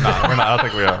this? No, we're not. We're not. I don't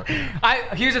think we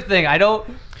are. Here's the thing.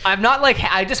 I'm not like.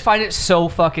 I just find it so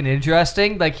fucking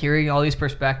interesting, like hearing all these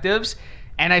perspectives.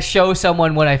 And I show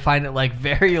someone when I find it like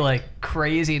very like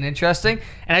crazy and interesting.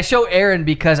 And I show Aaron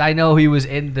because I know he was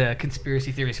into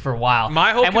conspiracy theories for a while.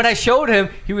 And when I showed him,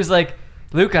 he was like,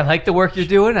 Luke, I like the work you're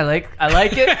doing. I like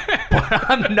it, but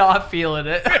I'm not feeling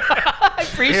it. I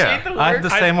appreciate the work. I'm the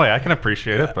same way. I can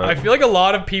appreciate it, but I feel like a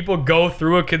lot of people go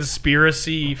through a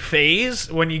conspiracy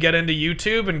phase when you get into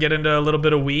YouTube and get into a little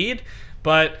bit of weed,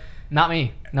 but not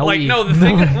me. No like weed. no,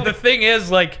 the thing is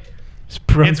like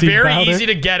it's very easy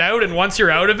to get out, and once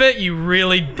you're out of it, you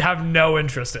really have no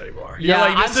interest anymore. You're Yeah,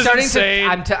 like, this is insane.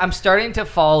 I'm starting to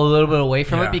fall a little bit away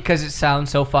from Yeah. it because it sounds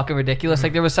so fucking ridiculous.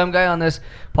 Like there was some guy on this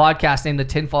podcast named the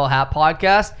Tinfoil Hat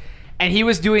Podcast, and he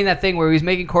was doing that thing where he was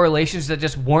making correlations that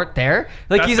just weren't there.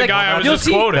 Like That's he's the like, guy I was you'll just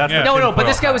see. quoting, yeah. No, but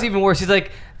this guy was even worse. He's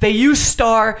like, they use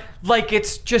star like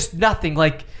it's just nothing.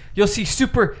 Like you'll see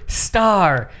super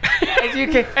star,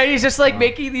 and he's just like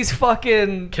making these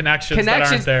fucking connections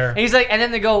that aren't there. And he's like, and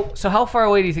then they go, so how far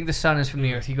away do you think the sun is from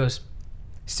the Earth? He goes,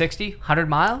 60, 100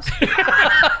 miles.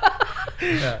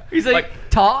 He's like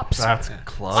tops. That's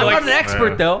close. I'm not an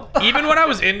expert though. Even when I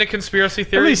was into conspiracy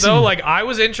theories, least though, you- like I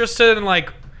was interested in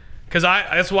like, because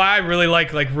that's why I really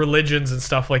like religions and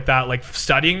stuff like that, like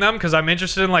studying them, because I'm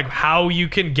interested in like how you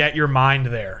can get your mind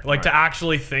there, like to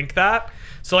actually think that.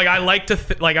 So like I like to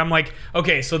like I'm like,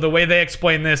 okay, so the way they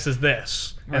explain this is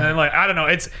this, and then like I don't know,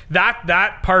 it's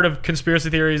that part of conspiracy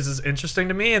theories is interesting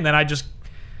to me, and then I just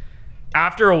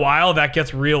after a while that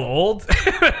gets real old.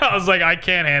 I was like, I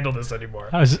can't handle this anymore.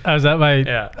 I was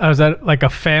at like a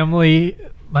family.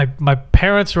 Like my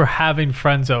parents were having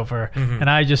friends over, and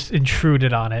I just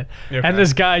intruded on it. Okay. And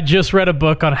this guy just read a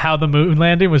book on how the moon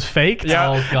landing was faked. Yeah.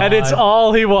 Oh, And it's God.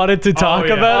 all he wanted to talk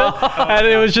yeah. about it. And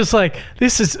it was just like,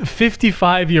 this is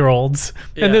 55-year-olds.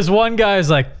 Yeah. And this one guy's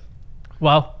like,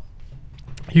 well,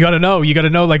 you gotta know,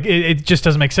 like it just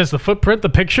doesn't make sense. The footprint, the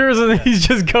pictures, and he's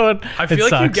just going, I feel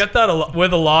like you get that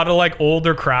with a lot of like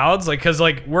older crowds, like because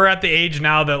like we're at the age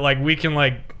now that like we can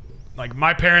like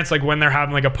my parents, like when they're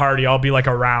having like a party, I'll be like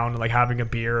around like having a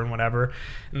beer and whatever,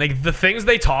 and like the things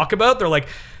they talk about, they're like,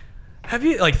 have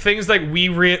you like things like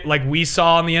we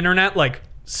saw on the internet like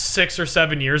 6 or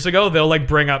 7 years ago, they'll like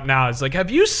bring up now. It's like, have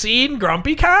you seen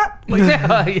Grumpy Cat?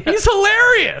 Like, he's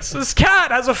hilarious. This cat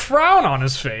has a frown on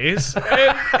his face, and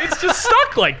it's just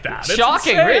stuck like that. It's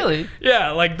Shocking, insane. really.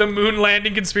 Yeah, like the moon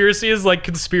landing conspiracy is like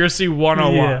conspiracy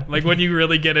 101. Yeah. Like when you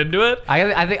really get into it.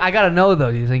 I think I gotta know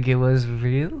though. Do you think it was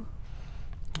real?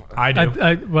 I do.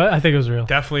 I think it was real.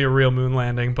 Definitely a real moon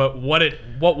landing, but what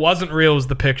wasn't real was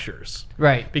the pictures.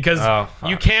 Right. Because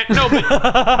you can't no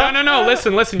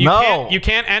listen you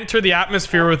can't enter the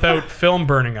atmosphere without film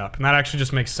burning up, and that actually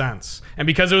just makes sense. And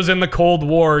because it was in the Cold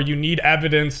War, you need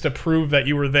evidence to prove that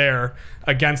you were there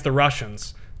against the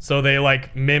Russians. So they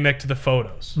like mimicked the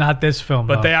photos. Not this film,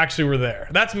 But though. they actually were there.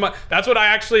 That's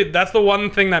the one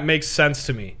thing that makes sense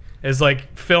to me. Is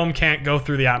like film can't go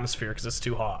through the atmosphere because it's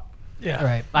too hot. Yeah.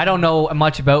 Right. I don't know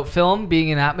much about film being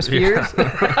in atmospheres.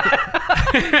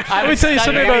 Let me tell you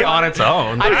something Maybe about on its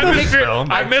own.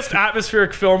 I missed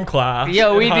atmospheric film class.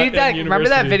 Yo, we in need that. Remember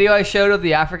that university. video I showed of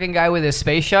the African guy with his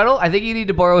space shuttle? I think you need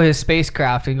to borrow his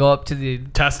spacecraft and go up to the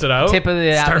Test it out. tip of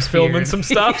the Start atmosphere. filming some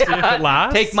stuff. See if it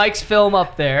lasts. Take Mike's film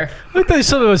up there. Let me tell you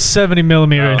something about 70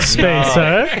 millimeter in Oh, space,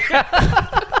 no.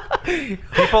 huh?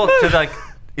 People to like,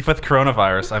 if with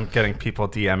coronavirus, I'm getting people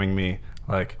DMing me,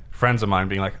 like friends of mine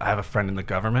being like, I have a friend in the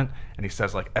government, and he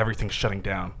says like everything's shutting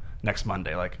down next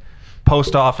Monday, like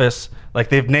post office, like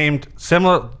they've named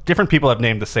different people have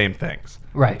named the same things.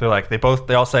 Right. They're like they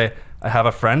all say, I have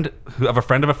a friend of a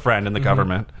friend of a friend in the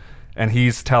government, and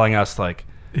he's telling us like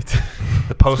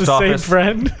the post the same office,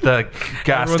 friend. the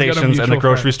gas Everyone's got a stations, and the mutual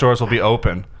grocery friend. stores will be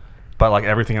open. but like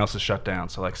everything else is shut down.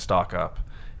 So like stock up.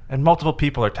 And multiple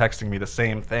people are texting me the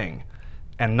same thing,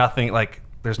 and nothing like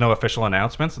there's no official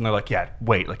announcements, and they're like, yeah,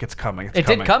 wait, like it's coming. It's It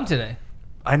coming. did come today.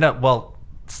 I know. Well,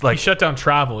 it's like He shut down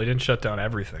travel. He didn't shut down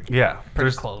everything. yeah,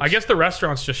 Pretty close. I guess the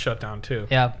restaurants just shut down too.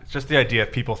 Yeah. it's just the idea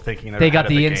of people thinking they're They ahead got of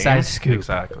the game. inside scoop.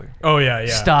 Exactly. Oh yeah, yeah.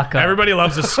 Stock up. Everybody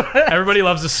loves everybody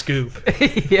loves a scoop.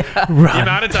 Yeah. The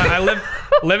amount of time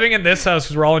living in this house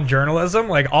because we're all in journalism.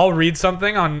 Like I'll read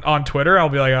something on Twitter. I'll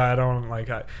be like, I don't like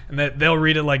it, and they'll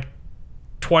read it like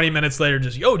 20 minutes later.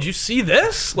 Just yo, did you see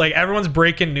this? Like everyone's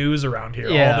breaking news around here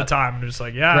all the time. I'm just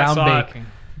like, yeah, I saw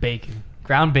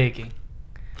Ground baking.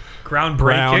 Ground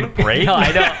Brown breaking. break? No,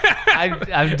 I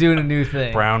don't. I'm doing a new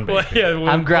thing. Brown Well, bacon. yeah, I'm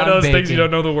one ground of those baking. things you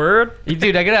don't know the word. Dude,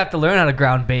 I'm gonna have to learn how to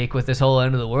ground bake with this whole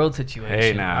end of the world situation.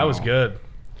 Hey, now. That was good.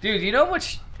 Dude, you know how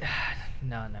much?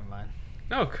 No, never mind.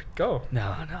 No, go.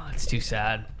 No, it's too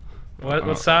sad.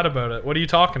 What's sad about it? What are you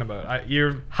talking about?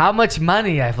 You're. How much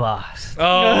money I've lost.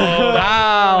 Oh,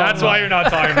 that's why you're not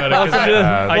talking about it. 'cause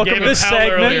I welcome gave to him this hell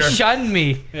segment. earlier. You shunned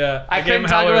me. Yeah, I gave couldn't him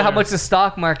talk hell about how earlier. much the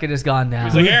stock market has gone down.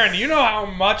 He's like, Aaron, do you know how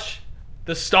much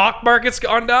the stock market's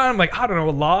gone down? I'm like, I don't know,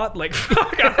 a lot. Like,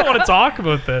 fuck, I don't want to talk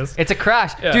about this. It's a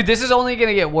crash. Yeah. Dude, this is only going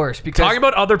to get worse because Talking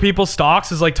about other people's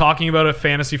stocks is like talking about a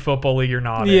fantasy football league you're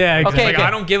not in. Yeah, It's exactly. like, Okay. I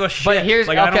don't give a shit. But here's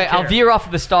like, I don't okay, I'll care. veer off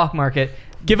of the stock market.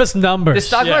 Give us numbers. The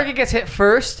stock Yeah. market gets hit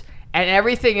first and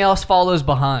everything else follows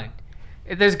behind.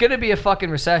 There's going to be a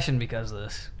fucking recession because of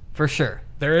this. For sure.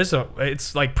 There is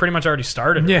it's like pretty much already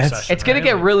started. Yeah, recession, It's going to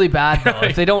right? get really bad though.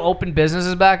 If they don't open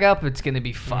businesses back up, it's going to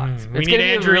be fucked. We It's need gonna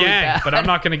get Andrew really Yang, bad. but I'm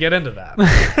not going to get into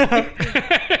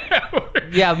that.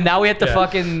 Yeah, now we have to Yeah.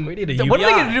 fucking. We need a What are they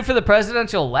UBI. going to do for the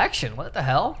presidential election? What the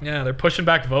hell? Yeah, they're pushing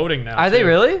back voting now. Are they too.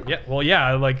 really? Yeah. Well,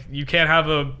 yeah. Like you can't have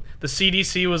the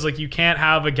CDC was like you can't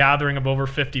have a gathering of over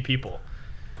 50 people,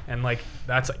 and like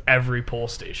that's like every poll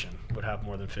station would have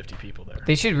more than 50 people there.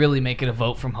 They should really make it a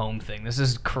vote from home thing. This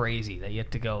is crazy that you have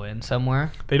to go in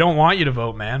somewhere. They don't want you to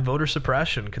vote, man. Voter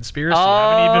suppression, conspiracy.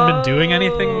 Haven't even been doing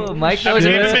anything. Mike knows Haven't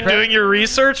you even it. been doing your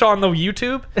research on the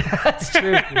YouTube? That's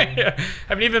true. Yeah.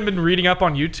 Haven't even been reading up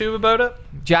on YouTube about it?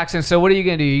 Jackson, so what are you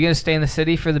gonna do? You gonna stay in the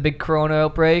city for the big Corona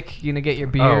outbreak? You gonna get your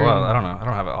beer? Oh well, and- I don't know. I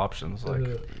don't have options. Like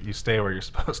you stay where you're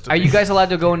supposed to. Are be. you guys allowed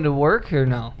to go into work or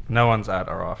no? No one's at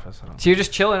our office. I don't. So you're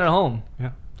just chilling at home. Yeah.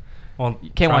 Well,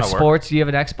 You can't trying watch to work. sports. Do you have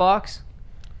an Xbox?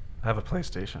 I have a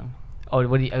PlayStation. Oh,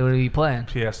 what are you playing?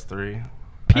 PS3.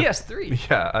 PS3.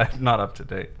 Yeah, I'm not up to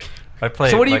date. I play.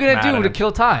 So what are you like, gonna do Madden to and-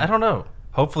 kill time? I don't know.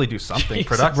 Hopefully, do something Jesus.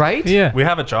 productive. Right? Yeah. We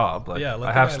have a job. Like, Yeah, let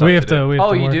I the have guy stuff we have to do. to. We have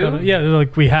Oh, to you work do? on it. Yeah,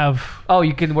 like we have. Oh,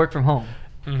 you can work from home.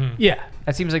 Yeah,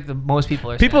 That seems like the most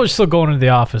people are. people are saying. still going into the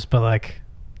office, but like,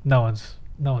 no one's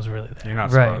really there. You're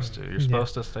not Right. supposed to. You're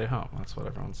supposed to stay home. That's what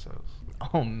everyone says.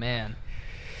 Oh man.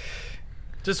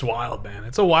 Just wild, man.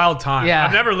 It's a wild time. Yeah.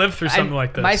 I've never lived through something And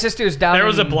like this. my sister's down. There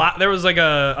was in- there was like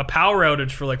a power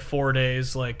outage for like 4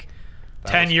 days, like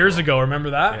 10 was years cool. ago. Remember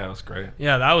that? Yeah, it was great.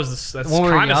 Yeah, that's When we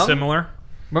were kind of young? similar.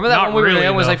 Remember that Not when we were really, there?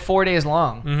 It was though. like 4 days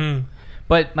long. Mm-hmm.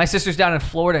 But my sister's down in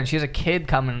Florida and she has a kid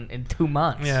coming in 2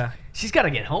 months. Yeah. She's got to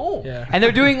get home. Yeah. And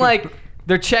they're doing like,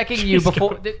 they're checking you She's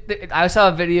before. gotta- I saw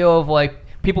a video of like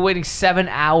people waiting 7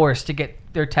 hours to get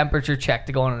their temperature checked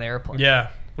to go on an airplane. Yeah.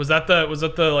 Was that the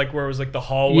like where it was like the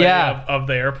hallway Yeah. of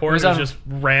the airport? It was It was on- just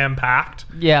ram packed.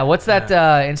 Yeah. What's that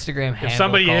Instagram handle If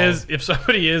somebody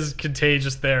called? is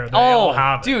contagious there, they all Oh,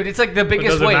 have it. dude, it's like the biggest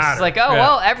doesn't waste. It's matter. like, oh, Yeah.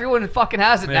 well, everyone fucking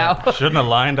has it Yeah. now. Shouldn't have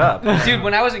lined up. Dude,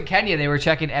 when I was in Kenya, they were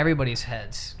checking everybody's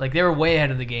heads. Like, they were way ahead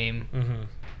of the game. In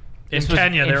This was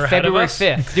Kenya, in they were ahead of February us?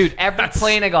 5th. Dude, every That's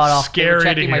plane I got off, they were scary to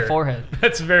checking my hear. forehead.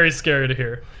 That's very scary to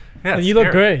hear. Yeah, it's You look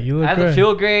scary. great. You look I great.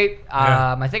 feel great.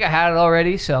 Yeah. I think I had it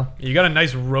already, so You got a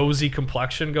nice rosy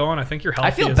complexion going. I think you're healthy.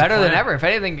 I feel as a better than plant. ever. If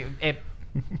anything, it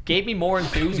gave me more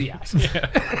enthusiasm.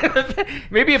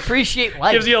 Maybe appreciate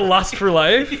life. Gives you a lust for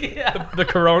life. Yeah. The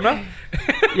Corona.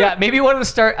 Yeah, maybe wanted to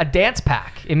start a dance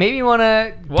pack. It made me want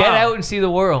to get Wow. out and see the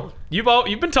world. You've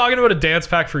been talking about a dance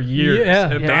pack for years. Yeah.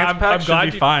 And Dance I'm pack should glad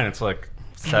be you- fine. It's like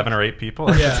 7 or 8 people.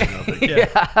 It's Yeah. just no big-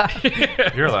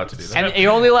 Yeah. You're allowed to do that. And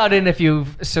you're only allowed in if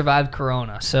you've survived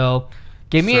Corona. So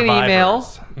give me an email.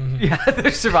 Survivors. Yeah,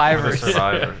 they're survivors. The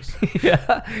survivors.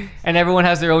 Yeah. And everyone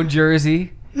has their own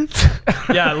jersey.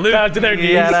 Yeah, Luke. Down to their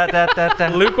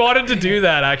knees. Luke wanted to do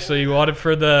that actually. He wanted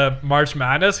for the March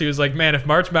Madness. He was like, man, if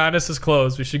March Madness is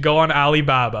closed, we should go on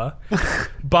Alibaba,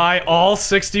 buy all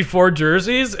 64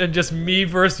 jerseys, and just me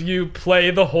versus you play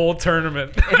the whole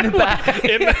tournament. In the back.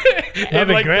 That'd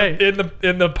be great.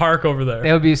 In the park over there.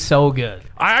 That would be so good.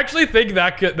 I actually think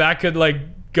that could like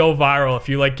go viral if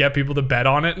you like get people to bet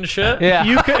on it and shit. Yeah.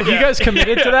 If you guys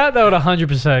committed to that would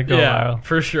 100% go viral.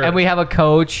 for sure. And we have a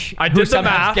coach I who did the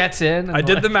sometimes math. gets in. I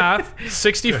did the math.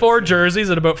 64 jerseys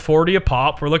at about 40 a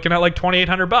pop. We're looking at like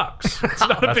 $2,800. It's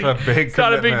not a That's big. a big It's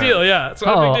not a big commitment. deal. Yeah, it's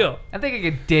not a big deal. I think I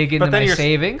could dig into my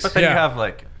savings. But then Yeah. you have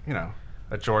like, you know,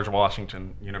 a George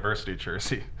Washington University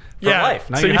jersey for Yeah. life.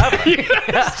 Now So you you- have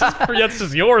that. That's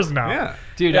just yours now. Yeah.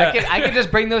 Dude, Yeah. I could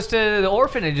just bring those to the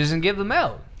orphanages and give them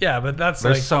out. Yeah, but that's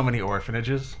There's like so many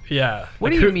orphanages. yeah.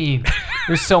 What do you mean?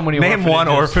 There's so many Name one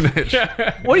orphanages.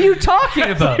 orphanage. What are you talking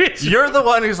about? You're the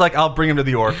one who's like, I'll bring him to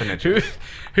the orphanage.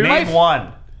 Name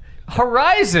one.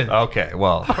 Horizon. Okay,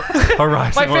 well,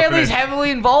 Horizon. My family's Orphanage. heavily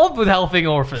involved with helping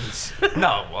orphans.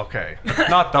 No, okay.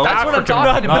 Not those. That's what I'm orphans.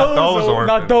 talking Not about. those orphans.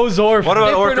 Not those orphans. What about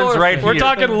Different orphans right orphans. here? We're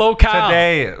talking locale.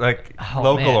 Today, like Oh,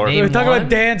 local man, orphans. We're name talking one? about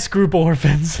dance group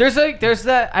orphans. There's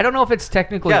that. I don't know if it's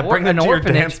technically Yeah, bring them an to your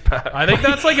orphanage. dance pack. I think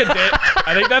that's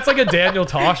like a Daniel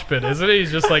Tosh bit, isn't it?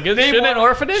 He's just like, shouldn't one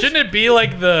orphanage? Shouldn't it be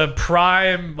like the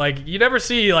prime? Like you never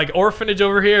see like orphanage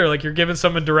over here. Like you're giving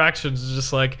someone directions. It's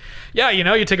just like, yeah, you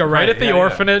know, you take a right at the yeah, yeah.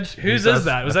 orphanage. Whose is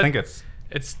that? I think it's.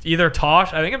 It's either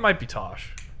Tosh. I think it might be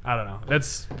Tosh. I don't know.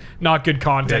 That's not good Yeah,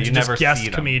 content you to never just guess see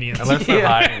them. comedians. Unless they're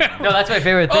hiding them. No, that's my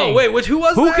favorite thing. Oh wait, who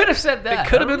was Who that? could have said that? It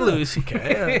could have I been don't know. Lucy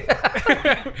Kay.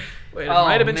 Wait, it Oh,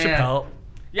 might have been man. Chappelle.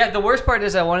 Yeah, the worst part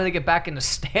is I wanted to get back into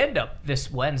stand-up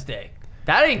this Wednesday.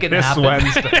 That ain't gonna This happen.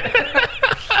 Wednesday.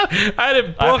 I had it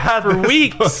I've booked had for this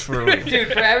weeks. booked for weeks.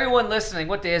 Dude, for everyone listening,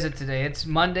 what day is it today? It's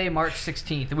Monday, March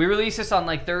 16th. We release this on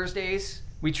like Thursdays.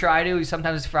 We try to.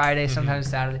 Sometimes it's Friday, sometimes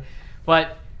it's Saturday.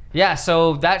 But yeah,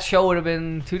 so that show would have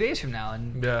been 2 days from now,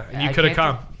 and Yeah, and you I could have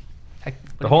can't come.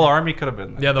 The whole army could have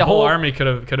been there. Yeah, the whole army could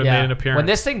have yeah. made an appearance. When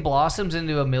this thing blossoms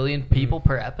into 1 million people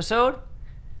per episode,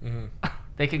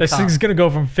 they can This come. thing's gonna go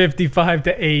from 55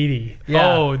 to 80.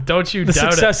 Yeah. Oh, don't you The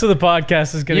doubt success it. of the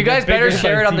podcast is gonna. You guys get bigger better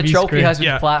share by it on the TV Trophy screen. Husbands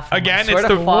Yeah. platform. Again, I swear it's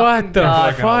to the- What the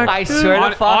God. fuck? I swear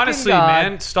to fucking Honestly, God.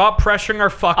 man, stop pressuring our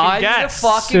fucking I need to guests.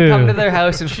 fucking come to Dude. their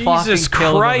house and fucking Jesus kill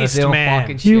them if Christ, they don't man.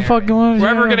 fucking You share fucking it. want? We're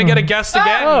ever gonna get a guest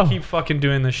again? Oh. Keep fucking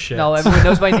doing this shit. No, everyone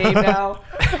knows my name now.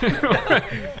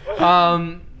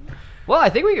 Well, I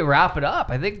think we can wrap it up.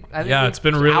 I think yeah, it's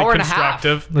been really hour and a half.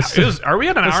 constructive. Are we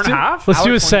at an hour and a half? Let's do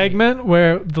Hour a 20. segment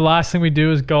where the last thing we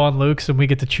do is go on Luke's and we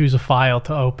get to choose a file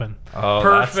to open. Oh,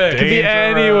 Perfect. That's Could be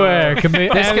anywhere. Could be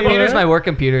This anywhere. computer's my work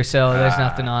computer, so there's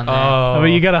nothing on there. Oh, Oh, but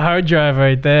you got a hard drive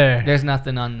right there. There's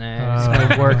nothing on there. It's Oh.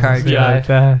 my work hard Yeah, like drive.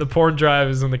 that. the porn drive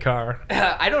is in the car.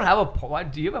 I don't have a.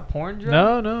 What, do you have a porn drive?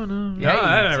 No. Yeah, No,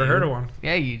 I you never do. heard of one.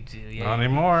 Yeah, you do. Yeah, Not you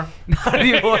anymore. do. Not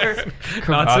anymore. Not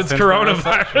Not since since the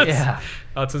coronavirus. Yeah.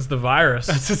 Not since the virus.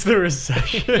 That's just the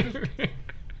recession.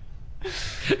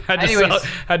 Anyways.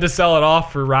 Had to sell it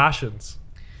off for rations.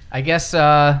 I guess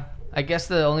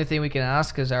the only thing we can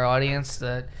ask is our audience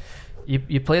that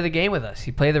you play the game with us.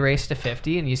 You play the Race to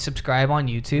 50 and you subscribe on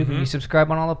YouTube and you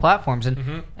subscribe on all the platforms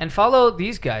and follow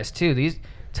these guys too.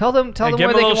 Tell them Give where them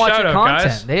a they can little watch shout your out, content.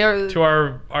 guys, They are to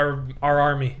our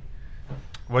army.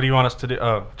 What do you want us to do?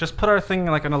 Oh, just put our thing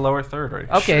like in a lower third, right?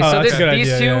 okay. Oh, So that's a good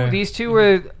idea, these two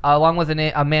were along with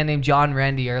a man named John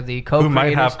Rendy are the co-creators. Who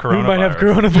might have coronavirus? Who might have He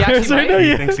coronavirus actually right now? might. He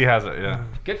Yeah. thinks he has it, yeah.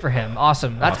 Good for him.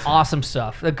 Awesome. That's awesome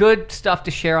stuff. The good stuff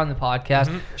to share on the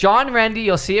podcast. John Rendy,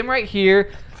 you'll see him right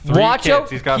here. Watch kids. out.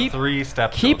 He's got keep, 3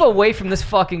 steps. Keep away from this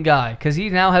fucking guy because he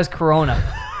now has corona.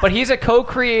 But he's a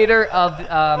co-creator of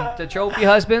the Trophy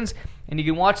Husbands, and you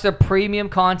can watch their premium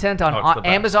content on Oh, it's the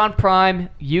best. Amazon Prime,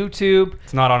 YouTube.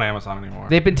 It's not on Amazon anymore.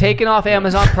 They've been taken off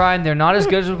Amazon Prime. They're not as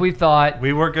good as we thought.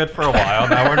 We were good for a while.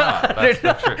 Now we're not. That's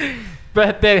the truth.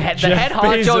 But the head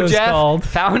honcho Bezos Jeff called.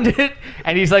 found it,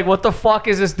 and he's like, "What the fuck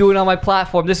is this doing on my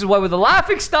platform? This is why we're the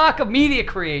laughing stock of media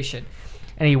creation."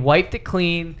 And he wiped it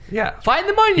clean. Yeah. Find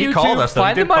them on He YouTube. called us. Though.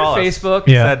 Find He did them on call us. Facebook.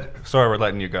 He Yeah. said, "Sorry, we're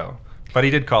letting you go," but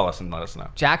he did call us and let us know.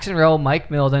 Jackson Rowe, Mike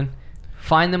Milden.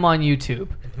 Find them on YouTube.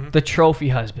 The Trophy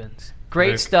Husbands.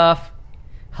 Great Luke. stuff.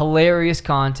 Hilarious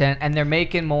content. And they're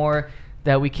making more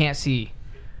that we can't see.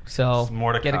 So There's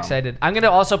more to get come. excited. I'm going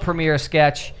to also premiere a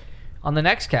sketch on the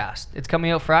next cast. It's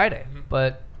coming out Friday.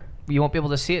 But you won't be able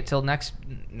to see it till next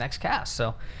cast.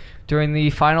 So during the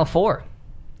Final Four.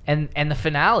 And the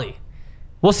finale.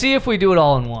 We'll see if we do it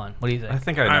all in one. What do you think? I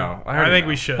think I know. I already think know.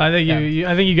 we should. I think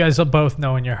I think you guys will both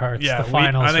know in your hearts Yeah, the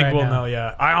finals. I think right we'll now. know.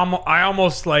 Yeah, I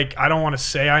almost like I don't want to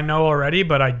say I know already,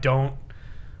 but I don't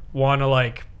want to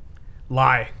like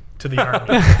lie to the army.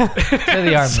 To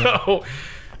the army.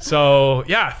 So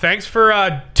yeah, thanks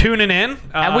for tuning in.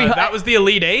 And that was the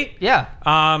Elite Eight. Yeah.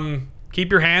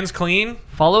 Keep your hands clean.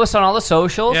 Follow us on all the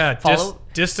socials. Yeah, Follow. just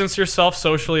distance yourself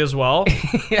socially as well.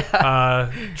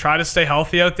 Try to stay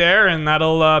healthy out there, and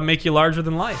that'll make you larger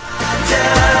than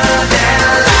life.